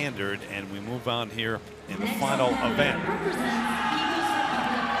standard, and we move on here in the final event.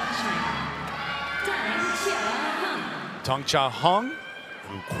 Tung Cha Hung,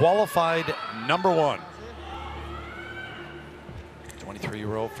 who qualified #1.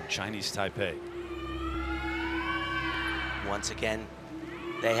 23-year-old from Chinese Taipei. Once again,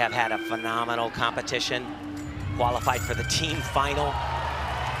 they have had a phenomenal competition. Qualified for the team final.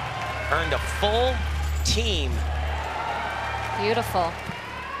 Earned a full team. Beautiful.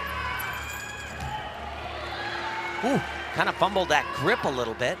 Ooh, kind of fumbled that grip a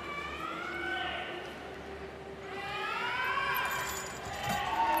little bit.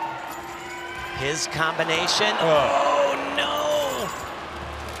 His combination. Oh no!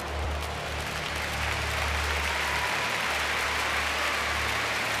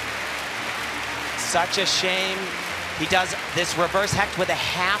 Such a shame. He does this reverse hecht with a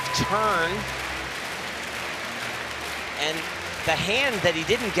half turn. And the hand that he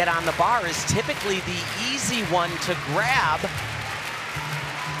didn't get on the bar is typically the easy one to grab.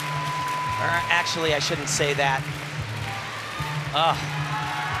 Or actually, I shouldn't say that.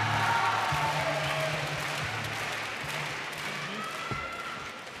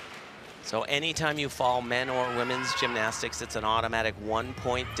 So anytime you fall men or women's gymnastics, it's an automatic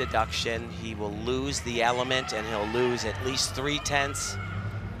 1-point deduction. He will lose the element, and he'll lose at least 3/10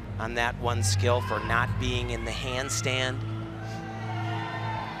 on that one skill for not being in the handstand.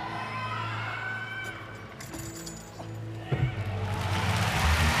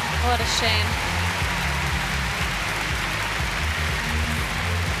 What a shame.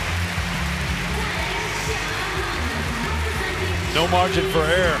 No margin for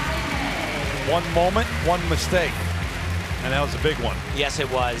error. One moment, one mistake. And that was a big one. Yes, it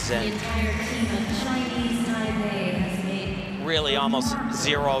was. And really almost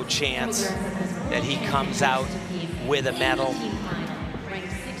zero chance that he comes out with a medal.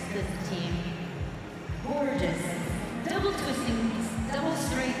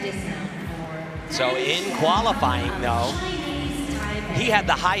 So in qualifying, though, he had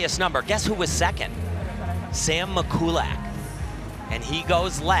the highest number. Guess who was second? Sam Mikulak. And he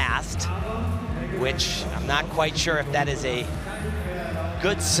goes last, which I'm not quite sure if that is a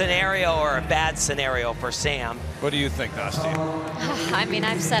good scenario or a bad scenario for Sam. What do you think, Dusty? I mean,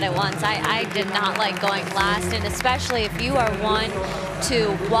 I've said it once. I did not like going last, and especially if you are one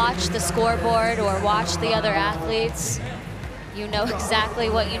to watch the scoreboard or watch the other athletes, you know exactly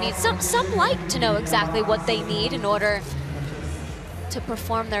what you need. Some like to know exactly what they need in order to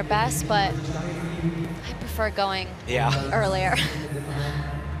perform their best, but I prefer going earlier.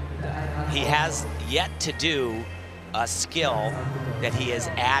 He has yet to do a skill that he has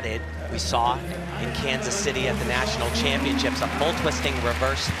added. We saw in Kansas City at the National Championships, a full twisting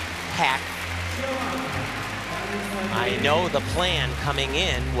reverse hack. I know the plan coming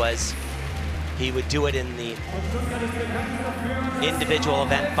in was He would do it in the individual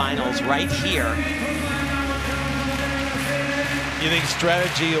event finals right here. You think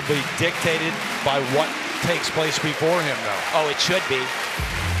strategy will be dictated by what takes place before him, though? Oh, it should be.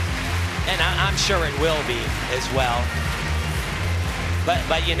 And I'm sure it will be as well.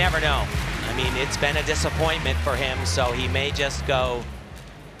 But you never know. I mean, it's been a disappointment for him, so he may just go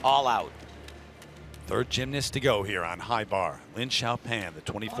all out. Third gymnast to go here on high bar. Lin Xiaopan, the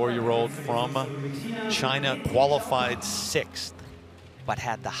 24-year-old from China, qualified 6th. But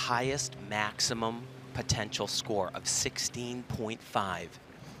had the highest maximum potential score of 16.5.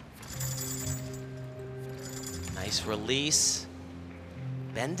 Nice release.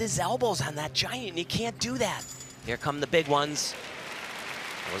 Bend his elbows on that giant. You can't do that. Here come the big ones.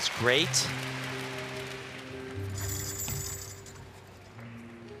 That was great.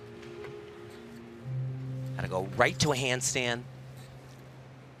 Gotta go right to a handstand.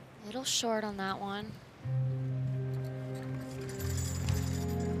 A little short on that one.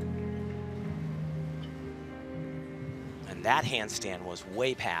 And that handstand was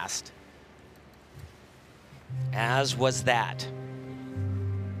way past. As was that.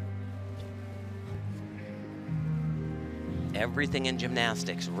 Everything in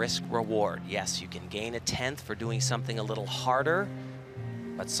gymnastics, risk reward. Yes, you can gain a 10th for doing something a little harder,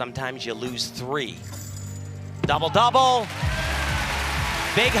 but sometimes you lose 3. Double, double.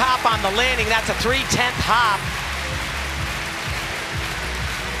 Big hop on the landing. That's a 3/10 hop.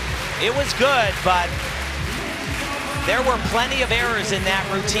 It was good, but there were plenty of errors in that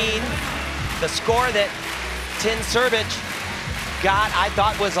routine. The score that Tin Surbic got, I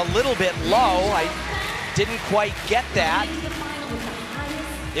thought, was a little bit low. I didn't quite get that.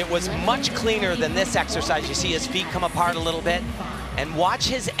 It was much cleaner than this exercise. You see his feet come apart a little bit. And watch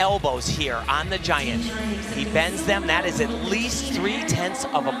his elbows here on the giant. He bends them. That is at least 3/10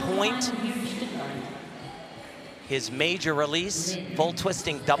 of a point. His major release, full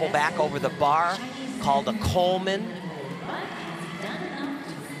twisting double back over the bar, called a Coleman.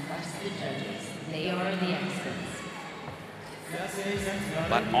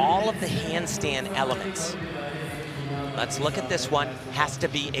 But all of the handstand elements, let's look at this one, has to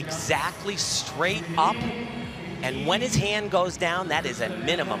be exactly straight up. And when his hand goes down, that is a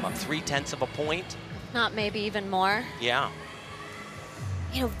minimum of 3/10 of a point. Not maybe even more. Yeah.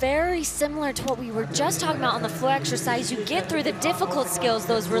 You know, very similar to what we were just talking about on the floor exercise. You get through the difficult skills,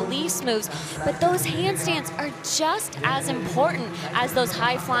 those release moves, but those handstands are just as important as those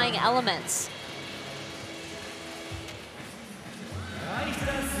high-flying elements.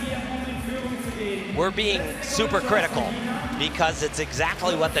 We're being super critical because it's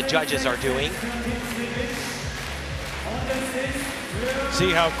exactly what the judges are doing.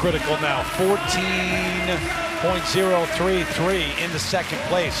 See how critical now, 14.033 in the second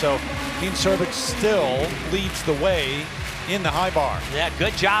place. So Tin Surbic still leads the way in the high bar. Yeah,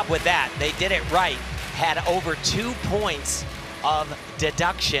 good job with that. They did it right. Had over 2 points of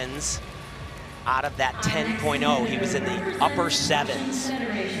deductions out of that 10.0. He was in the upper 7s.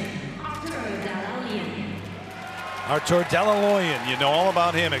 Artur Dalaloyan, you know all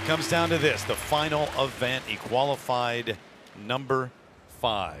about him. It comes down to this, the final event. He qualified number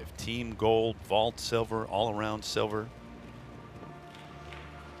 5. Team gold, vault silver, all-around silver.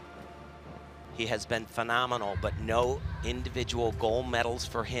 He has been phenomenal, but no individual gold medals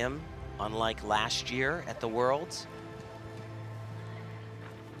for him, unlike last year at the Worlds.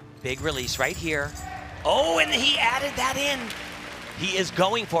 Big release right here. Oh, and he added that in. He is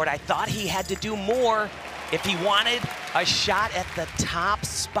going for it. I thought he had to do more if he wanted a shot at the top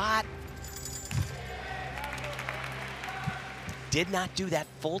spot. Did not do that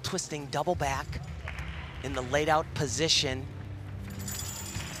full twisting double back in the laid out position.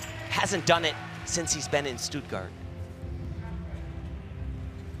 Hasn't done it since he's been in Stuttgart.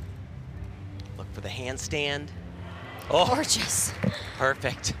 Look for the handstand. Oh, gorgeous.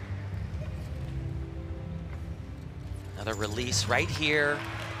 Perfect. Another release right here.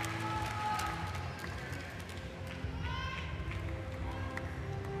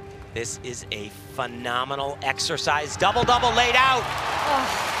 This is a phenomenal exercise. Double, double laid out.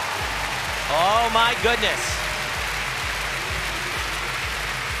 Oh my goodness.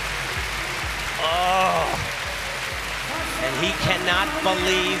 Oh. And he cannot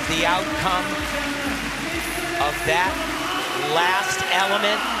believe the outcome of that last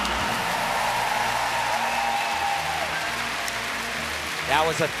element. That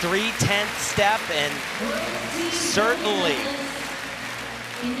was a 3/10 step, and certainly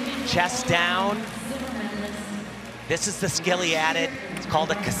chest down. This is the skill he added. It's called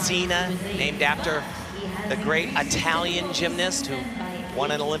a Cassina, named after the great Italian gymnast who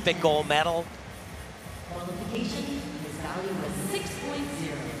won an Olympic gold medal.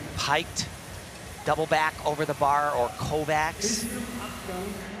 hiked double back over the bar or Kovacs.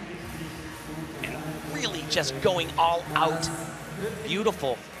 And really just going all out.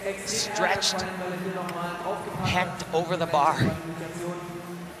 Beautiful, stretched, pecked over the bar.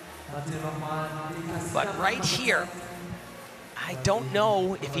 But right here, I don't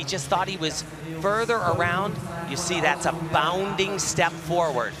know if he just thought he was further around. You see, that's a bounding step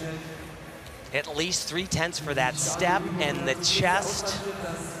forward. At least 3/10 for that step, and the chest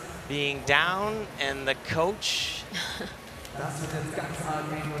being down, and the coach.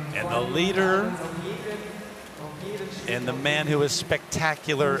 And the leader, and the man who was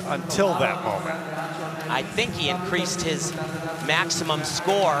spectacular until that moment. I think he increased his maximum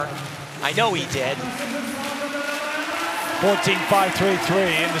score. I know he did.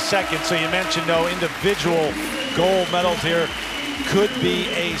 14.533 in the second. So you mentioned no individual gold medals here. Could be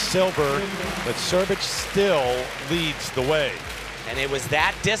a silver, but Srbic still leads the way. And it was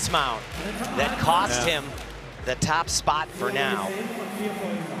that dismount that cost him the top spot for now.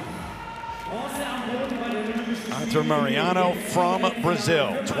 Arthur Mariano from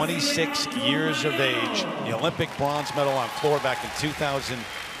Brazil, 26 years of age. The Olympic bronze medal on floor back in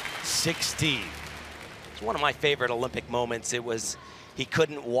 2016. It's one of my favorite Olympic moments. It was, he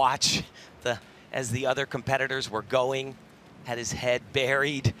couldn't watch as the other competitors were going, had his head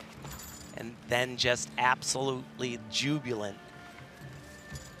buried, and then just absolutely jubilant.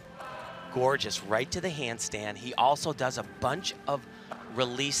 Gorgeous, right to the handstand. He also does a bunch of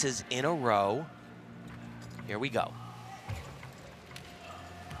releases in a row. Here we go.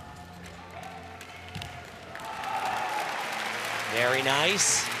 Very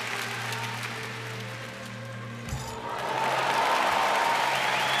nice.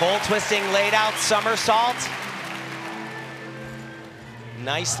 Full twisting laid out somersault.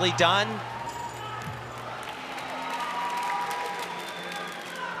 Nicely done.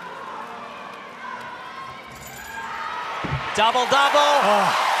 Double, double.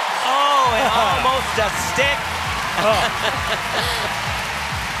 Oh, and almost a stick.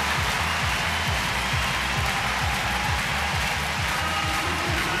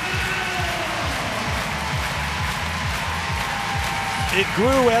 It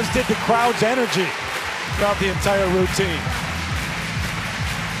grew, as did the crowd's energy throughout the entire routine.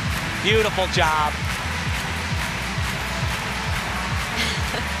 Beautiful job.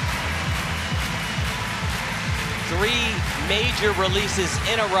 Three major releases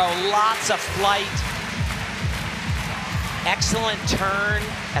in a row, lots of flight. Excellent turn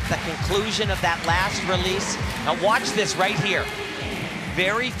at the conclusion of that last release. Now watch this right here.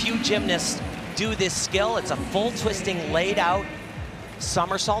 Very few gymnasts do this skill. It's a full twisting laid out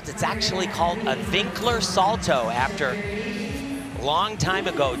somersault. It's actually called a Winkler Salto after a long time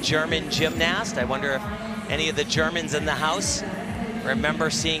ago German gymnast. I wonder if any of the Germans in the house remember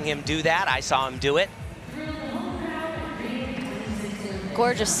seeing him do that. I saw him do it.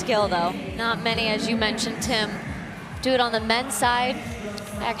 Gorgeous skill, though. Not many, as you mentioned, Tim, do it on the men's side.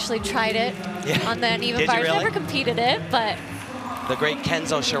 I actually tried it on the uneven bars. Really? Never competed it, but. The great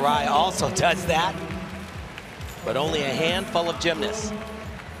Kenzo Shirai also does that, but only a handful of gymnasts.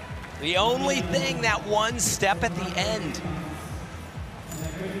 The only thing, that one step at the end.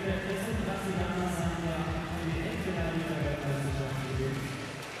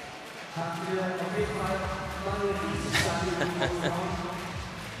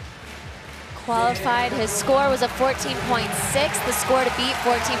 Qualified, his score was a 14.6. The score to beat,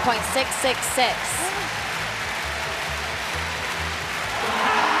 14.666.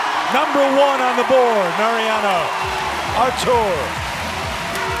 Number one on the board, Mariano. Artur.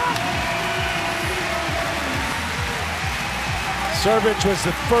 Srbic was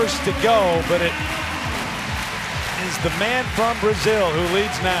the first to go, but it is the man from Brazil who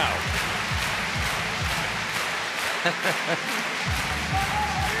leads now.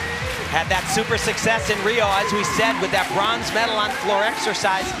 Had that super success in Rio, as we said, with that bronze medal on floor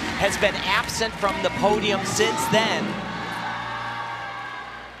exercise, has been absent from the podium since then.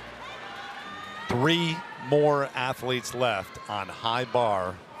 3 more athletes left on high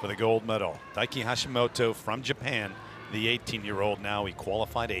bar for the gold medal. Daiki Hashimoto from Japan, the 18-year-old, now he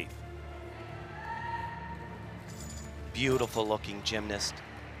qualified 8th. Beautiful looking gymnast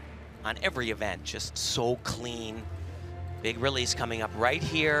on every event, just so clean. Big release coming up right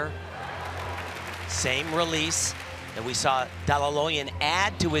here. Same release that we saw Dalaloyan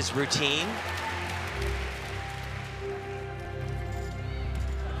add to his routine.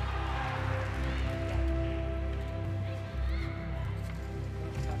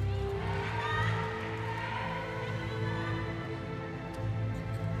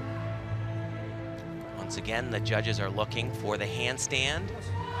 Once again, the judges are looking for the handstand.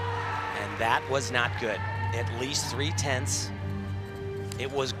 And that was not good. At least 3/10.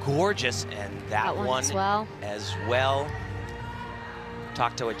 It was gorgeous, and that one as well.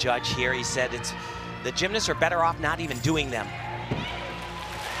 Talked to a judge here. He said the gymnasts are better off not even doing them.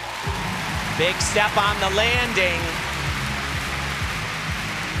 Big step on the landing.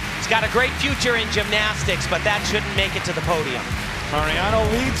 He's got a great future in gymnastics, but that shouldn't make it to the podium. Mariano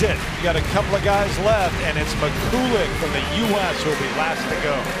leads it. You got a couple of guys left, and it's McCulloch from the U.S. who will be last to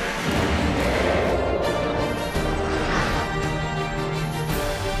go.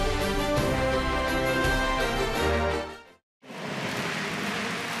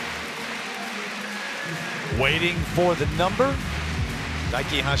 Waiting for the number.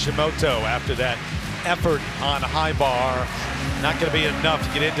 Daiki Hashimoto after that effort on high bar. Not going to be enough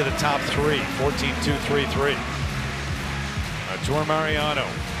to get into the top three. 14.233. Artur Mariano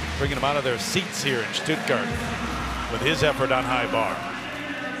bringing them out of their seats here in Stuttgart with his effort on high bar.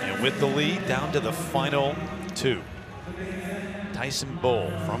 And with the lead down to the final two. Tyson Bull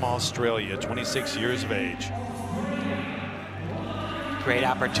from Australia, 26 years of age. Great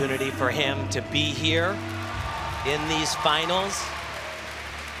opportunity for him to be here in these finals.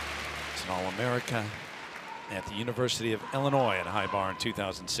 It's an All-America at the University of Illinois at high bar in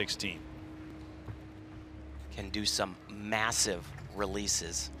 2016. Can do some massive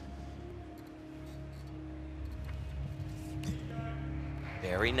releases.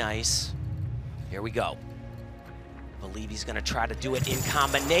 Very nice. Here we go. I believe he's going to try to do it in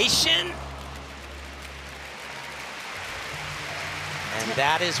combination. And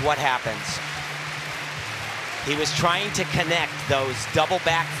that is what happens. He was trying to connect those double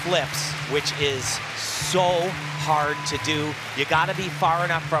back flips, which is so hard to do. You got to be far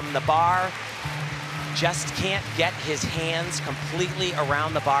enough from the bar. Just can't get his hands completely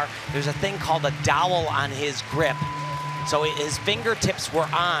around the bar. There's a thing called a dowel on his grip. So his fingertips were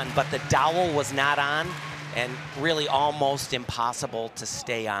on, but the dowel was not on, and really almost impossible to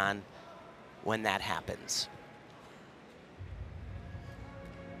stay on when that happens.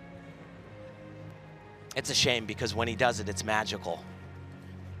 It's a shame because when he does it, it's magical.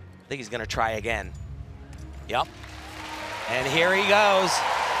 I think he's gonna try again. Yep. And here he goes.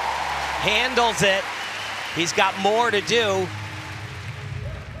 Handles it. He's got more to do.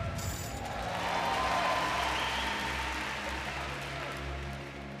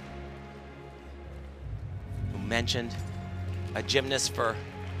 Who mentioned a gymnast for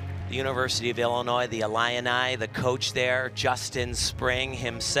the University of Illinois, the Illini, the coach there, Justin Spring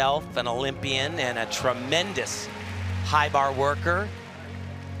himself, an Olympian and a tremendous high bar worker.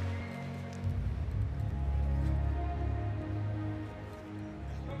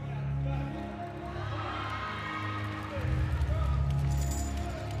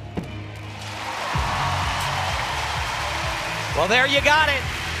 Well, there you got it.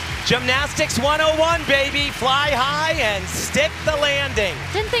 Gymnastics 101, baby. Fly high and stick the landing.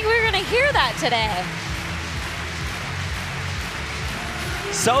 Didn't think we were going to hear that today.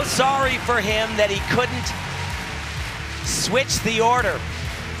 So sorry for him that he couldn't switch the order.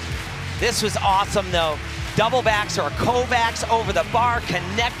 This was awesome, though. Double backs or co-backs over the bar,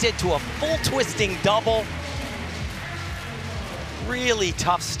 connected to a full twisting double. Really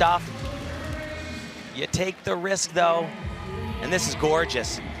tough stuff. You take the risk, though, and this is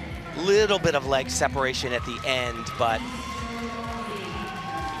gorgeous. Little bit of leg separation at the end, but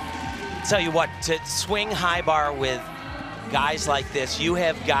I'll tell you what, to swing high bar with guys like this, you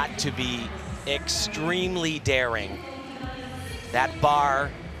have got to be extremely daring. That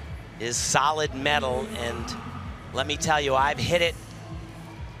bar is solid metal, and let me tell you, I've hit it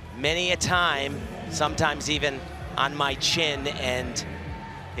many a time, sometimes even on my chin, and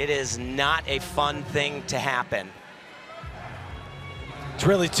it is not a fun thing to happen. It's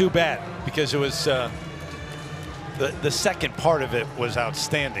really too bad because it was the second part of it was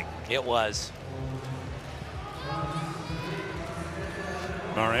outstanding. It was.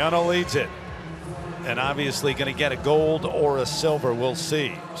 Mariano leads it, and obviously going to get a gold or a silver. We'll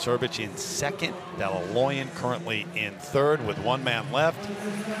see. Serbic in second, Dalaloyan currently in third with one man left.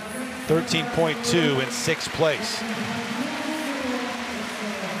 13.2 in sixth place.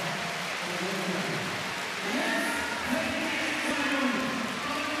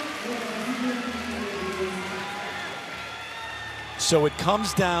 So it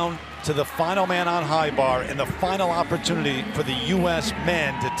comes down to the final man on high bar and the final opportunity for the U.S.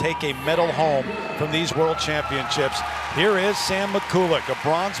 men to take a medal home from these World Championships. Here is Sam McCulloch, a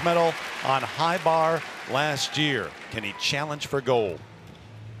bronze medal on high bar last year. Can he challenge for gold?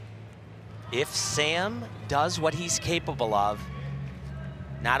 If Sam does what he's capable of,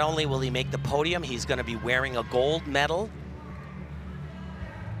 not only will he make the podium, he's going to be wearing a gold medal.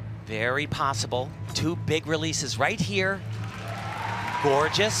 Very possible. 2 big releases right here.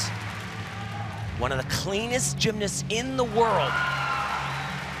 Gorgeous. One of the cleanest gymnasts in the world.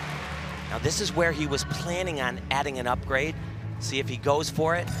 Now this is where he was planning on adding an upgrade. See if he goes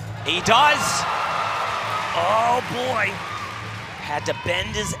for it. He does! Oh boy! Had to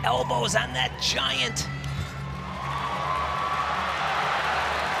bend his elbows on that giant.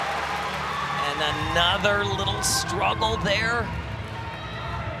 And another little struggle there.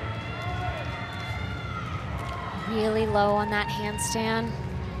 Really low on that handstand.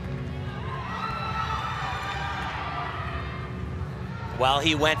 Well,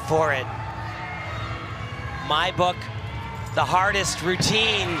 he went for it. My book, the hardest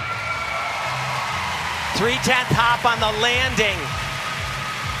routine. 3/10 hop on the landing.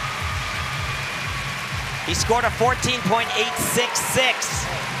 He scored a 14.866.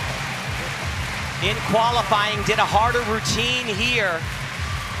 In qualifying, did a harder routine here.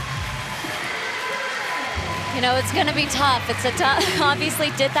 You know, it's gonna be tough. It's a tough,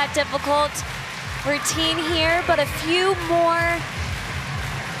 obviously did that difficult routine here, but a few more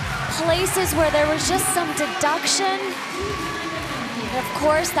places where there was just some deduction. And of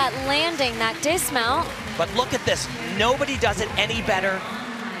course, that landing, that dismount. But look at this. Nobody does it any better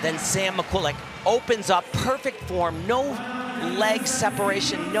than Sam McCulloch. Opens up, perfect form, no leg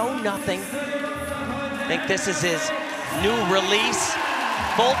separation, no nothing. I think this is his new release.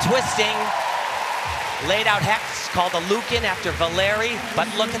 Full twisting. Laid out hex called a Lucan after Valeri, but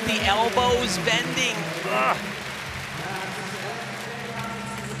look at the elbows bending. Ugh.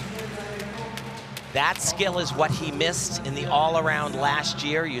 That skill is what he missed in the all-around last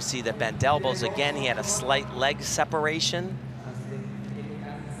year. You see the bent elbows again. He had a slight leg separation.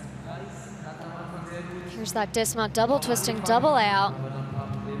 Here's that dismount, double twisting, double out.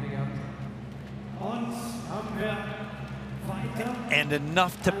 And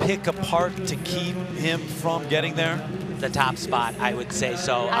enough to pick apart to keep him from getting there? The top spot, I would say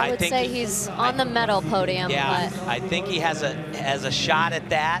so. I would think say he's on the medal podium. Yeah, but I think he has a shot at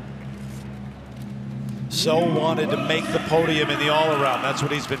that. So wanted to make the podium in the all-around. That's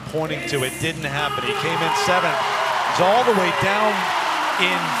what he's been pointing to. It didn't happen. He came in 7th. He's all the way down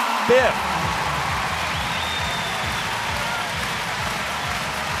in 5th.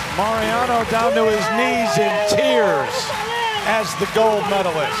 Mariano down to his knees in tears as the gold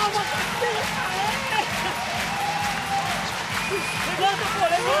medalist.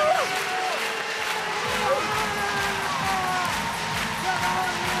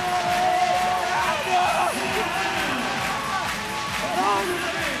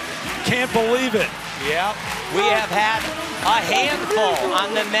 Can't believe it. Yep, we have had a handful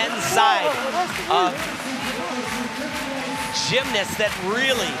on the men's side of gymnasts that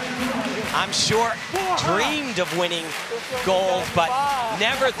really, I'm sure, dreamed of winning gold, but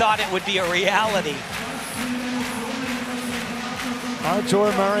never thought it would be a reality.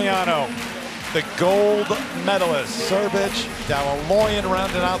 Artur Mariano, the gold medalist. Serbic, Dalaloyan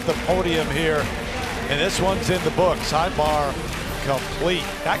rounding out the podium here. And this one's in the books. High bar complete.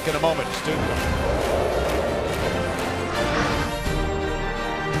 Back in a moment, Stuttgart.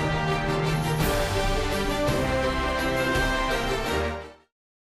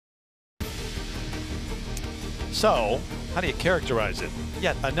 So, how do you characterize it?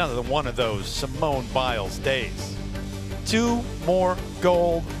 Yet another one of those Simone Biles days. 2 more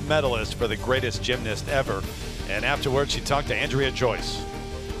gold medalists for the greatest gymnast ever. And afterwards, she talked to Andrea Joyce.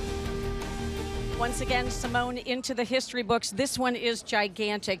 Once again, Simone into the history books. This one is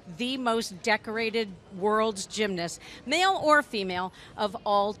gigantic. The most decorated world's gymnast, male or female, of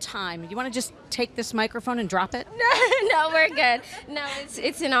all time. You want to just take this microphone and drop it? No, we're good. No,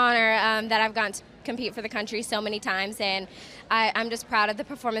 it's an honor that I've gotten to compete for the country so many times, and I'm just proud of the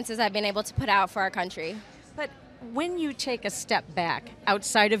performances I've been able to put out for our country. But when you take a step back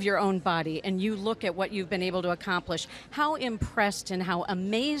outside of your own body and you look at what you've been able to accomplish, how impressed and how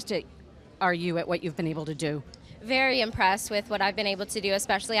amazed are you at what you've been able to do? Very impressed with what I've been able to do,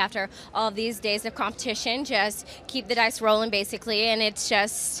 especially after all of these days of competition. Just keep the dice rolling, basically, and it's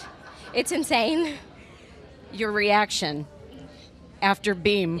insane. Your reaction after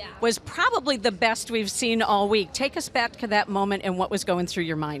beam was probably the best we've seen all week. Take us back to that moment and what was going through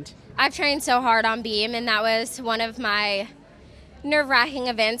your mind. I've trained so hard on beam, and that was one of my nerve-wracking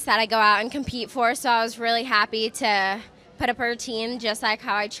events that I go out and compete for, so I was really happy to put up a routine just like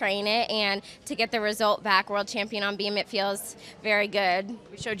how I train it, and to get the result back, world champion on beam, it feels very good.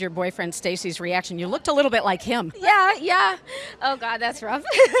 We showed your boyfriend Stacy's reaction. You looked a little bit like him. Yeah. Oh God, that's rough.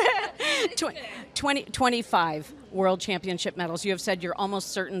 25 world championship medals. You have said you're almost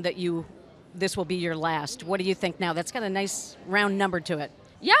certain that this will be your last. What do you think now? That's got a nice round number to it.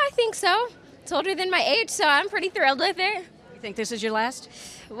 Yeah, I think so. It's older than my age, so I'm pretty thrilled with it. You think this is your last?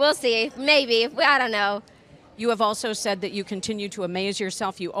 We'll see. Maybe. I don't know. You have also said that you continue to amaze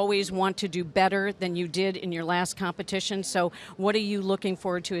yourself. You always want to do better than you did in your last competition. So what are you looking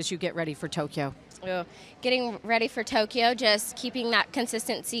forward to as you get ready for Tokyo? Getting ready for Tokyo, just keeping that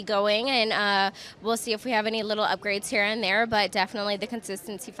consistency going, and we'll see if we have any little upgrades here and there, but definitely the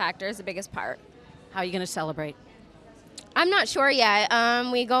consistency factor is the biggest part. How are you going to celebrate? I'm not sure yet.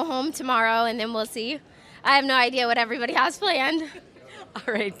 We go home tomorrow, and then we'll see. I have no idea what everybody has planned.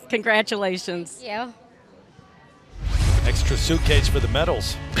 All right, congratulations. Thank you. Extra suitcase for the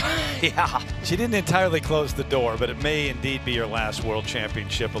medals. Yeah. She didn't entirely close the door, but it may indeed be your last World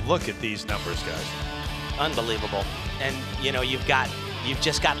Championship. But look at these numbers, guys. Unbelievable. And, you know, you've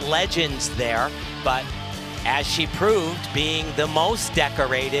just got legends there, but as she proved, being the most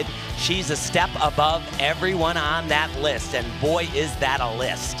decorated, she's a step above everyone on that list, and boy, is that a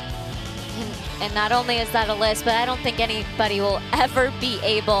list. And not only is that a list, but I don't think anybody will ever be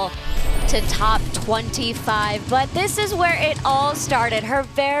able to top 25. But this is where it all started. Her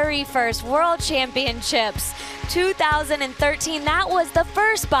very first World Championships, 2013. That was the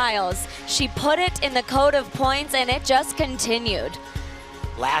first Biles. She put it in the code of points, and it just continued.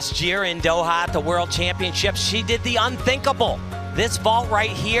 Last year in Doha at the World Championships, she did the unthinkable. This vault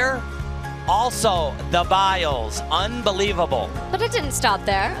right here, also the Biles. Unbelievable. But it didn't stop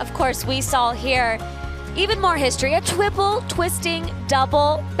there. Of course, we saw here even more history, a triple twisting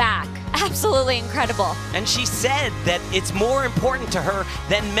double back. Absolutely incredible. And she said that it's more important to her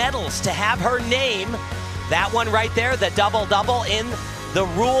than medals to have her name, that one right there, the double-double, in the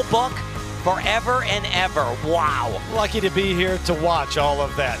rule book forever and ever. Wow. Lucky to be here to watch all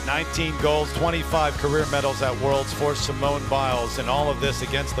of that. 19 golds, 25 career medals at Worlds for Simone Biles, and all of this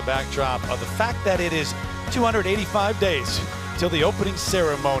against the backdrop of the fact that it is 285 days till the opening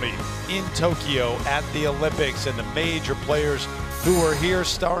ceremony in Tokyo at the Olympics, and the major players who are here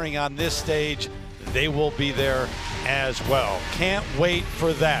starring on this stage, they will be there as well. Can't wait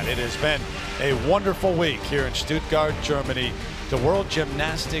for that. It has been a wonderful week here in Stuttgart, Germany, the World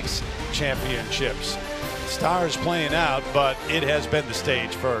Gymnastics Championships. Stars playing out, but it has been the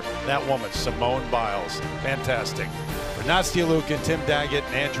stage for that woman, Simone Biles. Fantastic. For Nastia Lukin, Tim Daggett,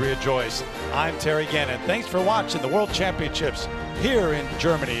 and Andrea Joyce, I'm Terry Gannon. Thanks for watching the World Championships here in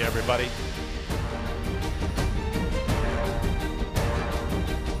Germany, everybody.